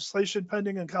recycling legislation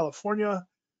pending in California,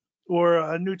 or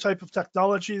a new type of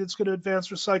technology that's going to advance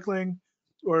recycling,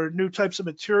 or new types of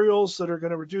materials that are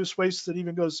going to reduce waste that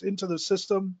even goes into the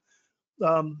system,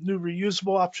 new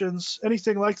reusable options,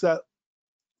 anything like that.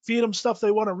 Feed them stuff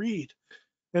they want to read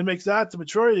and make that the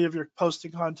majority of your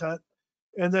posting content.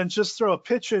 And then just throw a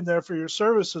pitch in there for your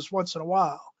services once in a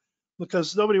while,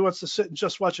 because nobody wants to sit and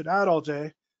just watch an ad all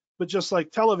day. But just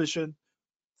like television,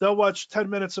 they'll watch 10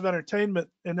 minutes of entertainment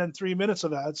and then 3 minutes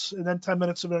of ads, and then 10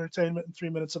 minutes of entertainment and 3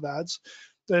 minutes of ads.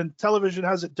 Then television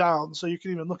has it down, so you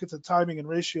can even look at the timing and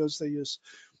ratios they use.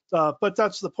 But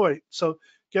that's the point. So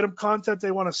get them content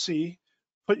they want to see,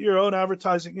 put your own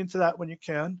advertising into that when you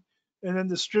can, and then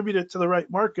distribute it to the right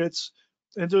markets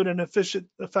and do it in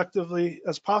effectively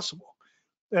as possible.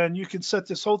 And you can set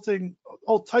this whole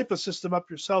type of system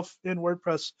up yourself in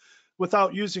WordPress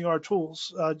without using our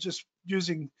tools, just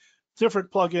using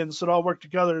different plugins that all work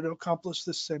together to accomplish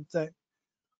this same thing.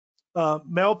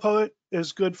 MailPoet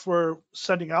is good for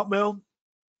sending out mail.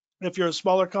 If you're a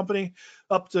smaller company,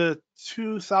 up to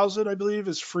 2,000, I believe,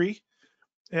 is free.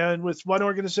 And with one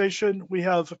organization, we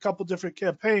have a couple different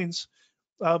campaigns,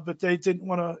 but they didn't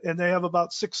want to, and they have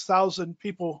about 6,000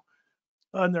 people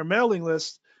on their mailing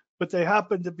list, but they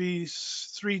happen to be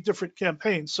 3 different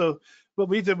campaigns. So what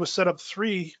we did was set up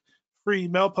 3 free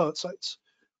MailPoet sites.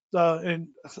 And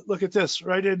look at this,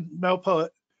 right in MailPoet,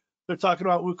 they're talking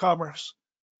about WooCommerce.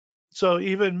 So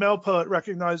even MailPoet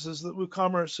recognizes that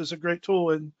WooCommerce is a great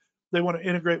tool and they want to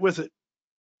integrate with it.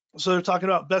 So they're talking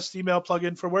about best email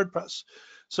plugin for WordPress.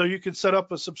 So you can set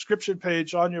up a subscription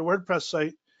page on your WordPress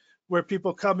site where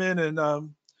people come in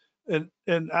and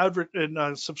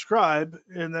subscribe,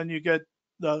 and then you get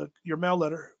your mail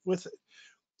letter with it.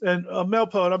 And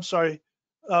MailPoet, I'm sorry,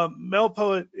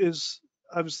 MailPoet is,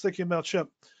 I was thinking MailChimp.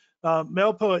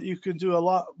 MailPoet, you can do a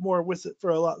lot more with it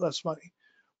for a lot less money.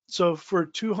 So for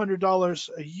 $200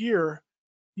 a year,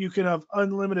 you can have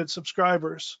unlimited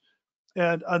subscribers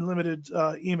and unlimited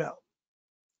email.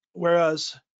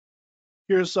 Whereas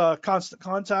here's Constant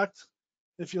Contact.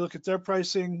 If you look at their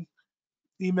pricing,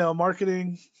 email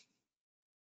marketing,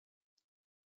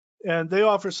 and they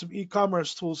offer some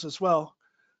e-commerce tools as well.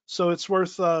 So it's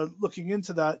worth looking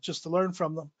into that just to learn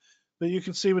from them. But you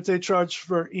can see what they charge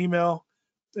for email,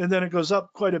 and then it goes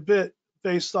up quite a bit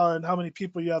based on how many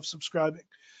people you have subscribing.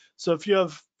 So if you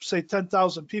have, say,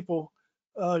 10,000 people,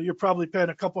 you're probably paying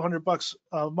a couple $100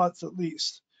 a month at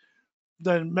least.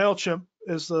 Then MailChimp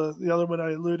is the other one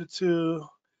I alluded to,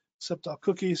 except all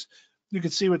cookies. You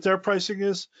can see what their pricing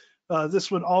is.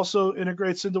 This one also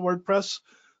integrates into WordPress,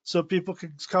 so people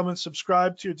can come and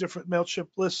subscribe to your different MailChimp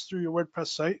lists through your WordPress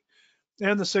site.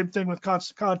 And the same thing with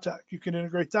Constant Contact. You can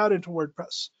integrate that into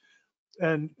WordPress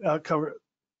and cover it.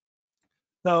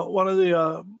 Now, one of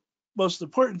the most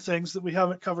important things that we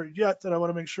haven't covered yet that I want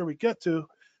to make sure we get to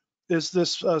is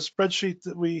this spreadsheet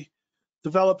that we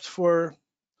developed for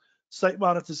site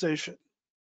monetization.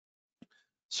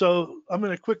 So I'm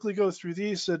going to quickly go through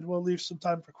these and we'll leave some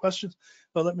time for questions.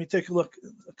 But let me take a look.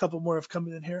 A couple more have come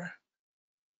in here.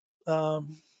 Okay,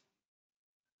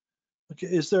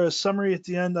 is there a summary at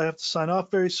the end? I have to sign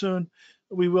off very soon.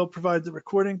 We will provide the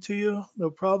recording to you, no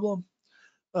problem.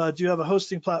 Do you have a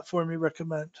hosting platform you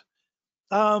recommend?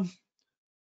 I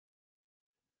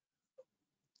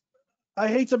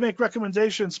hate to make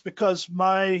recommendations because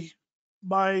my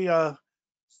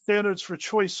standards for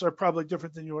choice are probably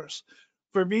different than yours.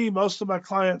 For me, most of my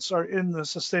clients are in the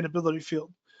sustainability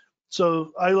field.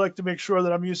 So I like to make sure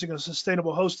that I'm using a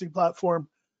sustainable hosting platform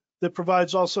that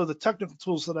provides also the technical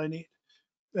tools that I need.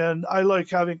 And I like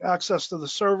having access to the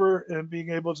server and being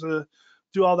able to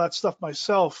do all that stuff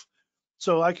myself.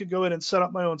 So I can go in and set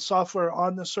up my own software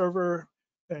on the server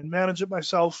and manage it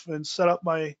myself and set up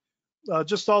my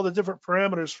just all the different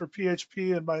parameters for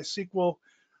PHP and MySQL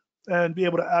and be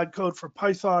able to add code for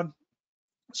Python.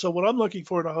 So what I'm looking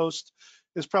for in a host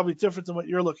is probably different than what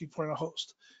you're looking for in a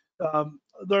host.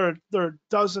 There are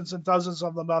dozens and dozens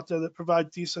of them out there that provide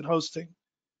decent hosting.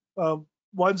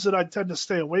 Ones that I tend to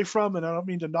stay away from, and I don't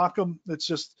mean to knock them, it's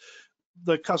just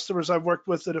the customers I've worked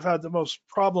with that have had the most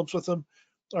problems with them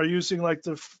are using like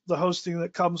the hosting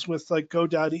that comes with like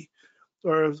GoDaddy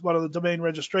or one of the domain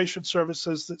registration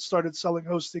services that started selling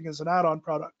hosting as an add-on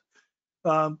product.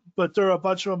 But there are a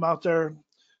bunch of them out there.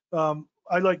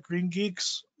 I like Green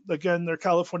Geeks. Again, they're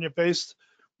California based.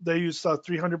 They use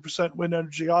 300% wind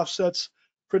energy offsets,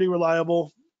 pretty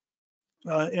reliable.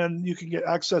 and you can get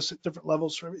access at different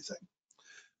levels for everything.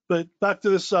 But back to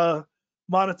this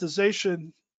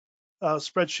monetization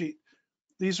spreadsheet.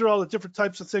 These are all the different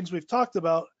types of things we've talked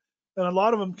about, and a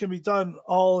lot of them can be done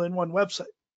all in one website.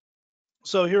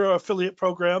 So here are affiliate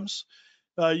programs.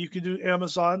 You can do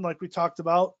Amazon, like we talked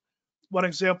about. One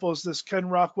example is this Ken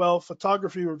Rockwell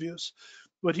photography reviews.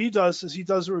 What he does is he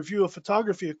does a review of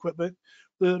photography equipment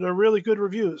that are really good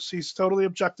reviews. He's totally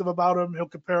objective about them. He'll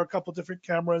compare a couple different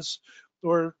cameras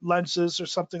or lenses or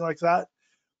something like that.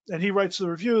 And he writes the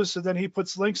reviews, and then he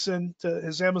puts links into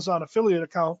his Amazon affiliate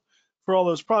account for all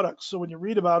those products. So when you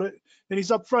read about it, and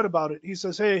he's upfront about it, he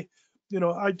says, hey, you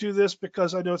know, I do this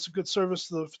because I know it's a good service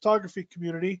to the photography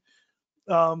community.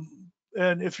 And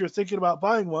if you're thinking about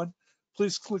buying one,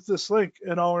 please click this link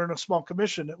and I'll earn a small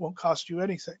commission. It won't cost you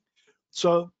anything.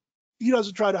 So he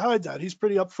doesn't try to hide that. He's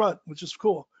pretty upfront, which is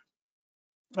cool.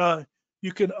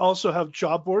 You can also have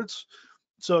job boards.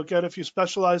 So again, if you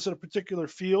specialize in a particular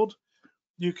field,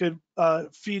 you can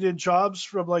feed in jobs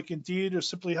from like Indeed or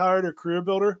Simply Hired or Career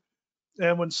Builder.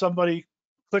 And when somebody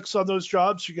clicks on those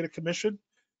jobs, you get a commission,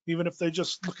 even if they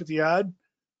just look at the ad.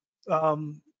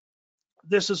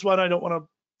 This is one I don't want to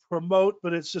promote,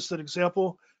 but it's just an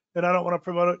example. And I don't want to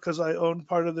promote it because I own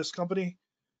part of this company.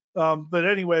 But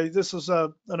anyway, this is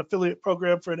an affiliate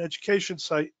program for an education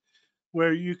site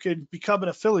where you can become an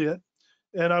affiliate.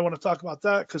 And I want to talk about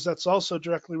that because that's also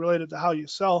directly related to how you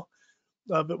sell.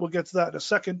 But we'll get to that in a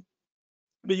second.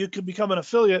 But you can become an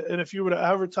affiliate, and if you were to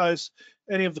advertise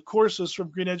any of the courses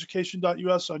from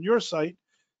greeneducation.us on your site,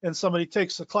 and somebody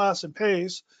takes the class and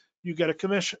pays, you get a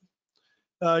commission.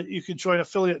 You can join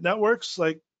affiliate networks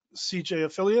like CJ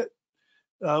Affiliate,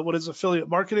 what is affiliate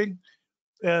marketing,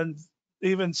 and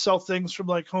even sell things from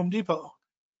like Home Depot.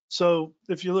 So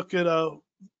if you look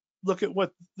at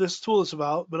what this tool is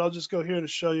about, but I'll just go here to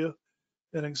show you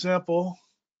an example.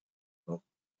 Oh,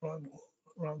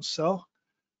 wrong cell.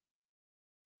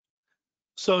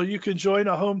 So you can join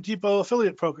a Home Depot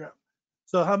affiliate program.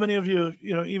 So how many of you,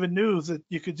 even knew that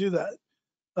you could do that?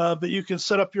 But you can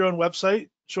set up your own website,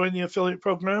 join the affiliate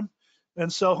program,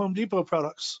 and sell Home Depot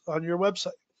products on your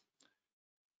website.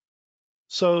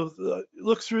 So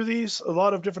look through these, a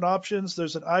lot of different options.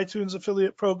 There's an iTunes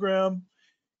affiliate program,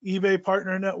 eBay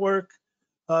partner network.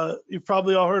 You've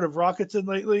probably all heard of Rakuten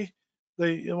lately.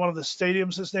 One of the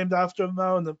stadiums is named after them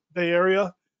now in the Bay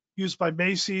Area, used by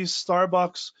Macy's,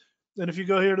 Starbucks. And if you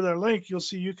go here to their link, you'll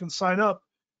see you can sign up,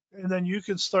 and then you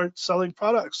can start selling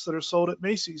products that are sold at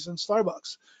Macy's and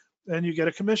Starbucks, and you get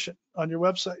a commission on your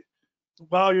website.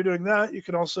 While you're doing that, you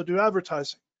can also do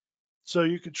advertising. So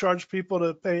you can charge people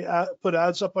to put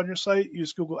ads up on your site,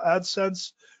 use Google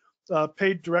AdSense,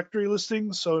 paid directory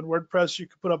listings. So in WordPress, you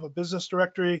can put up a business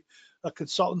directory, a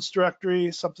consultants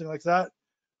directory, something like that.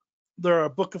 There are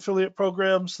book affiliate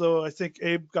programs, though I think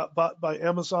Abe got bought by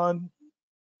Amazon.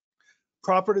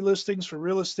 Property listings for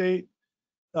real estate,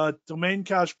 domain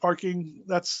cache parking.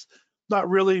 That's not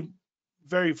really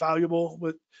very valuable,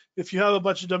 but if you have a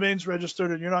bunch of domains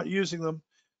registered and you're not using them,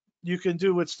 you can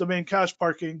do what's domain cache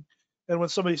parking. And when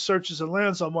somebody searches and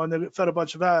lands on one, they get fed a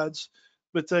bunch of ads,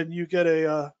 but then you get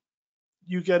a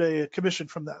commission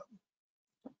from that.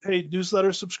 Paid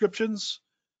newsletter subscriptions,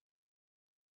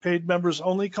 paid members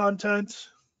only content,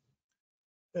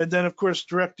 and then of course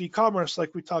direct e-commerce,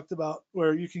 like we talked about,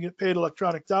 where you can get paid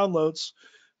electronic downloads,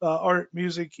 art,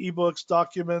 music, ebooks,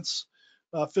 documents,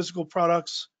 physical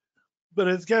products. But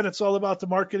again, it's all about the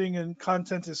marketing, and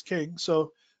content is king.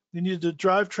 So you need to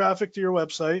drive traffic to your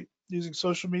website using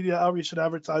social media outreach and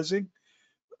advertising,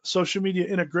 social media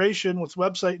integration with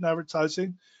website and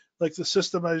advertising, like the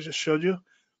system I just showed you.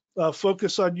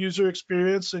 Focus on user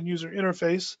experience and user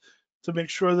interface to make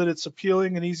sure that it's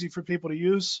appealing and easy for people to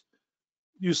use.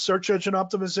 Use search engine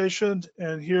optimization,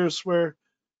 and here's where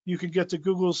you can get to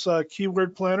Google's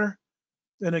keyword planner.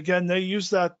 And again, they use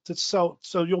that to sell,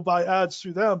 so you'll buy ads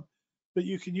through them, but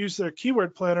you can use their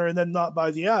keyword planner and then not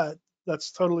buy the ad.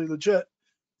 That's totally legit.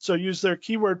 So use their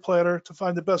keyword planner to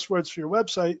find the best words for your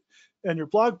website and your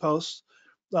blog posts,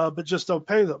 but just don't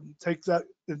pay them. Take that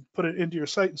and put it into your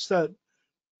site instead.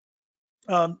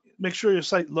 Make sure your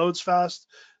site loads fast.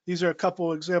 These are a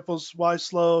couple examples, Why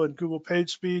Slow and Google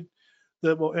PageSpeed,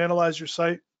 that will analyze your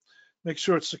site. Make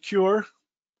sure it's secure.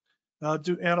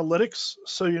 Do analytics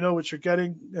so you know what you're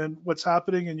getting and what's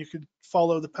happening, and you can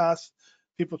follow the path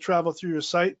people travel through your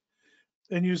site.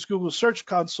 And use Google Search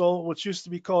Console, which used to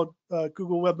be called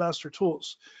Google Webmaster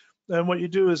Tools. And what you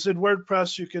do is in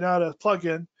WordPress, you can add a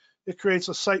plugin. It creates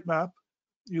a sitemap.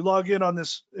 You log in on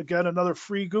this, again, another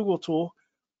free Google tool,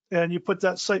 and you put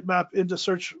that sitemap into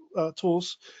search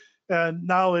tools, and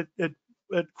now it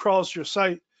crawls your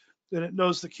site and it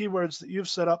knows the keywords that you've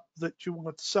set up that you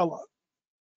want to sell on.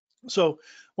 So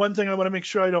one thing I want to make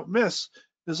sure I don't miss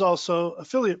is also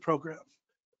affiliate program.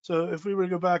 So if we were to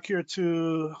go back here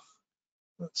to,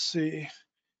 let's see,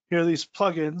 here are these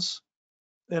plugins,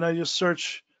 and I just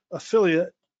search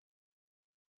affiliate.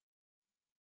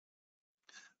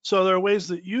 So there are ways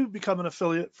that you become an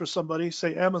affiliate for somebody,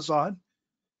 say Amazon,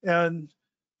 and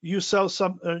you sell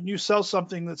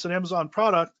something that's an Amazon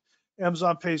product,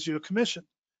 Amazon pays you a commission.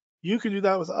 You can do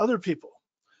that with other people.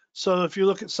 So if you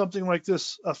look at something like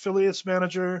this, affiliates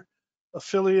manager,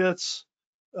 affiliates,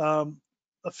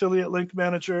 affiliate link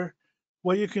manager,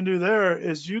 what you can do there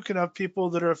is you can have people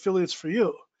that are affiliates for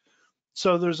you.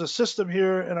 So there's a system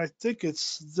here, and I think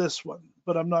it's this one,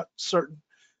 but I'm not certain.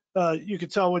 You can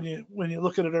tell when you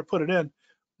look at it or put it in,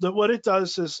 that what it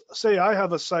does is, say I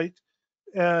have a site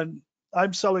and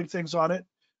I'm selling things on it,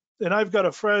 and I've got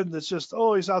a friend that's just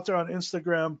always out there on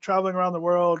Instagram, traveling around the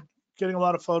world, getting a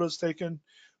lot of photos taken,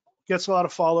 gets a lot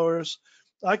of followers.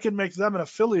 I can make them an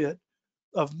affiliate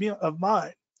of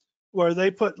mine, where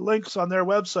they put links on their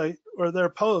website or their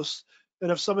posts, and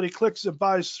if somebody clicks and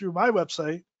buys through my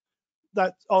website,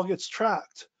 that all gets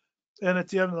tracked. And at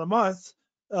the end of the month,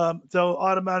 they'll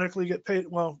automatically get paid.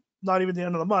 Well, not even the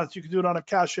end of the month. You can do it on a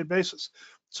cash-in basis.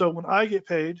 So when I get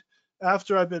paid,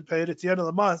 after I've been paid at the end of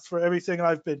the month for everything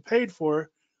I've been paid for,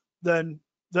 then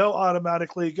they'll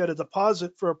automatically get a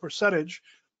deposit for a percentage,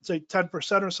 say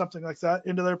 10% or something like that,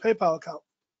 into their PayPal account.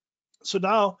 So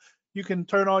now you can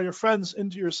turn all your friends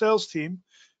into your sales team,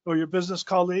 or your business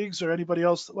colleagues, or anybody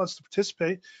else that wants to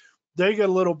participate. They get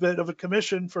a little bit of a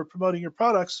commission for promoting your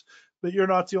products, but you're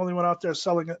not the only one out there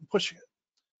selling it and pushing it.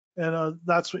 And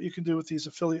that's what you can do with these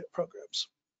affiliate programs.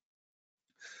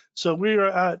 So we are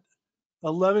at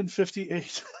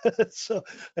 11:58. So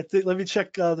I think, let me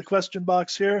check the question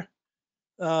box here.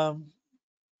 I'm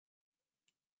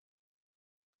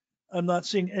not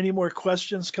seeing any more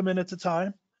questions come in at the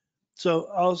time. So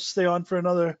I'll stay on for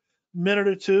another minute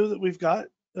or two that we've got.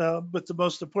 But the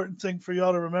most important thing for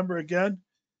y'all to remember again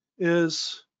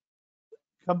is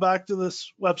come back to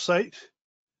this website,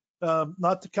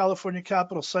 not the California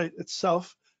Capitol site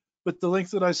itself, but the link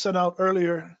that I sent out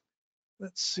earlier.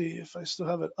 Let's see if I still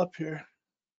have it up here.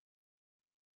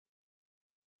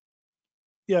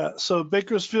 Yeah, so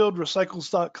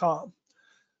bakersfieldrecycles.com.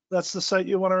 That's the site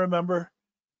you want to remember.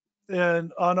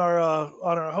 And on our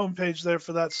homepage there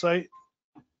for that site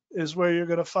is where you're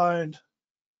going to find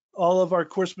all of our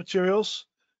course materials.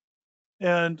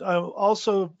 And I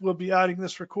also will be adding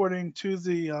this recording to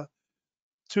the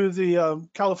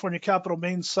California Capitol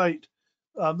main site.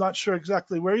 I'm not sure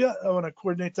exactly where yet. I want to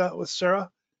coordinate that with Sarah,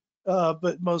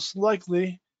 but most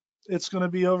likely it's going to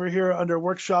be over here under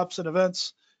workshops and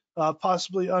events,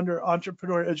 possibly under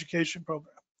entrepreneur education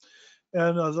program.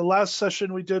 And the last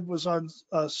session we did was on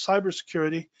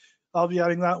cybersecurity. I'll be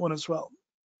adding that one as well.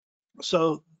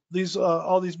 So these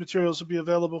all these materials will be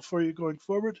available for you going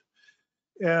forward.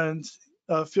 And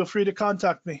feel free to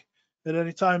contact me at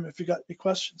any time if you got any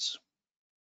questions.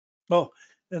 Oh,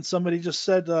 and somebody just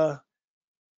said,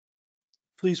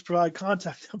 please provide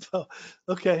contact info.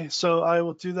 Okay, so I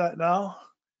will do that now.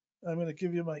 I'm going to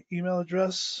give you my email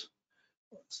address.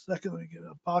 1 second, let me get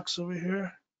a box over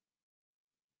here.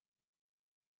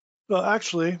 Well,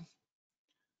 actually,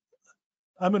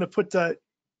 I'm going to put that,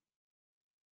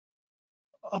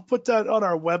 I'll put that on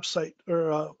our website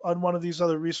or on one of these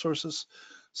other resources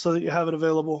so that you have it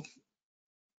available.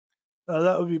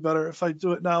 That would be better. If I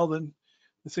do it now, then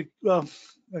I think, well,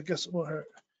 I guess it won't hurt.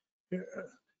 Here,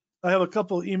 I have a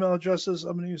couple email addresses.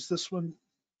 I'm going to use this one.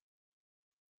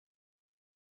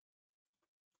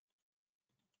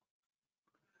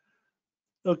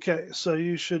 Okay, so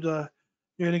you should, you're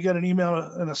going to get an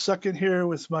email in a second here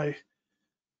with my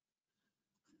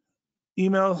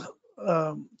email.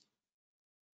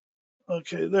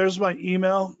 Okay, there's my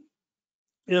email.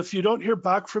 If you don't hear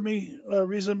back from me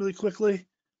reasonably quickly,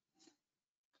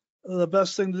 the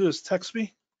best thing to do is text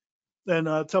me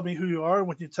and tell me who you are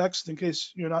when you text, in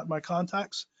case you're not in my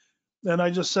contacts. And I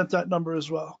just sent that number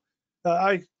as well.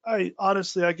 I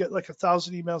honestly, I get like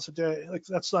 1,000 emails a day. Like,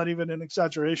 that's not even an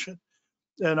exaggeration.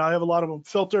 And I have a lot of them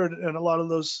filtered, and a lot of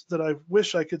those that I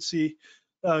wish I could see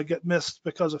get missed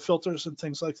because of filters and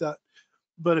things like that.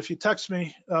 But if you text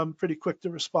me, I'm pretty quick to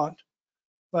respond.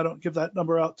 I don't give that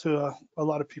number out to a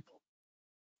lot of people.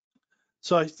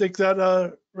 So I think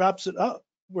that wraps it up.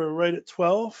 We're right at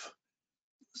 12.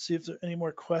 Let's see if there are any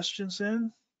more questions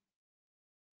in.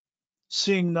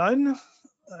 Seeing none,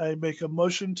 I make a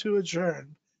motion to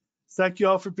adjourn. Thank you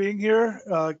all for being here.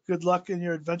 Good luck in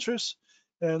your adventures,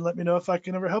 and let me know if I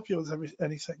can ever help you with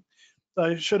anything.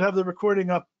 I should have the recording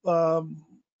up. Let's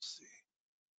see.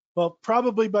 Well,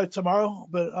 probably by tomorrow,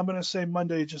 but I'm going to say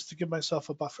Monday just to give myself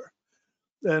a buffer.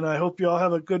 And I hope you all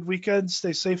have a good weekend.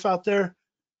 Stay safe out there.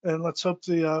 And let's hope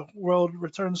the world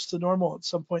returns to normal at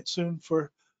some point soon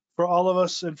for all of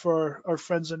us and for our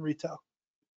friends in retail.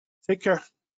 Take care.